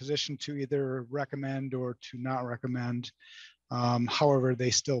is a position to either recommend or to not recommend. However, they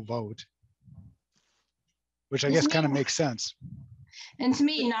still vote, which I guess kind of makes sense. And to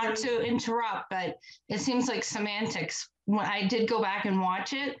me, not to interrupt, but it seems like semantics. When I did go back and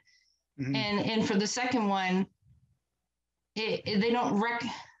watch it, Mhm. and for the second one, they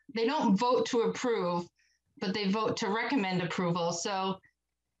don't vote to approve, but they vote to recommend approval. So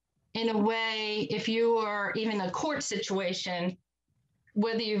in a way, if you are even a court situation,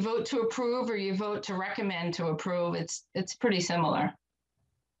 whether you vote to approve or you vote to recommend to approve, it's pretty similar.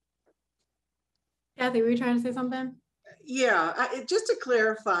 Kathy, were you trying to say something? Yeah, just to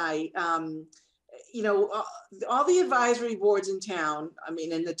clarify, you know, all the advisory boards in town, I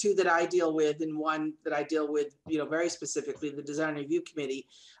mean, and the two that I deal with and one that I deal with, you know, very specifically, the Design Review Committee,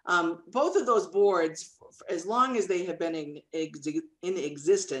 both of those boards, as long as they have been in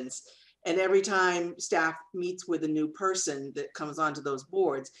existence, and every time staff meets with a new person that comes onto those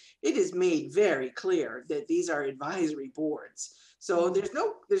boards, it is made very clear that these are advisory boards. So there's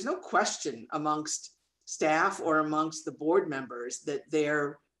no question amongst staff or amongst the board members that they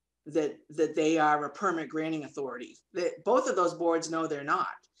are a permit granting authority. Both of those boards know they're not,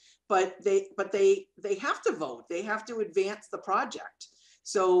 but they have to vote. They have to advance the project.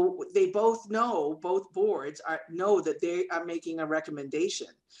 So they both know, both boards know that they are making a recommendation.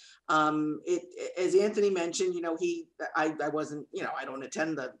 As Anthony mentioned, you know, I wasn't, you know, I don't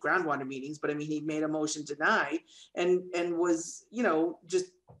attend the groundwater meetings, but I mean, he made a motion to deny and was, you know,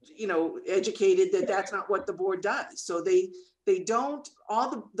 just, you know, educated that that's not what the board does. So they don't,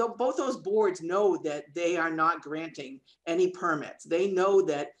 both those boards know that they are not granting any permits. They know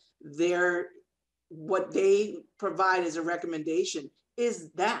that what they provide as a recommendation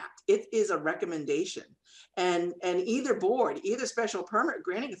is that it is a recommendation. And either board, either special permit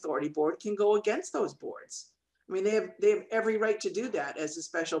granting authority board can go against those boards. I mean, they have every right to do that as a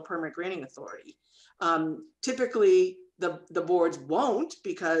special permit granting authority. Typically, the boards won't,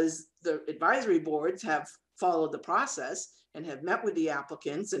 because the advisory boards have followed the process and have met with the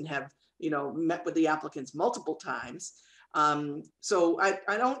applicants and have, you know, met with the applicants multiple times. So I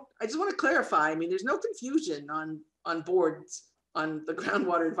just want to clarify, I mean, there's no confusion on boards, on the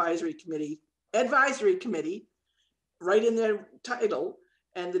groundwater advisory committee, right in their title,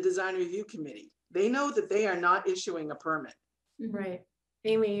 and the design review committee. They know that they are not issuing a permit. Right.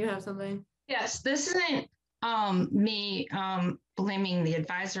 Amy, you have something? Yes, this isn't me blaming the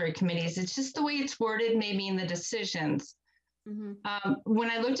advisory committees. It's just the way it's worded, maybe in the decisions. Mm-hmm.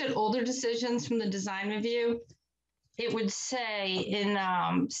 When I looked at older decisions from the design review, it would say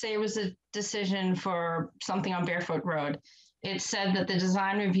say it was a decision for something on Barefoot Road. It said that the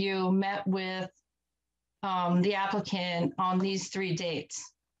design review met with the applicant on these 3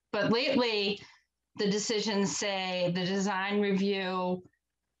 dates. But lately, the decisions say the design review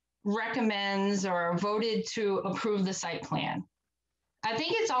recommends or voted to approve the site plan. I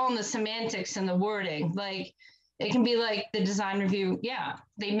think it's all in the semantics and the wording. Like, it can be like the design review, yeah,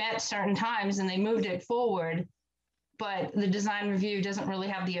 they met certain times and they moved it forward, but the design review doesn't really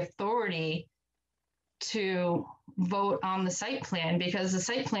have the authority to vote on the site plan because the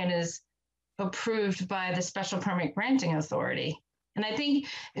site plan is approved by the special permit granting authority. And I think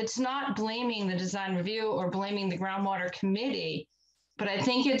it's not blaming the design review or blaming the groundwater committee, but I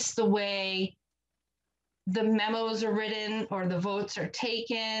think it's the way the memos are written or the votes are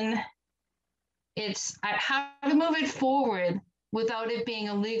taken. It's how to move it forward without it being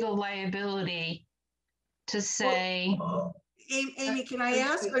a legal liability to say. Well, Amy, can I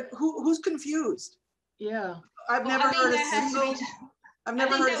ask, like, who's confused? Yeah. I've Well, never I think heard a that has to be single, I've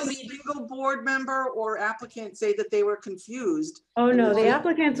never think heard that a would be- single board member or applicant say that they were confused. Oh, And no, they- the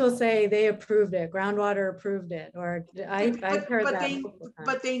applicants will say they approved it, groundwater approved it, or I've heard but that. they, multiple times.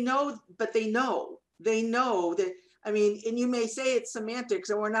 but they know that, I mean, and you may say it's semantics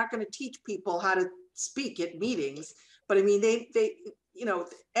and we're not going to teach people how to speak at meetings, but I mean, they, you know,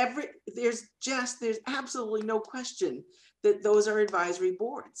 there's absolutely no question that those are advisory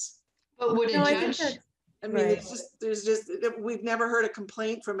boards. But would a No, I think judge? that's I mean, right. there's just, we've never heard a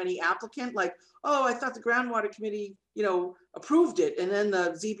complaint from any applicant like, oh, I thought the groundwater committee, you know, approved it and then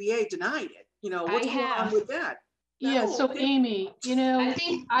the ZBA denied it. You know, what's going on with that? Yeah, No, so Amy, you know, I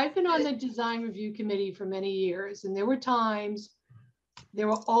think I've been on the design review committee for many years, and there were times, they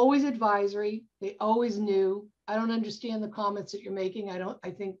were always advisory, they always knew. I don't understand the comments that you're making.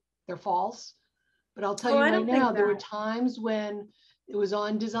 I think they're false. But I'll tell Oh, you I right don't think now, there were that. times when it was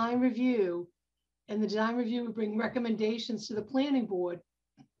on design review, and the design review would bring recommendations to the planning board,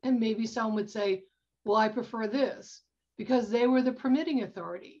 and maybe someone would say, well, I prefer this, because they were the permitting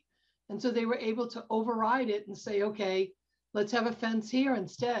authority. And so they were able to override it and say, okay, let's have a fence here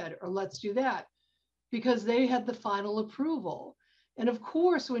instead, or let's do that, because they had the final approval. And of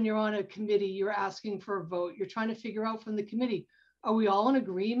course, when you're on a committee, you're asking for a vote. You're trying to figure out from the committee, are we all in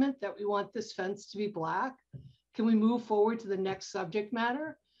agreement that we want this fence to be black? Can we move forward to the next subject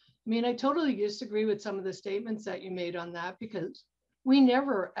matter? I mean, I totally disagree with some of the statements that you made on that, because we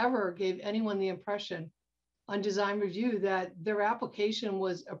never, ever gave anyone the impression on design review that their application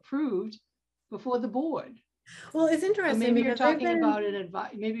was approved before the board. Well, it's So interesting maybe you're because I've talking been-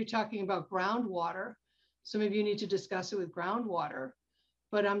 about maybe you're talking about groundwater. So maybe you need to discuss it with groundwater.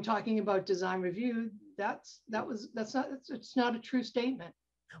 But I'm talking about design review. It's not a true statement.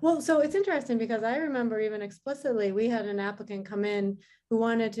 Well, so it's interesting because I remember even explicitly, we had an applicant come in who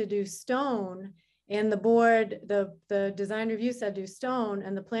wanted to do stone, and the board, the design review said do stone,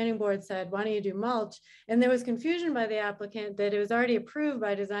 and the planning board said, why don't you do mulch? And there was confusion by the applicant that it was already approved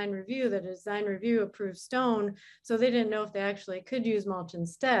by design review, that design review approved stone, so they didn't know if they actually could use mulch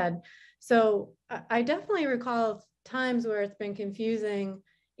instead. So I definitely recall times where it's been confusing,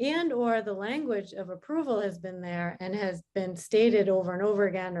 and or the language of approval has been there and has been stated over and over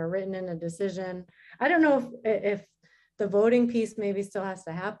again or written in a decision. I don't know if the voting piece maybe still has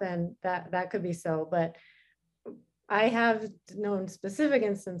to happen, that could be so, but I have known specific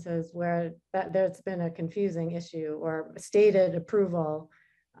instances where there's been a confusing issue or stated approval.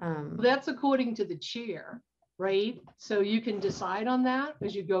 That's according to the chair, right? So you can decide on that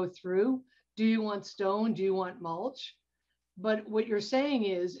as you go through. Do you want stone? Do you want mulch? But what you're saying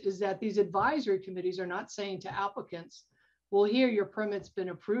is that these advisory committees are not saying to applicants, well, here your permit's been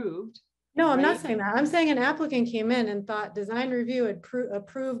approved. No, I'm not right? saying that. I'm saying an applicant came in and thought design review had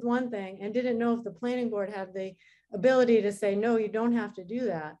approved one thing and didn't know if the planning board had the ability to say, no, you don't have to do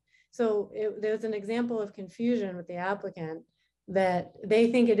that. So there's an example of confusion with the applicant that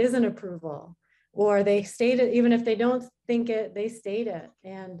they think it is an approval, or they state it, even if they don't think it, they state it.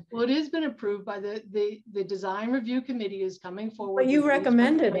 And well, it has been approved by the design review committee is coming forward. but you with these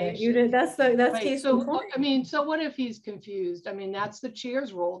recommended it. You did. That's Right. case in So, point. I mean, so what if he's confused? I mean, that's the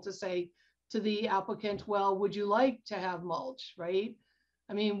chair's role to say to the applicant, well, would you like to have mulch, right?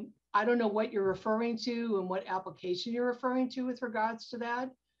 I mean, I don't know what you're referring to and what application you're referring to with regards to that,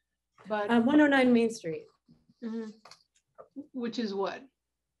 but 109 Main Street. which is what?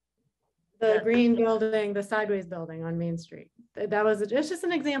 The green building, the sideways building on Main Street. It's just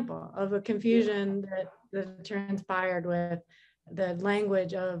an example of a confusion that transpired with the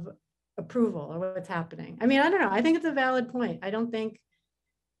language of approval or what's happening. I mean, I don't know. I think it's a valid point. I don't think.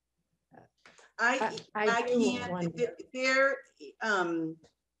 I do can't, wonder.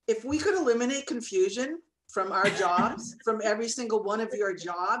 if we could eliminate confusion from our jobs, from every single one of your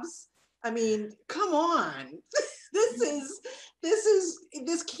jobs, I mean, come on.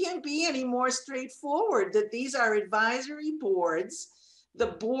 This can't be any more straightforward, that these are advisory boards. The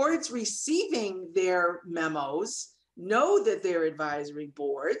boards receiving their memos know that they're advisory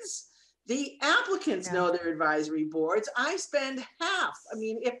boards. The applicants Yeah. know their advisory boards. I spend half. I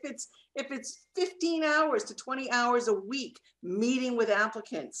mean, if it's 15 hours to 20 hours a week meeting with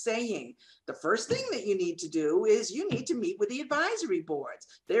applicants, saying the first thing that you need to do is you need to meet with the advisory boards.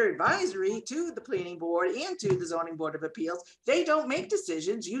 They're advisory to the planning board and to the zoning board of appeals. They don't make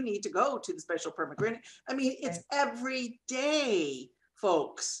decisions. You need to go to the special permit granting. I mean, it's every day,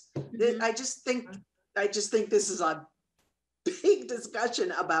 folks. Mhm. I just think this is a big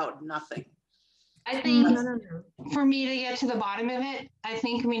discussion about nothing. I think No, no, no. for me to get to the bottom of it, I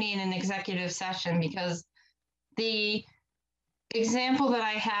think we need an executive session, because the example that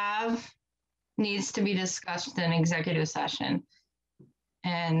I have needs to be discussed in executive session.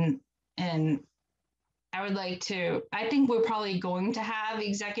 And I would like to, I think we're probably going to have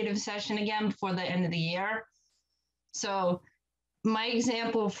executive session again before the end of the year. So my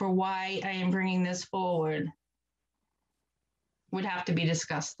example for why I am bringing this forward would have to be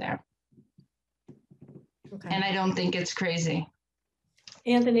discussed there. Okay. And I don't think it's crazy.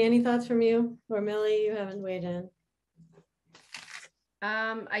 Anthony, any thoughts from you? Or Millie, you haven't weighed in.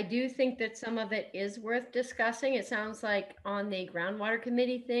 I do think that some of it is worth discussing. It sounds like on the groundwater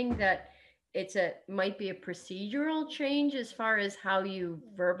committee thing that might be a procedural change as far as how you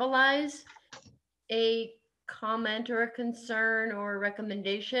verbalize a comment or a concern or a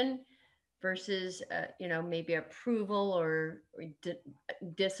recommendation versus, maybe approval or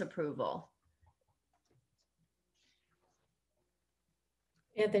disapproval.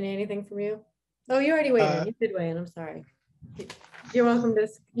 Anthony, anything from you? Oh, you already weighed in. You did weigh in. I'm sorry. You're welcome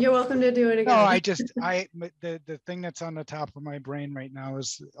to do it again. No, the thing that's on the top of my brain right now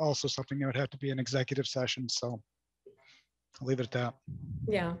is also something that would have to be an executive session. So I'll leave it at that.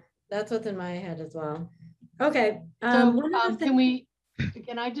 Yeah, that's what's in my head as well. Okay. So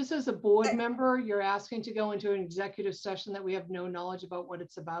can I just, as a board member, you're asking to go into an executive session that we have no knowledge about what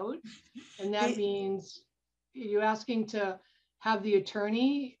it's about. And that means you're asking to have the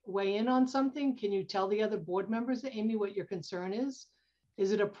attorney weigh in on something. Can you tell the other board members, Amy, what your concern is?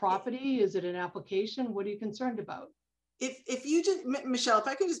 Is it a property? Is it an application? What are you concerned about? If you just, Michelle, if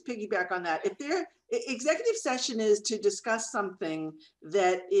I could just piggyback on that, if their executive session is to discuss something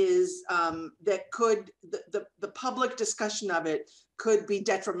that is, that could, the public discussion of it could be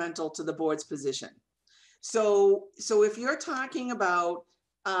detrimental to the board's position. So if you're talking about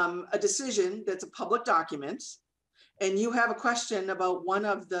a decision that's a public document and you have a question about one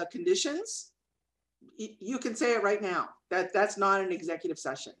of the conditions, you can say it right now. That's not an executive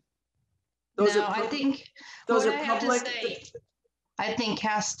session. Those no, are I think those what are I have to public. say, I think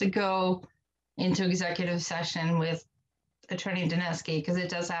has to go into executive session with Attorney Dineski, because it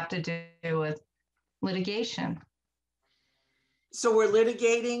does have to do with litigation. So we're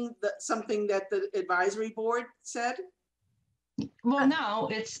litigating something that the advisory board said? Well, no,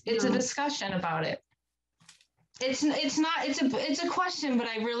 it's a discussion about it. It's a question, but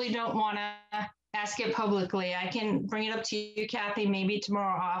I really don't want to ask it publicly. I can bring it up to you, Kathy, maybe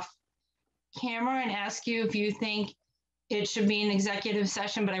tomorrow off camera and ask you if you think it should be an executive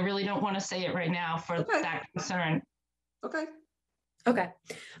session, but I really don't want to say it right now for that concern. Okay. Okay.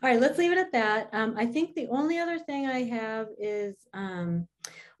 All right, let's leave it at that. I think the only other thing I have is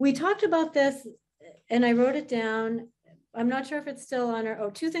we talked about this and I wrote it down. I'm not sure if it's still on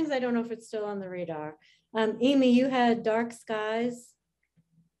our, two things I don't know if it's still on the radar. Amy, you had dark skies.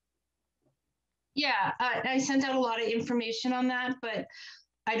 Yeah, I sent out a lot of information on that, but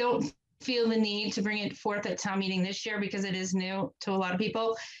I don't feel the need to bring it forth at town meeting this year because it is new to a lot of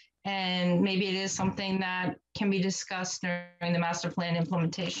people. And maybe it is something that can be discussed during the master plan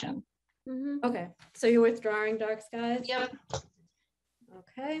implementation. Mm-hmm. Okay, so you're withdrawing dark skies? Yep.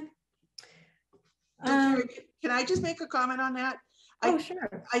 Okay. Can I just make a comment on that?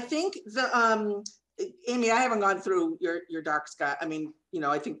 Sure. I think Amy, I haven't gone through your dark sky. I mean,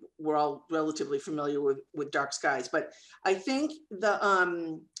 I think we're all relatively familiar with dark skies, but I think that's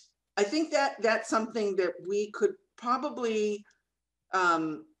something that we could probably,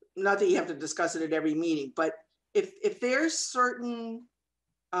 not that you have to discuss it at every meeting, but if there's certain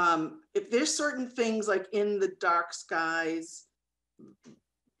things like in the dark skies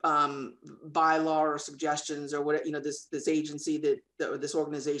bylaw or suggestions or what, this agency or this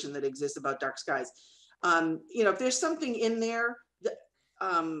organization that exists about dark skies, if there's something in there that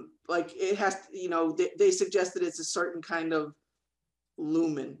like it has, they suggest that it's a certain kind of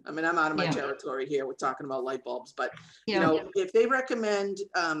lumen. I mean, I'm out of my territory here. We're talking about light bulbs, but if they recommend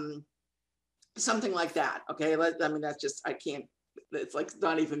something like that, okay, I mean, that's just, I can't, it's like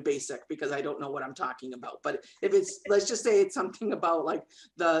not even basic because I don't know what I'm talking about. But if it's, let's just say it's something about like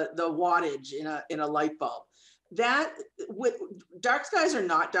the wattage in a light bulb, that with dark skies or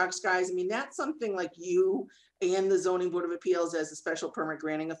not dark skies, I mean, that's something like you and the Zoning Board of Appeals as a special permit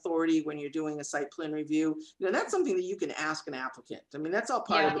granting authority when you're doing a site plan review, you know, that's something that you can ask an applicant. I mean, that's all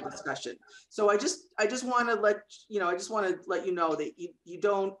part of the discussion. So I just want to let, you know, I just want to let you know that you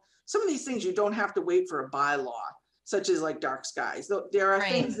don't, some of these things you don't have to wait for a bylaw, such as like dark skies. There are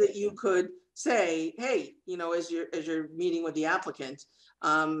things that you could say, hey, you know, as you're meeting with the applicant,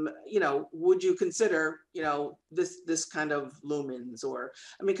 you know, would you consider, you know, this kind of lumens, or,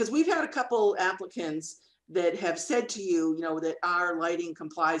 I mean, because we've had a couple applicants that have said to you, you know, that our lighting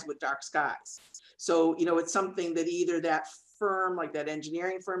complies with dark skies. So, you know, it's something that either that firm, like that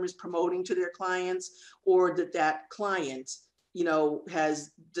engineering firm, is promoting to their clients, or that client, you know,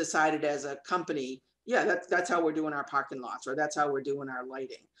 has decided as a company, yeah, that's how we're doing our parking lots, or that's how we're doing our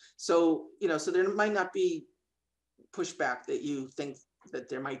lighting. So, you know, so there might not be pushback that you think that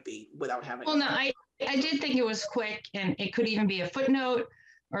there might be without having. Well, no, I did think it was quick, and it could even be a footnote,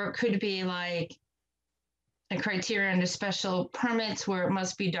 or it could be like a criteria under special permits where it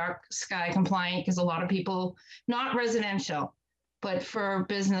must be dark sky compliant, because a lot of people, not residential, but for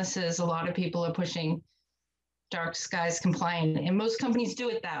businesses, a lot of people are pushing dark skies compliant, and most companies do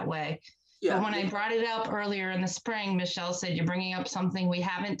it that way. Yeah. But when I brought it up earlier in the spring, Michelle said, you're bringing up something we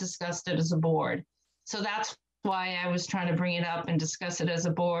haven't discussed it as a board. So that's why I was trying to bring it up and discuss it as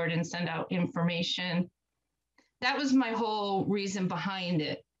a board and send out information. That was my whole reason behind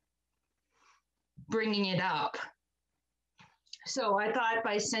it, bringing it up. So I thought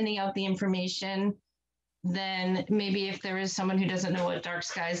by sending out the information, then maybe if there is someone who doesn't know what dark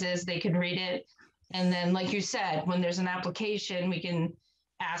skies is, they could read it. And then, like you said, when there's an application, we can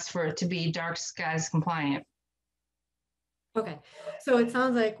ask for it to be dark skies compliant. Okay, so it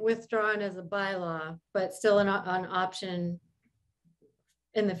sounds like withdrawn as a bylaw, but still an option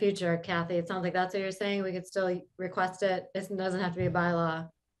in the future, Kathy. It sounds like that's what you're saying. We could still request it. It doesn't have to be a bylaw.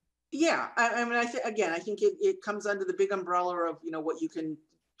 Yeah, I mean, I think it comes under the big umbrella of, you know, what you can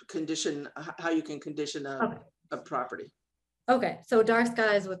condition, how you can condition a property. Okay, so dark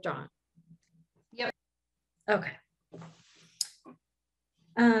sky is withdrawn. Yep. Okay.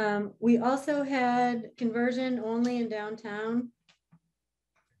 We also had conversion only in downtown.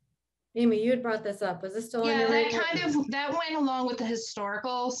 Amy, you had brought this up. Was this still on your radar? That went along with the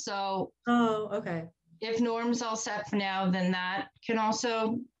historical. So, oh, okay. If Norm's all set for now, then that can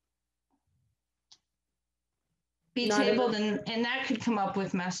also be tabled, and that could come up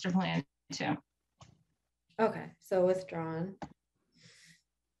with master plan too. Okay, so withdrawn.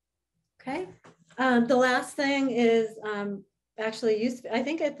 Okay. The last thing is actually use. I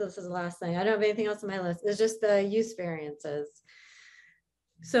think this is the last thing. I don't have anything else on my list. It's just the use variances.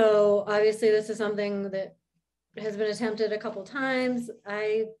 So obviously this is something that has been attempted a couple times.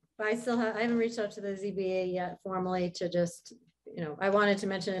 I haven't reached out to the ZBA yet formally to just, you know, I wanted to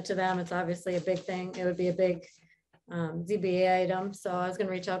mention it to them. It's obviously a big thing. It would be a big ZBA item. So I was going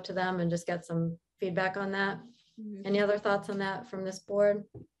to reach out to them and just get some feedback on that. Mm-hmm. Any other thoughts on that from this board?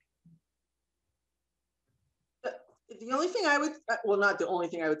 The only thing I would, well, not the only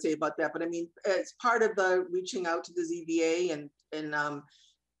thing I would say about that, but I mean, as part of the reaching out to the ZBA and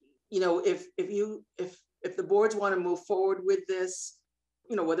you know, if the boards want to move forward with this,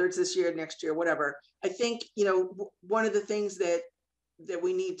 you know, whether it's this year, next year, whatever, I think, you know, one of the things that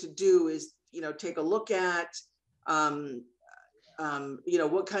we need to do is, you know, take a look at, you know,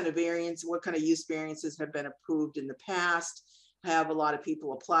 what kind of use variances have been approved in the past. Have a lot of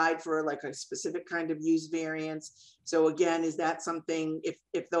people applied for like a specific kind of use variance. So again, is that something,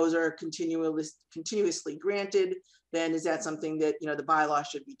 if those are continuously granted, then is that something that, you know, the bylaw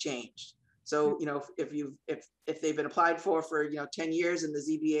should be changed? So, you know, if they've been applied for, you know, 10 years and the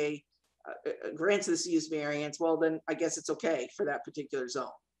ZBA grants this use variance, well, then I guess it's okay for that particular zone.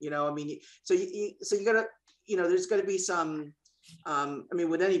 You know, I mean, so you gotta, you know, there's gotta be some, I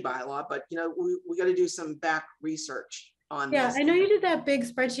mean, with any bylaw, but, you know, we gotta do some back research. Yeah, I know you did that big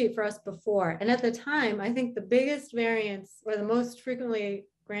spreadsheet for us before. And at the time, I think the biggest variance or the most frequently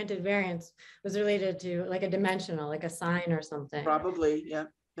granted variance was related to like a dimensional, like a sign or something. Probably, yeah.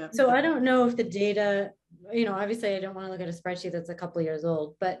 So I don't know if the data, you know, obviously I don't want to look at a spreadsheet that's a couple years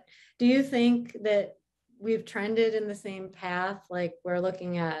old, but do you think that we've trended in the same path? Like we're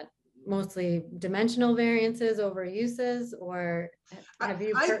looking at mostly dimensional variances over uses, or have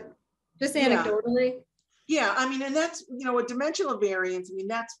you heard, just anecdotally? Yeah, I mean, and that's, you know, a dimensional variance, I mean,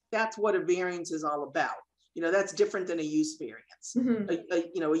 that's what a variance is all about. You know, that's different than a use variance. Mm-hmm.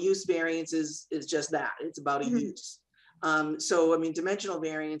 You know, a use variance is just that, it's about a mm-hmm. use. So, I mean, dimensional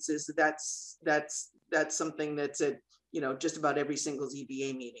variances, that's something that's at just about every single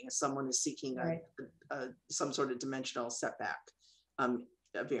ZBA meeting if someone is seeking Right. some sort of dimensional setback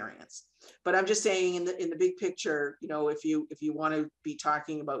variance. But I'm just saying in the big picture, if you want to be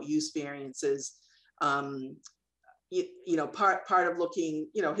talking about use variances, part of looking,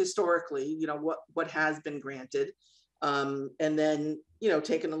 historically, what has been granted, and then,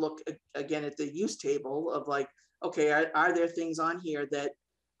 taking a look again at the use table of like, okay, are there things on here that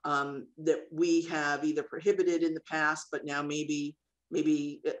that we have either prohibited in the past, but now maybe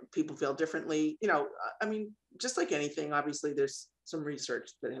people feel differently, I mean, just like anything, obviously there's some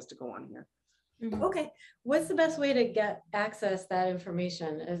research that has to go on here. Okay, what's the best way to get access that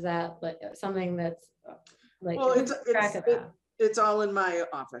information? Is that like something that's like, Well, track of that? it's all in my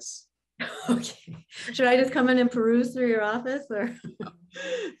office. Okay, should I just come in and peruse through your office or?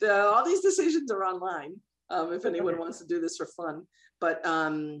 All these decisions are online, if anyone wants to do this for fun, but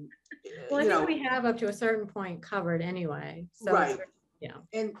Well, I think we have up to a certain point covered anyway. So right. Yeah.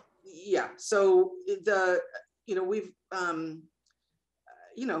 And yeah, so we've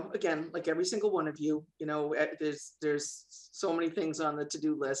again, like every single one of you, there's so many things on the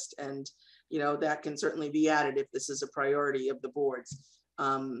to-do list, and that can certainly be added if this is a priority of the boards.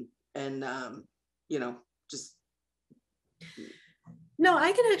 Just no,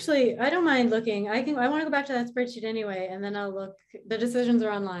 I can actually, I don't mind looking. I want to go back to that spreadsheet anyway, and then I'll look. The decisions are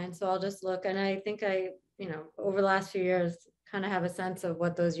online, so I'll just look. And I think over the last few years, kind of have a sense of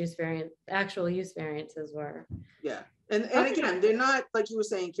what those actual use variances were. Yeah, and again, they're not, like you were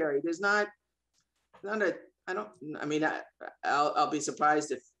saying, Carrie, there's I'll be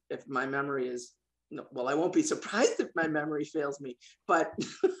surprised if my memory is, well, I won't be surprised if my memory fails me, but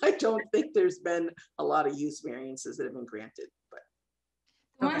I don't think there's been a lot of use variances that have been granted. But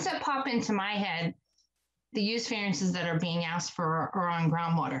the ones that pop into my head, the use variances that are being asked for are on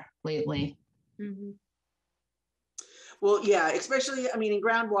groundwater lately. Mm-hmm. Well, yeah, especially, I mean, in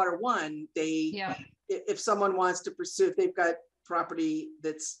groundwater 1, if someone wants to pursue, if they've got property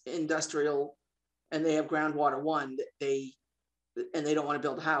that's industrial and they have groundwater 1, and they don't want to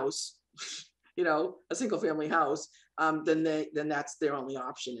build a house, a single family house, then that's their only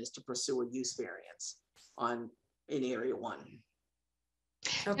option, is to pursue a use variance in area 1.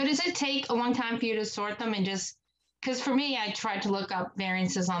 So does it take a long time for you to sort them, and just, because for me, I tried to look up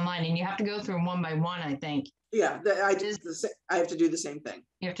variances online and you have to go through them one by one, I think. Yeah, I have to do the same thing.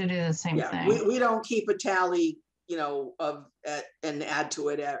 You have to do the same thing. We don't keep a tally, and add to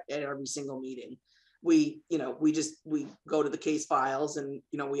it at every single meeting. We go to the case files, and,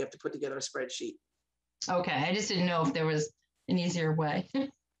 we have to put together a spreadsheet. Okay, I just didn't know if there was an easier way.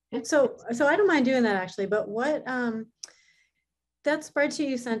 So I don't mind doing that actually, but what, that spreadsheet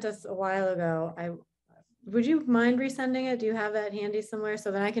you sent us a while ago, would you mind resending it? Do you have that handy somewhere so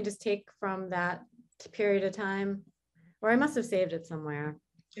that I can just take from that period of time? Or I must have saved it somewhere.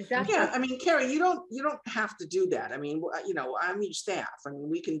 Yeah, I mean, Carrie, you don't have to do that. I mean, I'm your staff. I mean,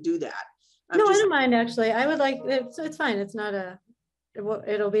 we can do that. I don't mind actually. I would like it's fine. It's not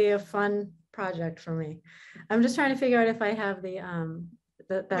it'll be a fun project for me. I'm just trying to figure out if I have the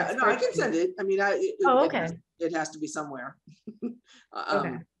I can send it. I mean, okay. It has to be somewhere.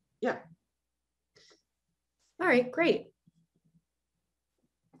 Okay. Yeah. All right, great.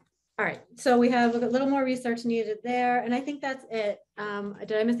 All right, so we have a little more research needed there, and I think that's it.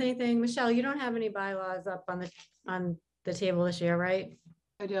 Did I miss anything? Michelle, you don't have any bylaws up on the table this year, right?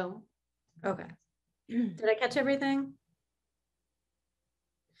 I don't. Okay. Did I catch everything?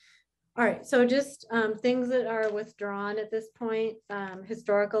 All right, so just things that are withdrawn at this point.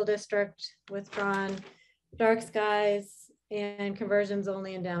 Historical district withdrawn, dark skies, and conversions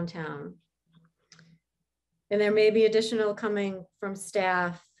only in downtown. And there may be additional coming from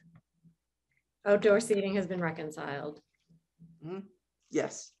staff. Outdoor seating has been reconciled. Mm-hmm.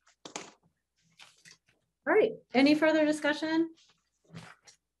 Yes. All right, any further discussion?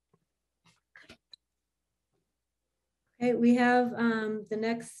 Okay, we have the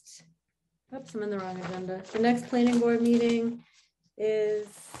next, oops, I'm in the wrong agenda. The next planning board meeting is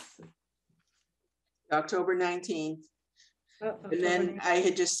October 19th. October And then 19th. I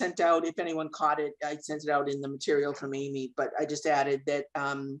had just sent out, if anyone caught it, I sent it out in the material from Amy, but I just added that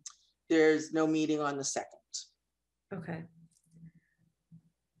there's no meeting on the 2nd. Okay.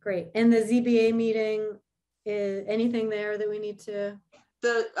 Great. And the ZBA meeting, is anything there that we need to?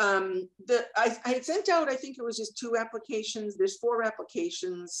 I had sent out, I think it was just 2 applications. There's 4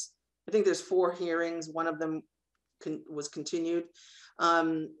 applications. I think there's 4 hearings. One of them was continued.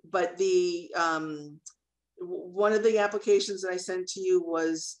 But one of the applications that I sent to you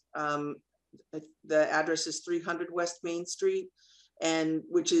was, the address is 300 West Main Street, and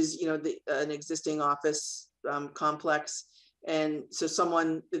which is, an existing office complex. And so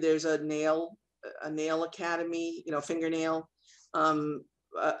there's a nail academy, fingernail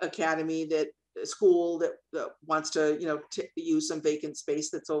academy, a school that wants to, use some vacant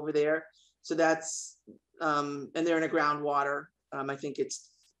space that's over there. So that's, and they're in a groundwater. I think it's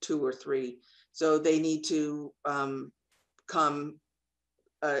 2 or 3. So they need to come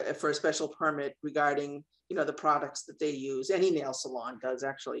for a special permit regarding, the products that they use. Any nail salon does,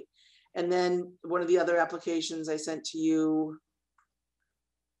 actually. And then one of the other applications I sent to you,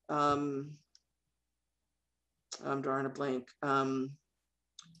 I'm drawing a blank. King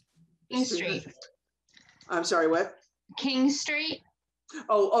Street. I'm sorry, what? King Street.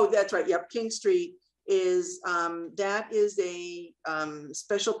 Oh, that's right. Yep, King Street is, that is a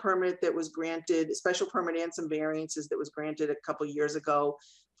special permit that was granted, a special permit and some variances that was granted a couple years ago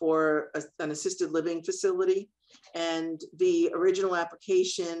for an assisted living facility. And the original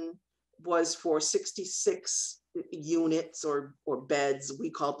application was for 66 units or beds. We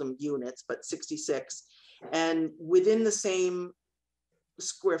called them units, but 66. And within the same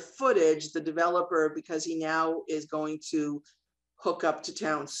square footage, the developer, because he now is going to hook up to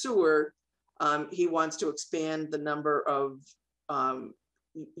town sewer, he wants to expand the number of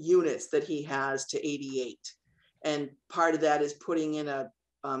units that he has to 88. And part of that is putting in a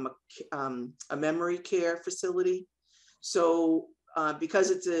memory care facility. So because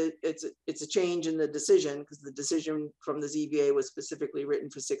it's a change in the decision, because the decision from the ZBA was specifically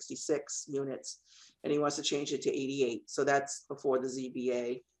written for 66 units, and he wants to change it to 88. So that's before the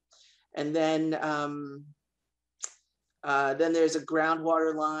ZBA. And then there's a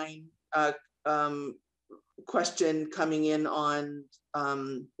groundwater line question coming in on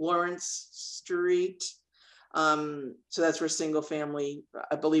Lawrence Street. So that's for single family,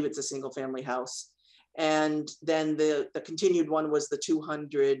 I believe it's a single family house. And then the continued one was the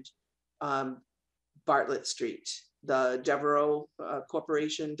 200 Bartlett Street, the Devereaux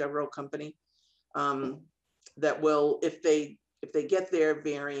Corporation, Devereaux Company, that will, if they get their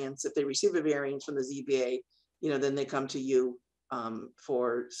variance, if they receive a variance from the ZBA, then they come to you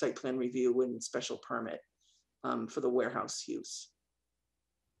for site plan review and special permit for the warehouse use.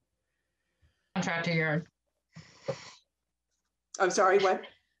 Contractor yard. I'm sorry, what?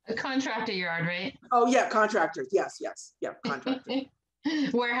 A contractor yard, right? Oh yeah, contractors. Yes, yeah, contractors.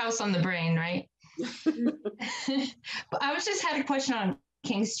 Warehouse on the brain, right? But I just had a question on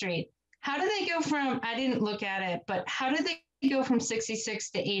King Street. How do they go from, I didn't look at it, but how did they go from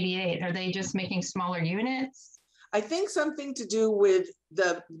 66 to 88? Are they just making smaller units? I think something to do with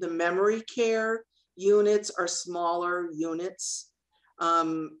the memory care units are smaller units.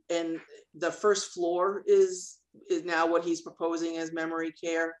 And the first floor is now what he's proposing as memory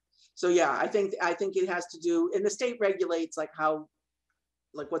care. So yeah, I think it has to do, and the state regulates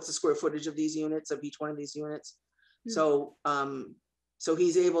what's the square footage of these units, of each one of these units. So so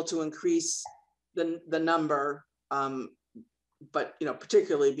he's able to increase the number, but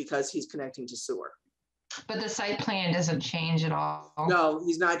particularly because he's connecting to sewer. But the site plan doesn't change at all. No,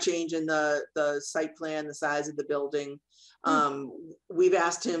 he's not changing the site plan, the size of the building. We've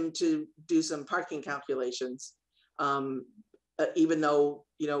asked him to do some parking calculations, even though,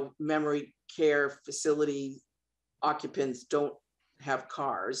 memory care facility occupants don't have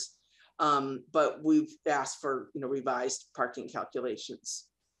cars. But we've asked for, revised parking calculations.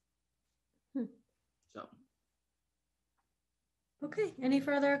 So. Okay, any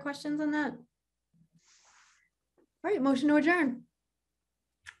further questions on that? All right, motion to adjourn.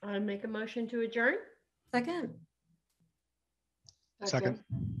 I make a motion to adjourn. Second. Second.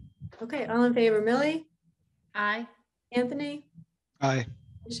 Okay, all in favor, Millie, Aye. Anthony, Aye.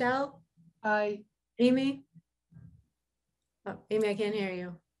 Michelle, Aye. Amy. Oh, Amy, I can't hear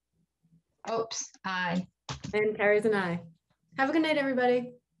you. Oops, aye. And Carrie's an aye. Have a good night,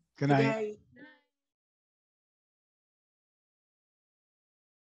 everybody. Good night. Okay.